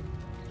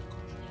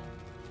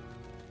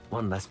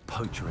 One less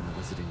poacher in the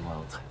wizarding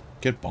world.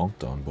 Get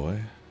bonked on,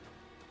 boy.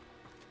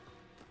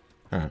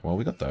 Alright, well,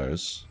 we got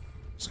those.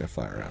 Let's go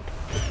fly around.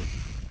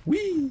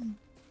 Whee!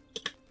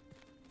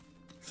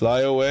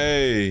 Fly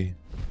away!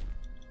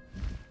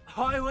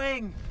 High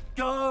wing!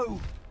 Go!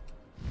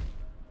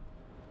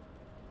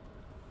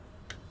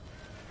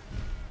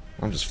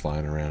 I'm just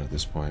flying around at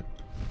this point.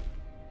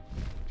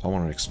 I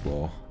want to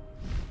explore.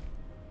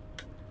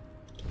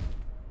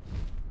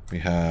 We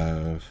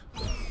have...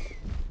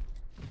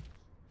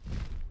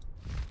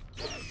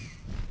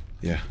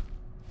 Yeah.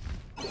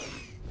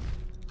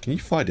 Can you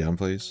fly down,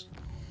 please?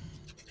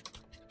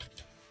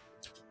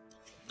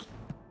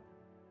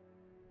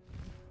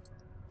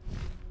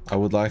 I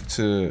would like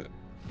to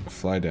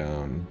fly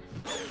down.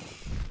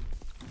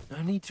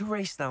 No need to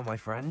race now, my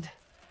friend.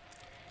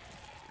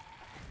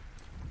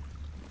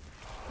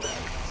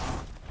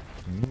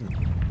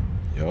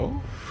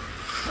 Yo?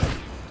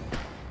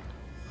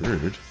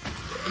 Rude.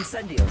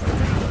 Incendio.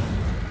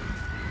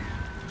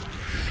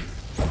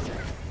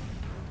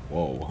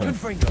 Whoa.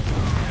 Confringo.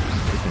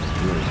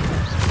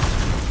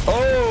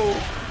 Oh!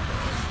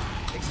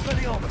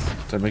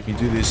 Don't make me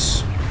do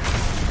this.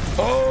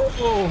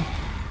 Oh!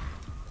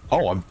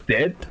 Oh, I'm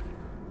dead?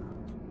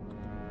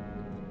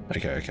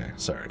 Okay.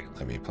 Sorry.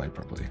 Let me play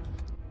properly.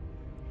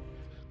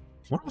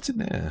 What's in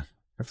there?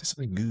 If there's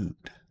something good.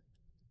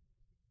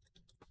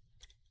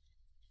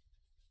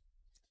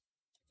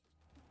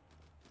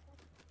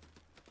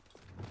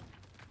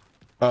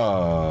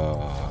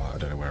 Oh, I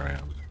don't know where I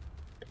am.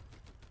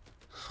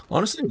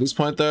 Honestly, at this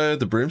point though,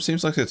 the broom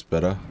seems like it's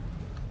better.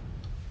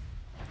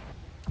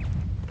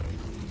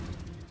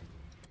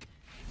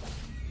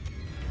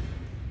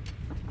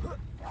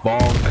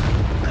 Bonk.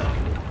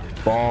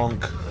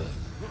 Bonk.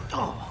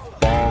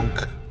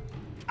 Bonk.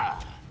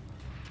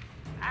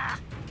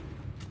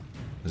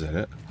 Is that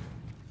it?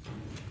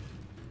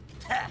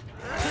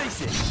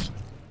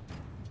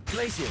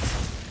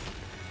 Glacius.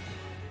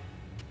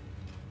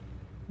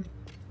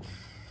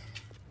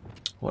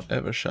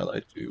 Whatever shall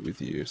I do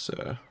with you,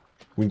 sir?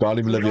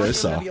 Wingardium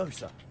Leviosa.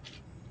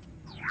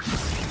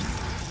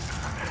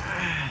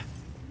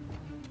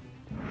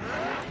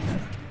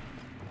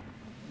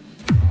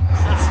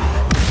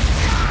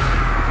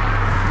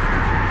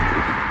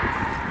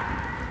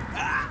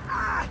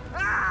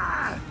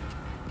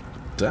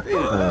 Damn.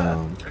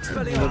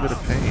 A little bit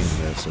of pain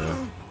there,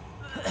 sir.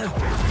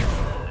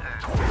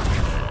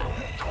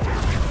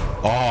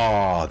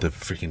 Oh, the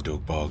freaking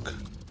dog bug.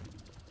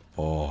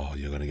 Oh,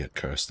 you're gonna get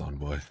cursed on,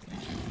 boy.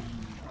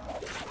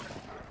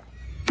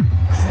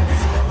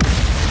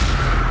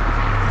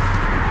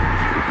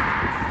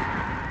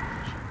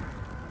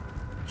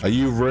 Are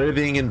you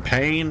writhing in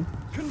pain?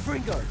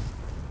 Confringo.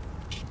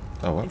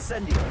 Oh, what?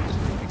 Incendio.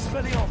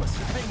 Expelliarmus.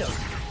 Confringo.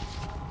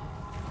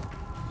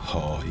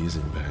 Oh, he's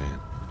in pain.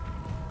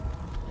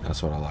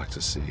 That's what I like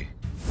to see.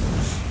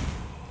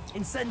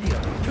 Incendio.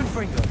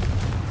 Confringo.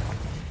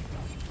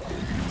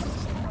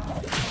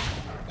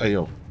 Hey,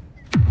 yo. Do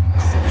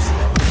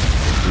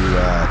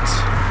that.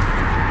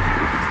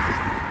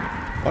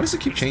 Why does it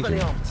keep changing?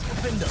 Oh,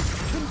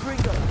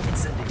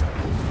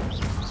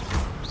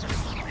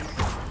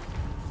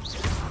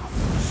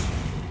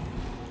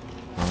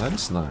 that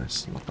is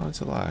nice. I'm not going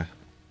to lie.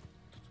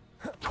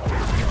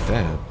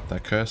 Damn,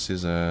 that curse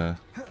is a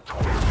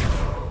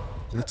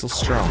little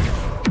strong.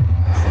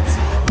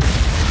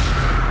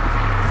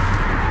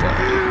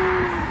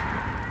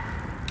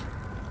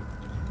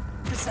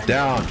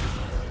 Down.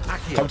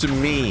 Come to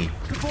me.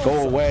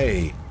 Go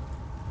away.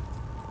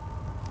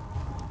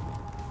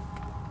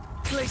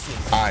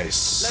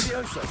 Ice.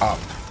 Up.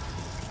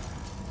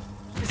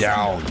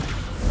 Down.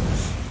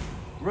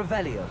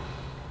 Revelio.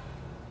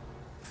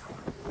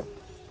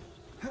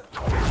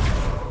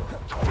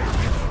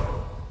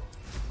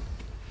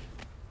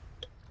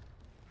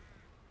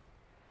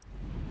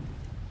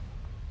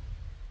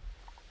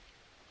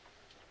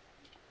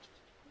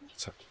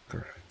 Let's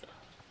upgrade.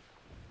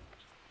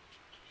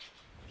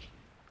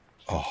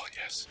 Oh,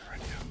 yes. Right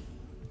now.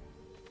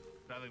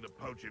 Nothing to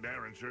poach in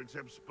Arrowshire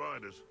except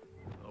spiders.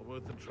 Not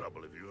worth the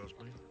trouble, if you ask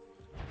me.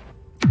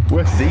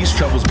 Worth these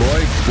troubles,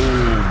 boy.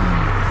 Boom.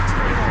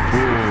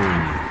 Boom.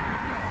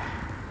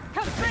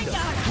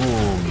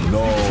 Boom.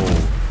 No.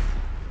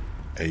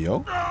 Hey,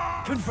 yo.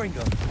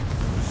 Confringo.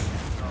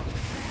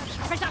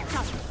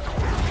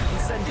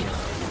 Incendio.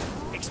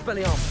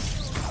 Expelliarmus.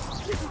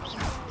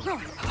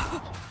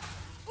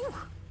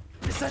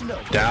 Descendo.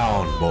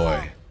 Down,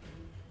 boy.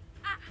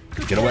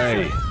 Get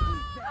away.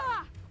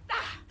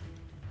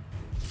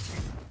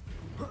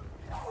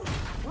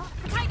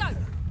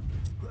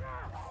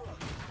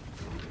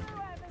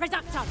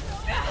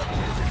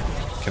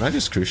 Can I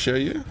just Crucio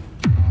you?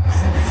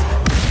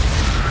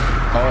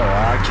 Oh,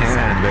 I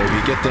can,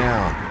 baby. Get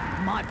down.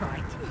 My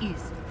brain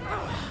is.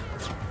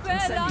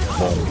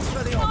 Boom.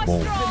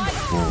 Boom.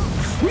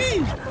 Boom.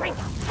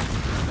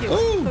 You're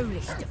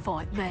foolish to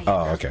fight me.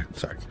 Oh, okay.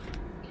 Sorry.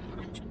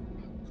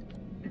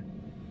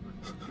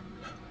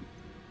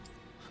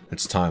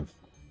 It's time.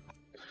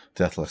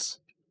 Deathless.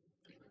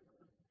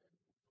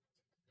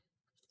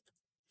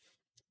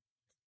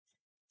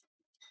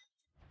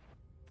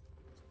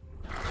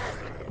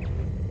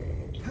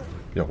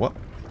 Yo, what?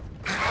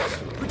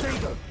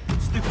 Potato.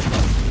 Stupid.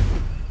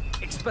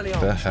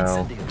 Expelliarmus. The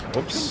hell?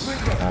 Whoops.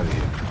 Out of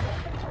here.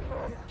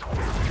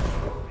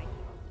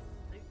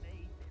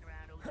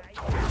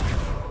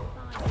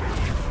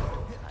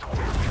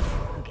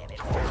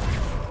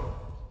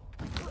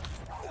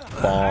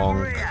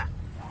 Bong.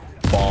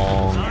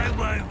 Bong.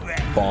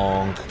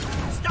 Bong.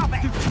 Stop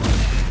it!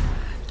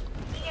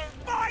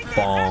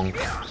 Bong.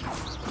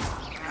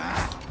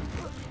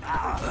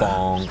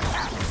 Bong.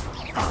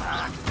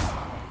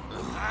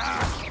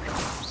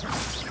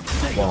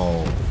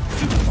 Whoa.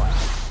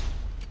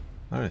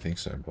 I don't think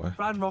so, boy.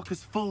 Ranrock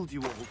has fooled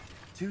you all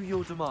to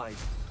your demise.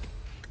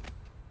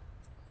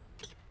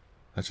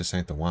 That just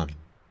ain't the one.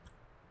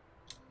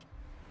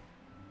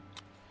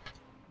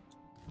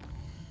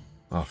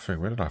 Oh, frick,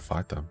 where did I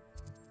fight them?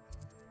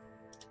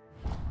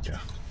 Yeah.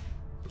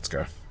 Let's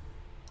go.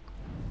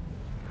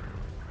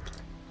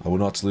 I will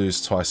not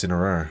lose twice in a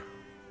row.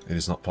 It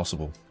is not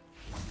possible.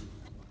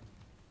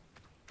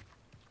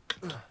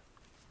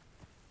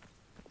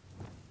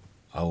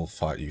 I'll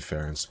fight you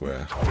fair and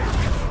square.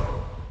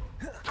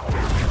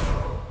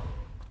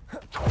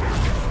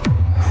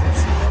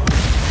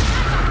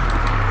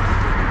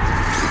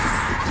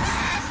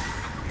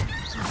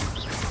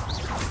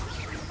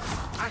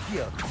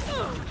 Accio!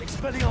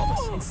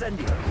 Expelliarmus!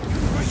 Incendio!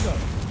 Ringo!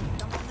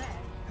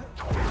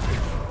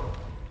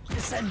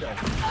 Descendo!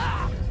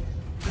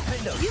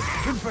 Defendo!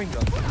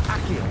 Confringo!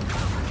 Accio!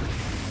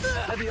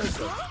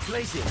 Levioso!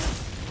 Glacius!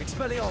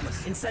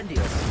 Expelliarmus!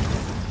 Incendio!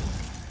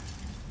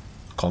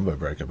 Combo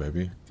breaker,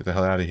 baby. Get the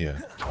hell out of here.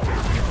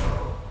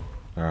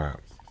 Alright,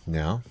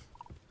 now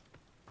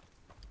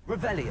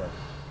Revelio!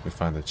 we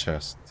find the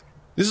chest.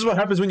 This is what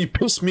happens when you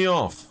piss me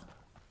off!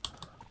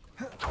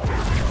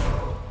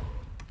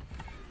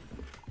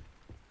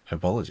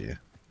 Herbology.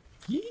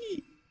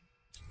 Yee.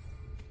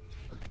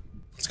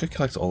 Let's go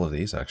collect all of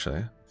these,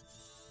 actually.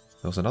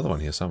 There was another one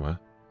here somewhere.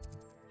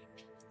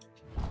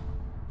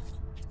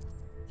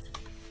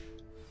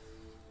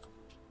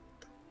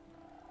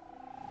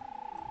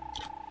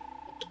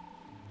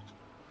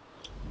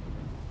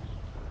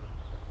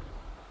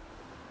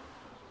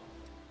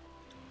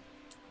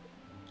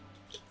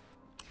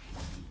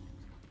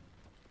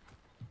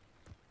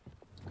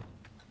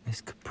 This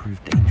could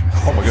prove dangerous.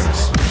 Oh my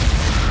goodness.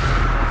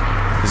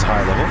 This is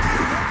higher level.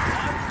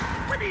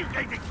 When are you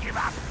going to give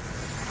up?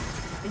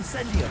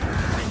 Incendio!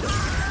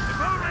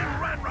 If only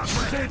Ranrock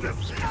were here to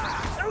see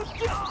that.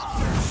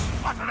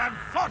 What an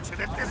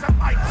unfortunate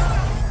disappointment!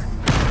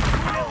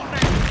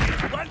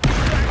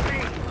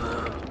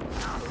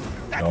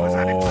 That was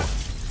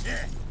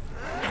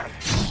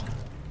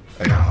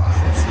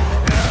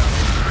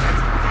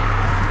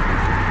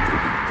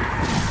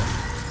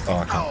Oh,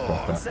 I can't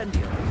block that.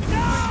 No!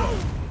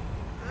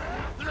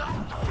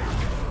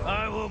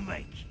 I will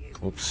make you.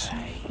 Oops.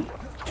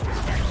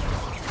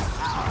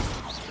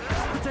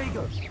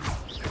 Potato!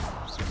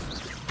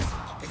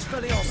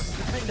 Expelliarmus!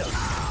 Defendo!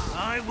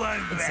 I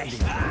won't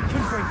rest.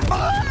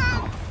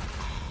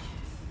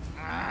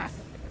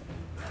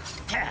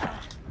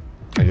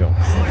 Hey, yo.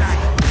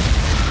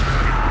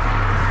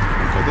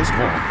 Okay, there's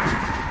more.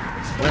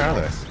 Where are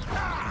they?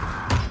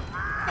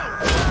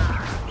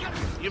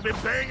 You've been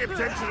paying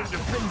attention to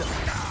Defender.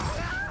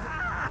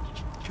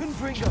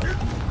 Confringo!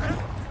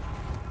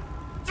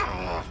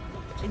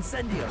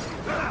 Incendio!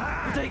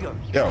 Potato!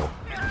 Yo.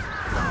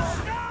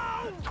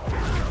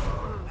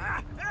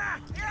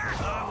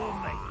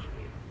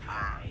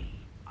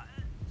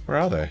 Where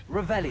are they?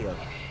 Revelio!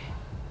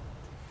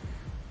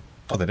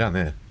 Oh, they're down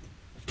there.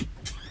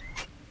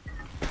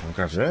 I'll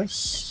grab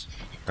this.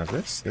 Grab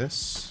this,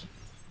 this.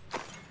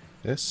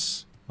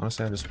 This.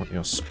 Honestly, I just want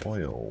your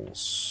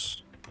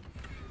spoils.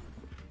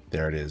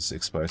 There it is,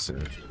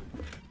 explosive.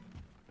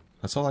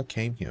 That's all I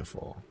came here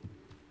for.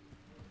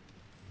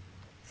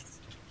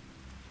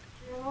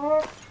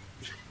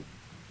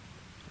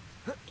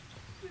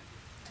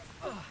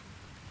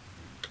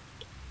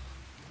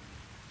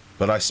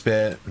 But I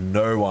spare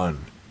no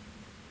one.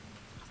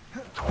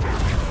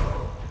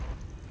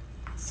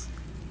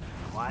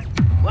 One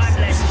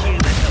less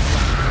human to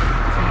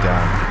I'm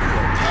down.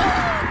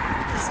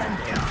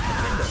 Incendio!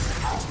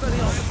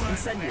 Expelliarmus!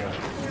 Incendio!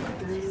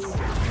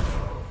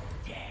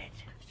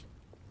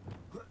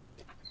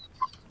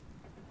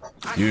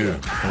 You,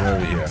 come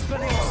over here.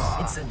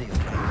 Incendio!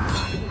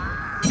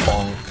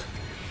 Bonk.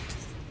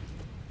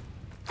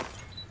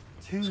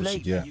 Too So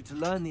late yeah. for you to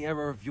learn the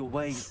error of your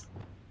ways.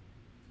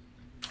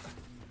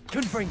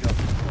 Confringo!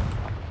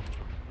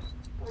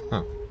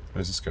 Huh, where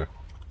does this go?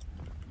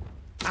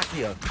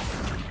 Accio!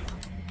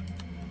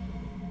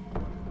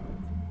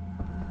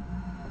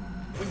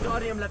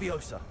 Wingardium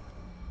Leviosa!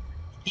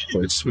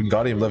 Oh, it's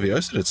Wingardium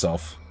Leviosa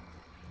itself.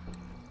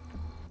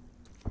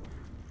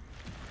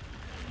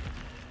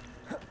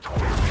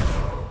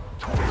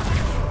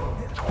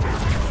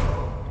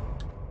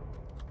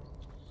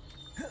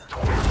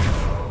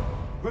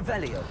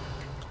 Revelio!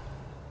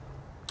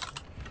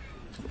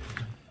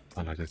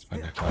 Oh no, that's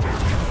fine.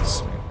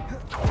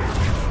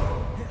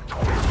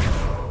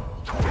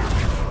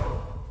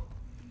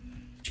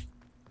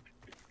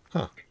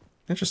 Huh.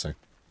 Interesting.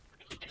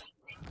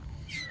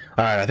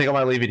 Alright, I think I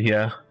might leave it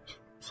here.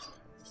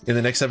 In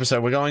the next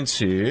episode, we're going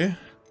to...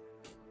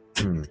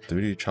 do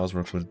we do Charles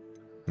Rookwood?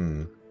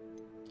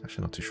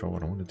 Actually not too sure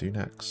what I want to do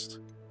next.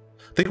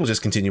 I think we'll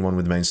just continue on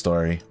with the main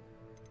story.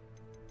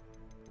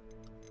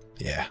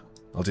 Yeah,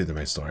 I'll do the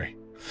main story.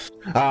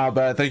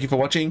 But thank you for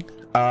watching.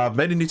 I've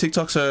made a new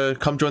TikTok, so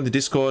come join the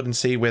Discord and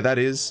see where that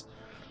is.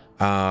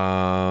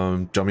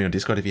 Join me on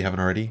Discord if you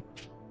haven't already.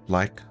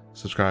 Like,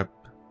 subscribe,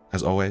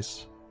 as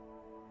always.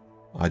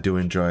 I do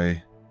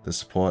enjoy the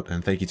support,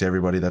 and thank you to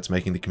everybody that's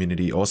making the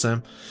community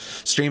awesome.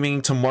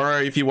 Streaming tomorrow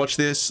if you watch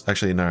this.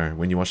 Actually, no,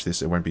 when you watch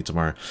this, it won't be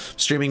tomorrow.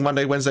 Streaming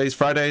Monday, Wednesdays,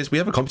 Fridays. We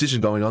have a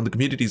competition going on. The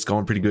community's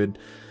going pretty good.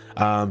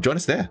 Join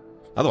us there.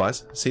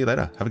 Otherwise, see you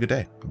later. Have a good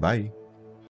day. Bye.